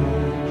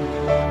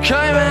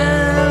 came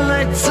in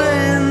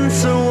 18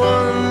 to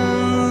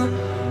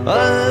 1.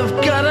 I've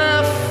got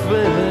a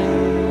feeling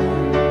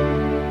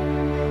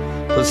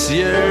this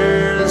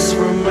year's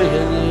for me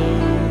and you.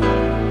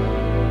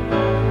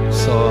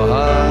 So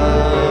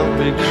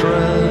happy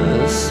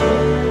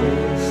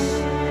Christmas,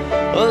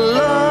 I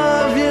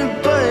love you,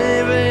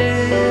 baby.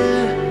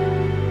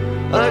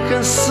 I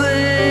can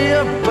see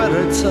a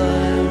better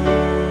time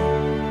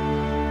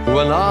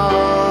when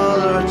all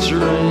our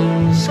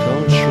dreams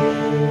come true.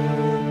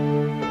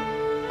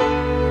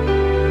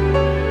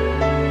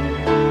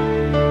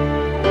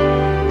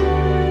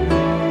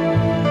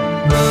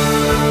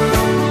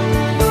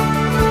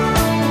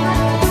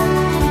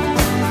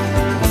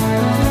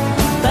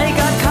 They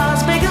got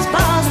cars big as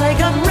bars, they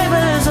got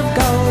rivers of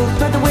gold,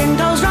 but the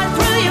windows right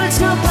through you,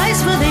 it's no place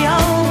for the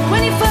old.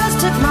 When you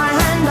first took my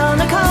hand on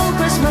a cold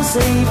Christmas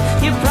Eve,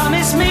 you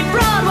promised me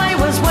Broadway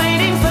was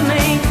waiting for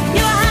me.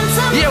 You were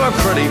handsome, You were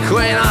pretty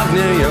queen of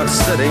New York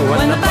City.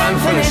 when the band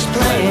finished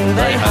playing,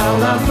 they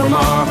held out for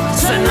more.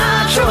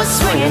 Sinatra was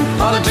swinging,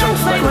 all the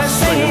drunks they were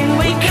singing.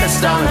 We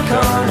kissed on the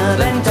corner,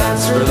 then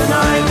danced through the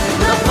night.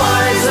 The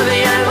boys of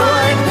the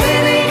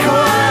NYPD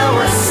choir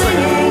were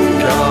singing,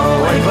 "Go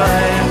away,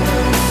 babe,"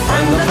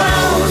 and the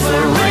bells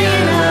were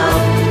ringing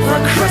out for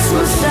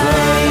Christmas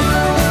Day.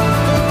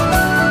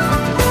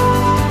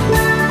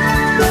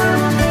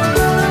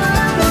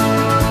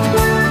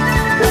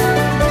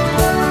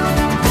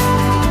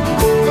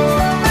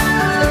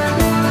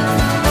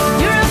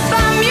 You're a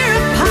bum, you're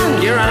a punk,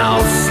 You're an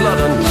old slut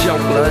and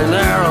junk lying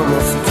there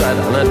almost dead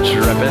on a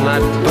dripping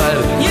that bed.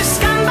 you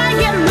scumbag,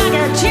 you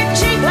maggot, cheap,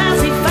 cheap,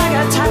 lousy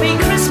faggot. Happy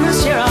Christmas,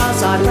 you're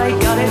ours, I pray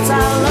God it's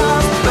our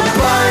love. The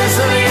boys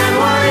of the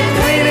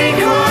NYPD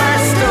choir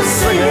still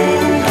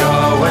singing, "Go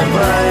away,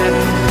 babe,"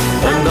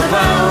 and the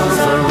bells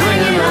are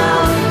ringing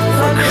out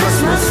for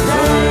Christmas Day.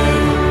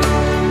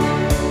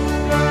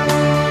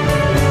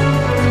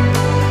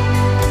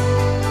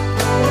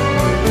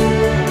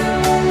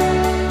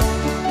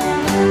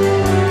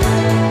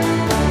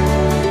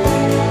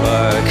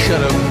 I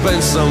could have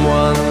been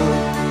someone.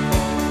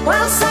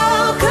 Well, so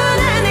could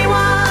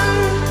anyone.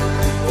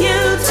 You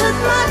took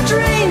my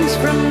dreams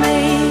from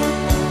me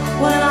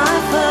when I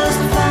first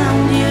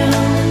found you.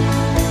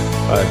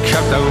 I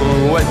kept them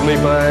with me,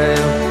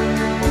 babe.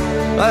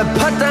 I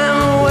put them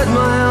with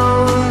my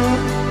own.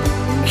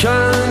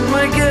 Can't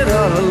make it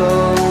all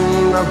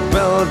alone. I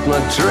built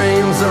my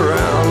dreams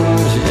around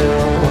you.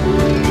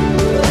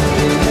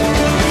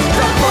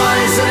 The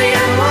boys of the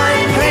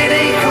NYPD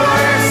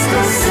choir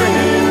still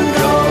singing,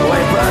 "Go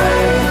away,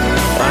 babe,"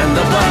 and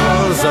the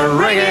bells are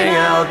ringing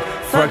out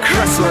for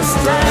Christmas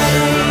Day.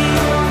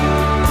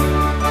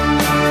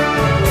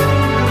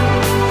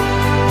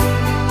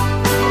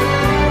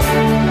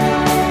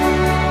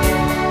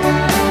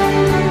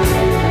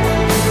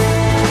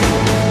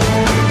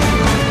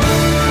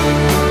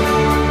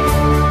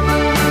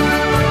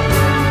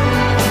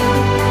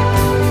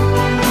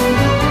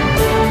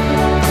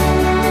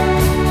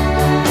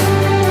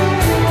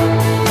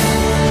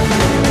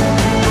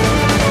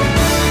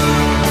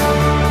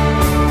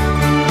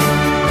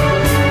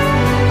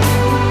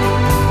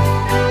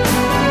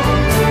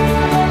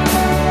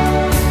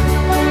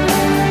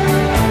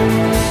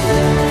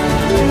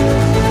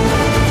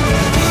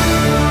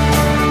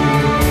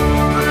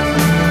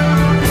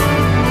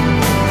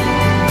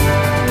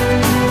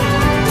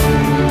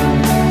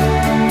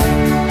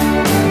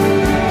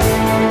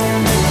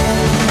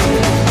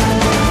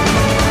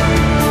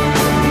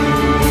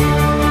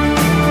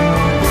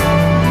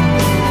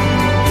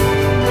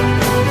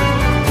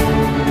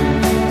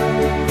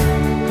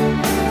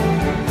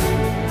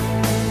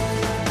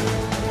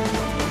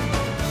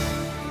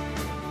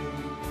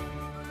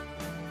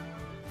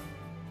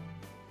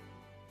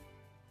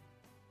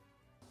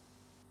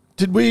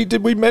 Did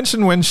we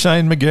mention when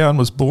Shane MacGowan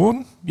was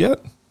born yet?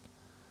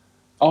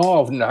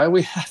 Oh, no,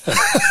 we haven't.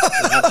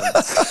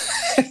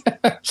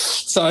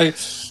 So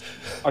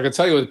I can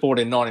tell you he was born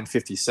in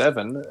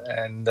 1957,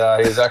 and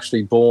he was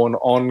actually born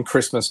on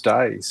Christmas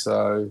Day.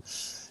 So,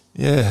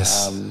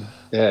 Yes.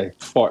 yeah,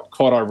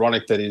 quite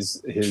ironic that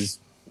his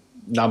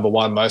number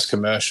one most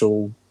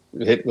commercial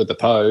hit with the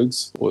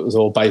Pogues was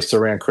all based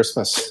around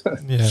Christmas.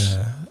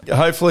 Yeah.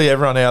 Hopefully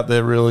everyone out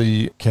there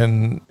really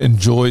can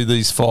enjoy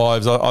these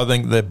fives. I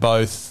think they're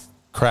both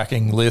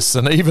cracking lists,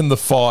 and even the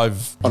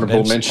five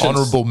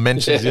Honourable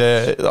mentions.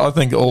 Yeah. I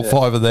think all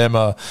five of them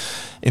are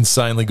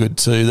insanely good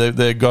too.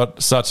 They've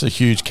got such a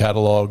huge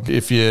catalogue.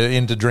 If you're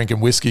into drinking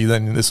whiskey,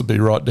 then this will be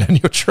right down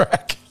your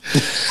track.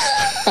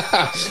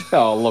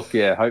 Oh, look,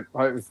 yeah. Hope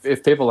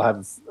if people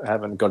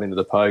haven't got into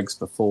the Pogues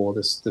before,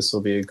 this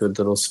will be a good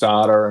little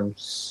starter, and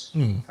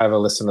have a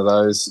listen to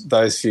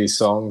those few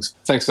songs.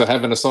 Thanks for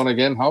having us on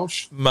again,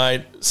 Holsh.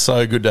 Mate,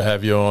 so good to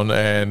have you on.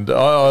 And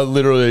I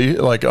literally,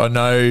 I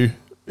know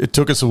it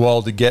took us a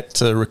while to get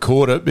to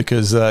record it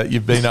because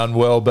you've been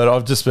unwell, but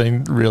I've just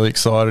been really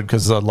excited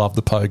because I love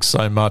the Pogues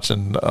so much,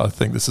 and I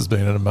think this has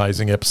been an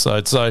amazing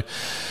episode. So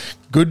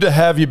good to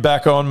have you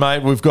back on,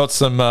 mate. We've got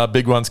some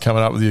big ones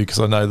coming up with you because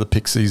I know the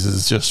Pixies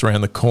is just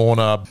around the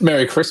corner.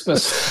 Merry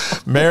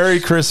Christmas. Merry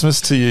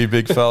Christmas to you,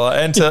 big fella,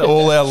 and to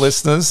all our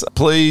listeners.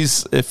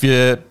 Please, if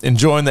you're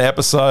enjoying the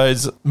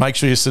episodes, make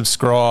sure you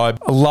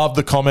subscribe. I love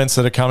the comments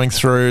that are coming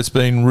through. It's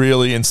been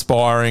really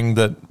inspiring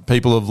that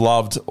people have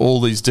loved all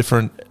these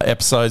different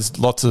episodes,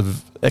 lots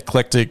of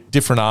eclectic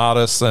different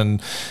artists, and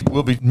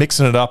we'll be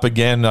mixing it up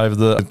again over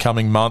the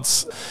coming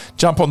months.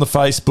 Jump on the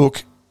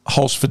Facebook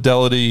Holsh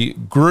Fidelity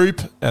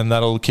group, and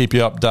that'll keep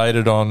you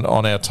updated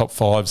on our top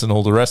fives and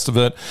all the rest of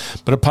it.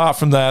 But apart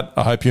from that,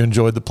 I hope you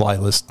enjoyed the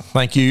playlist.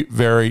 Thank you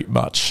very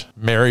much.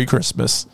 Merry Christmas.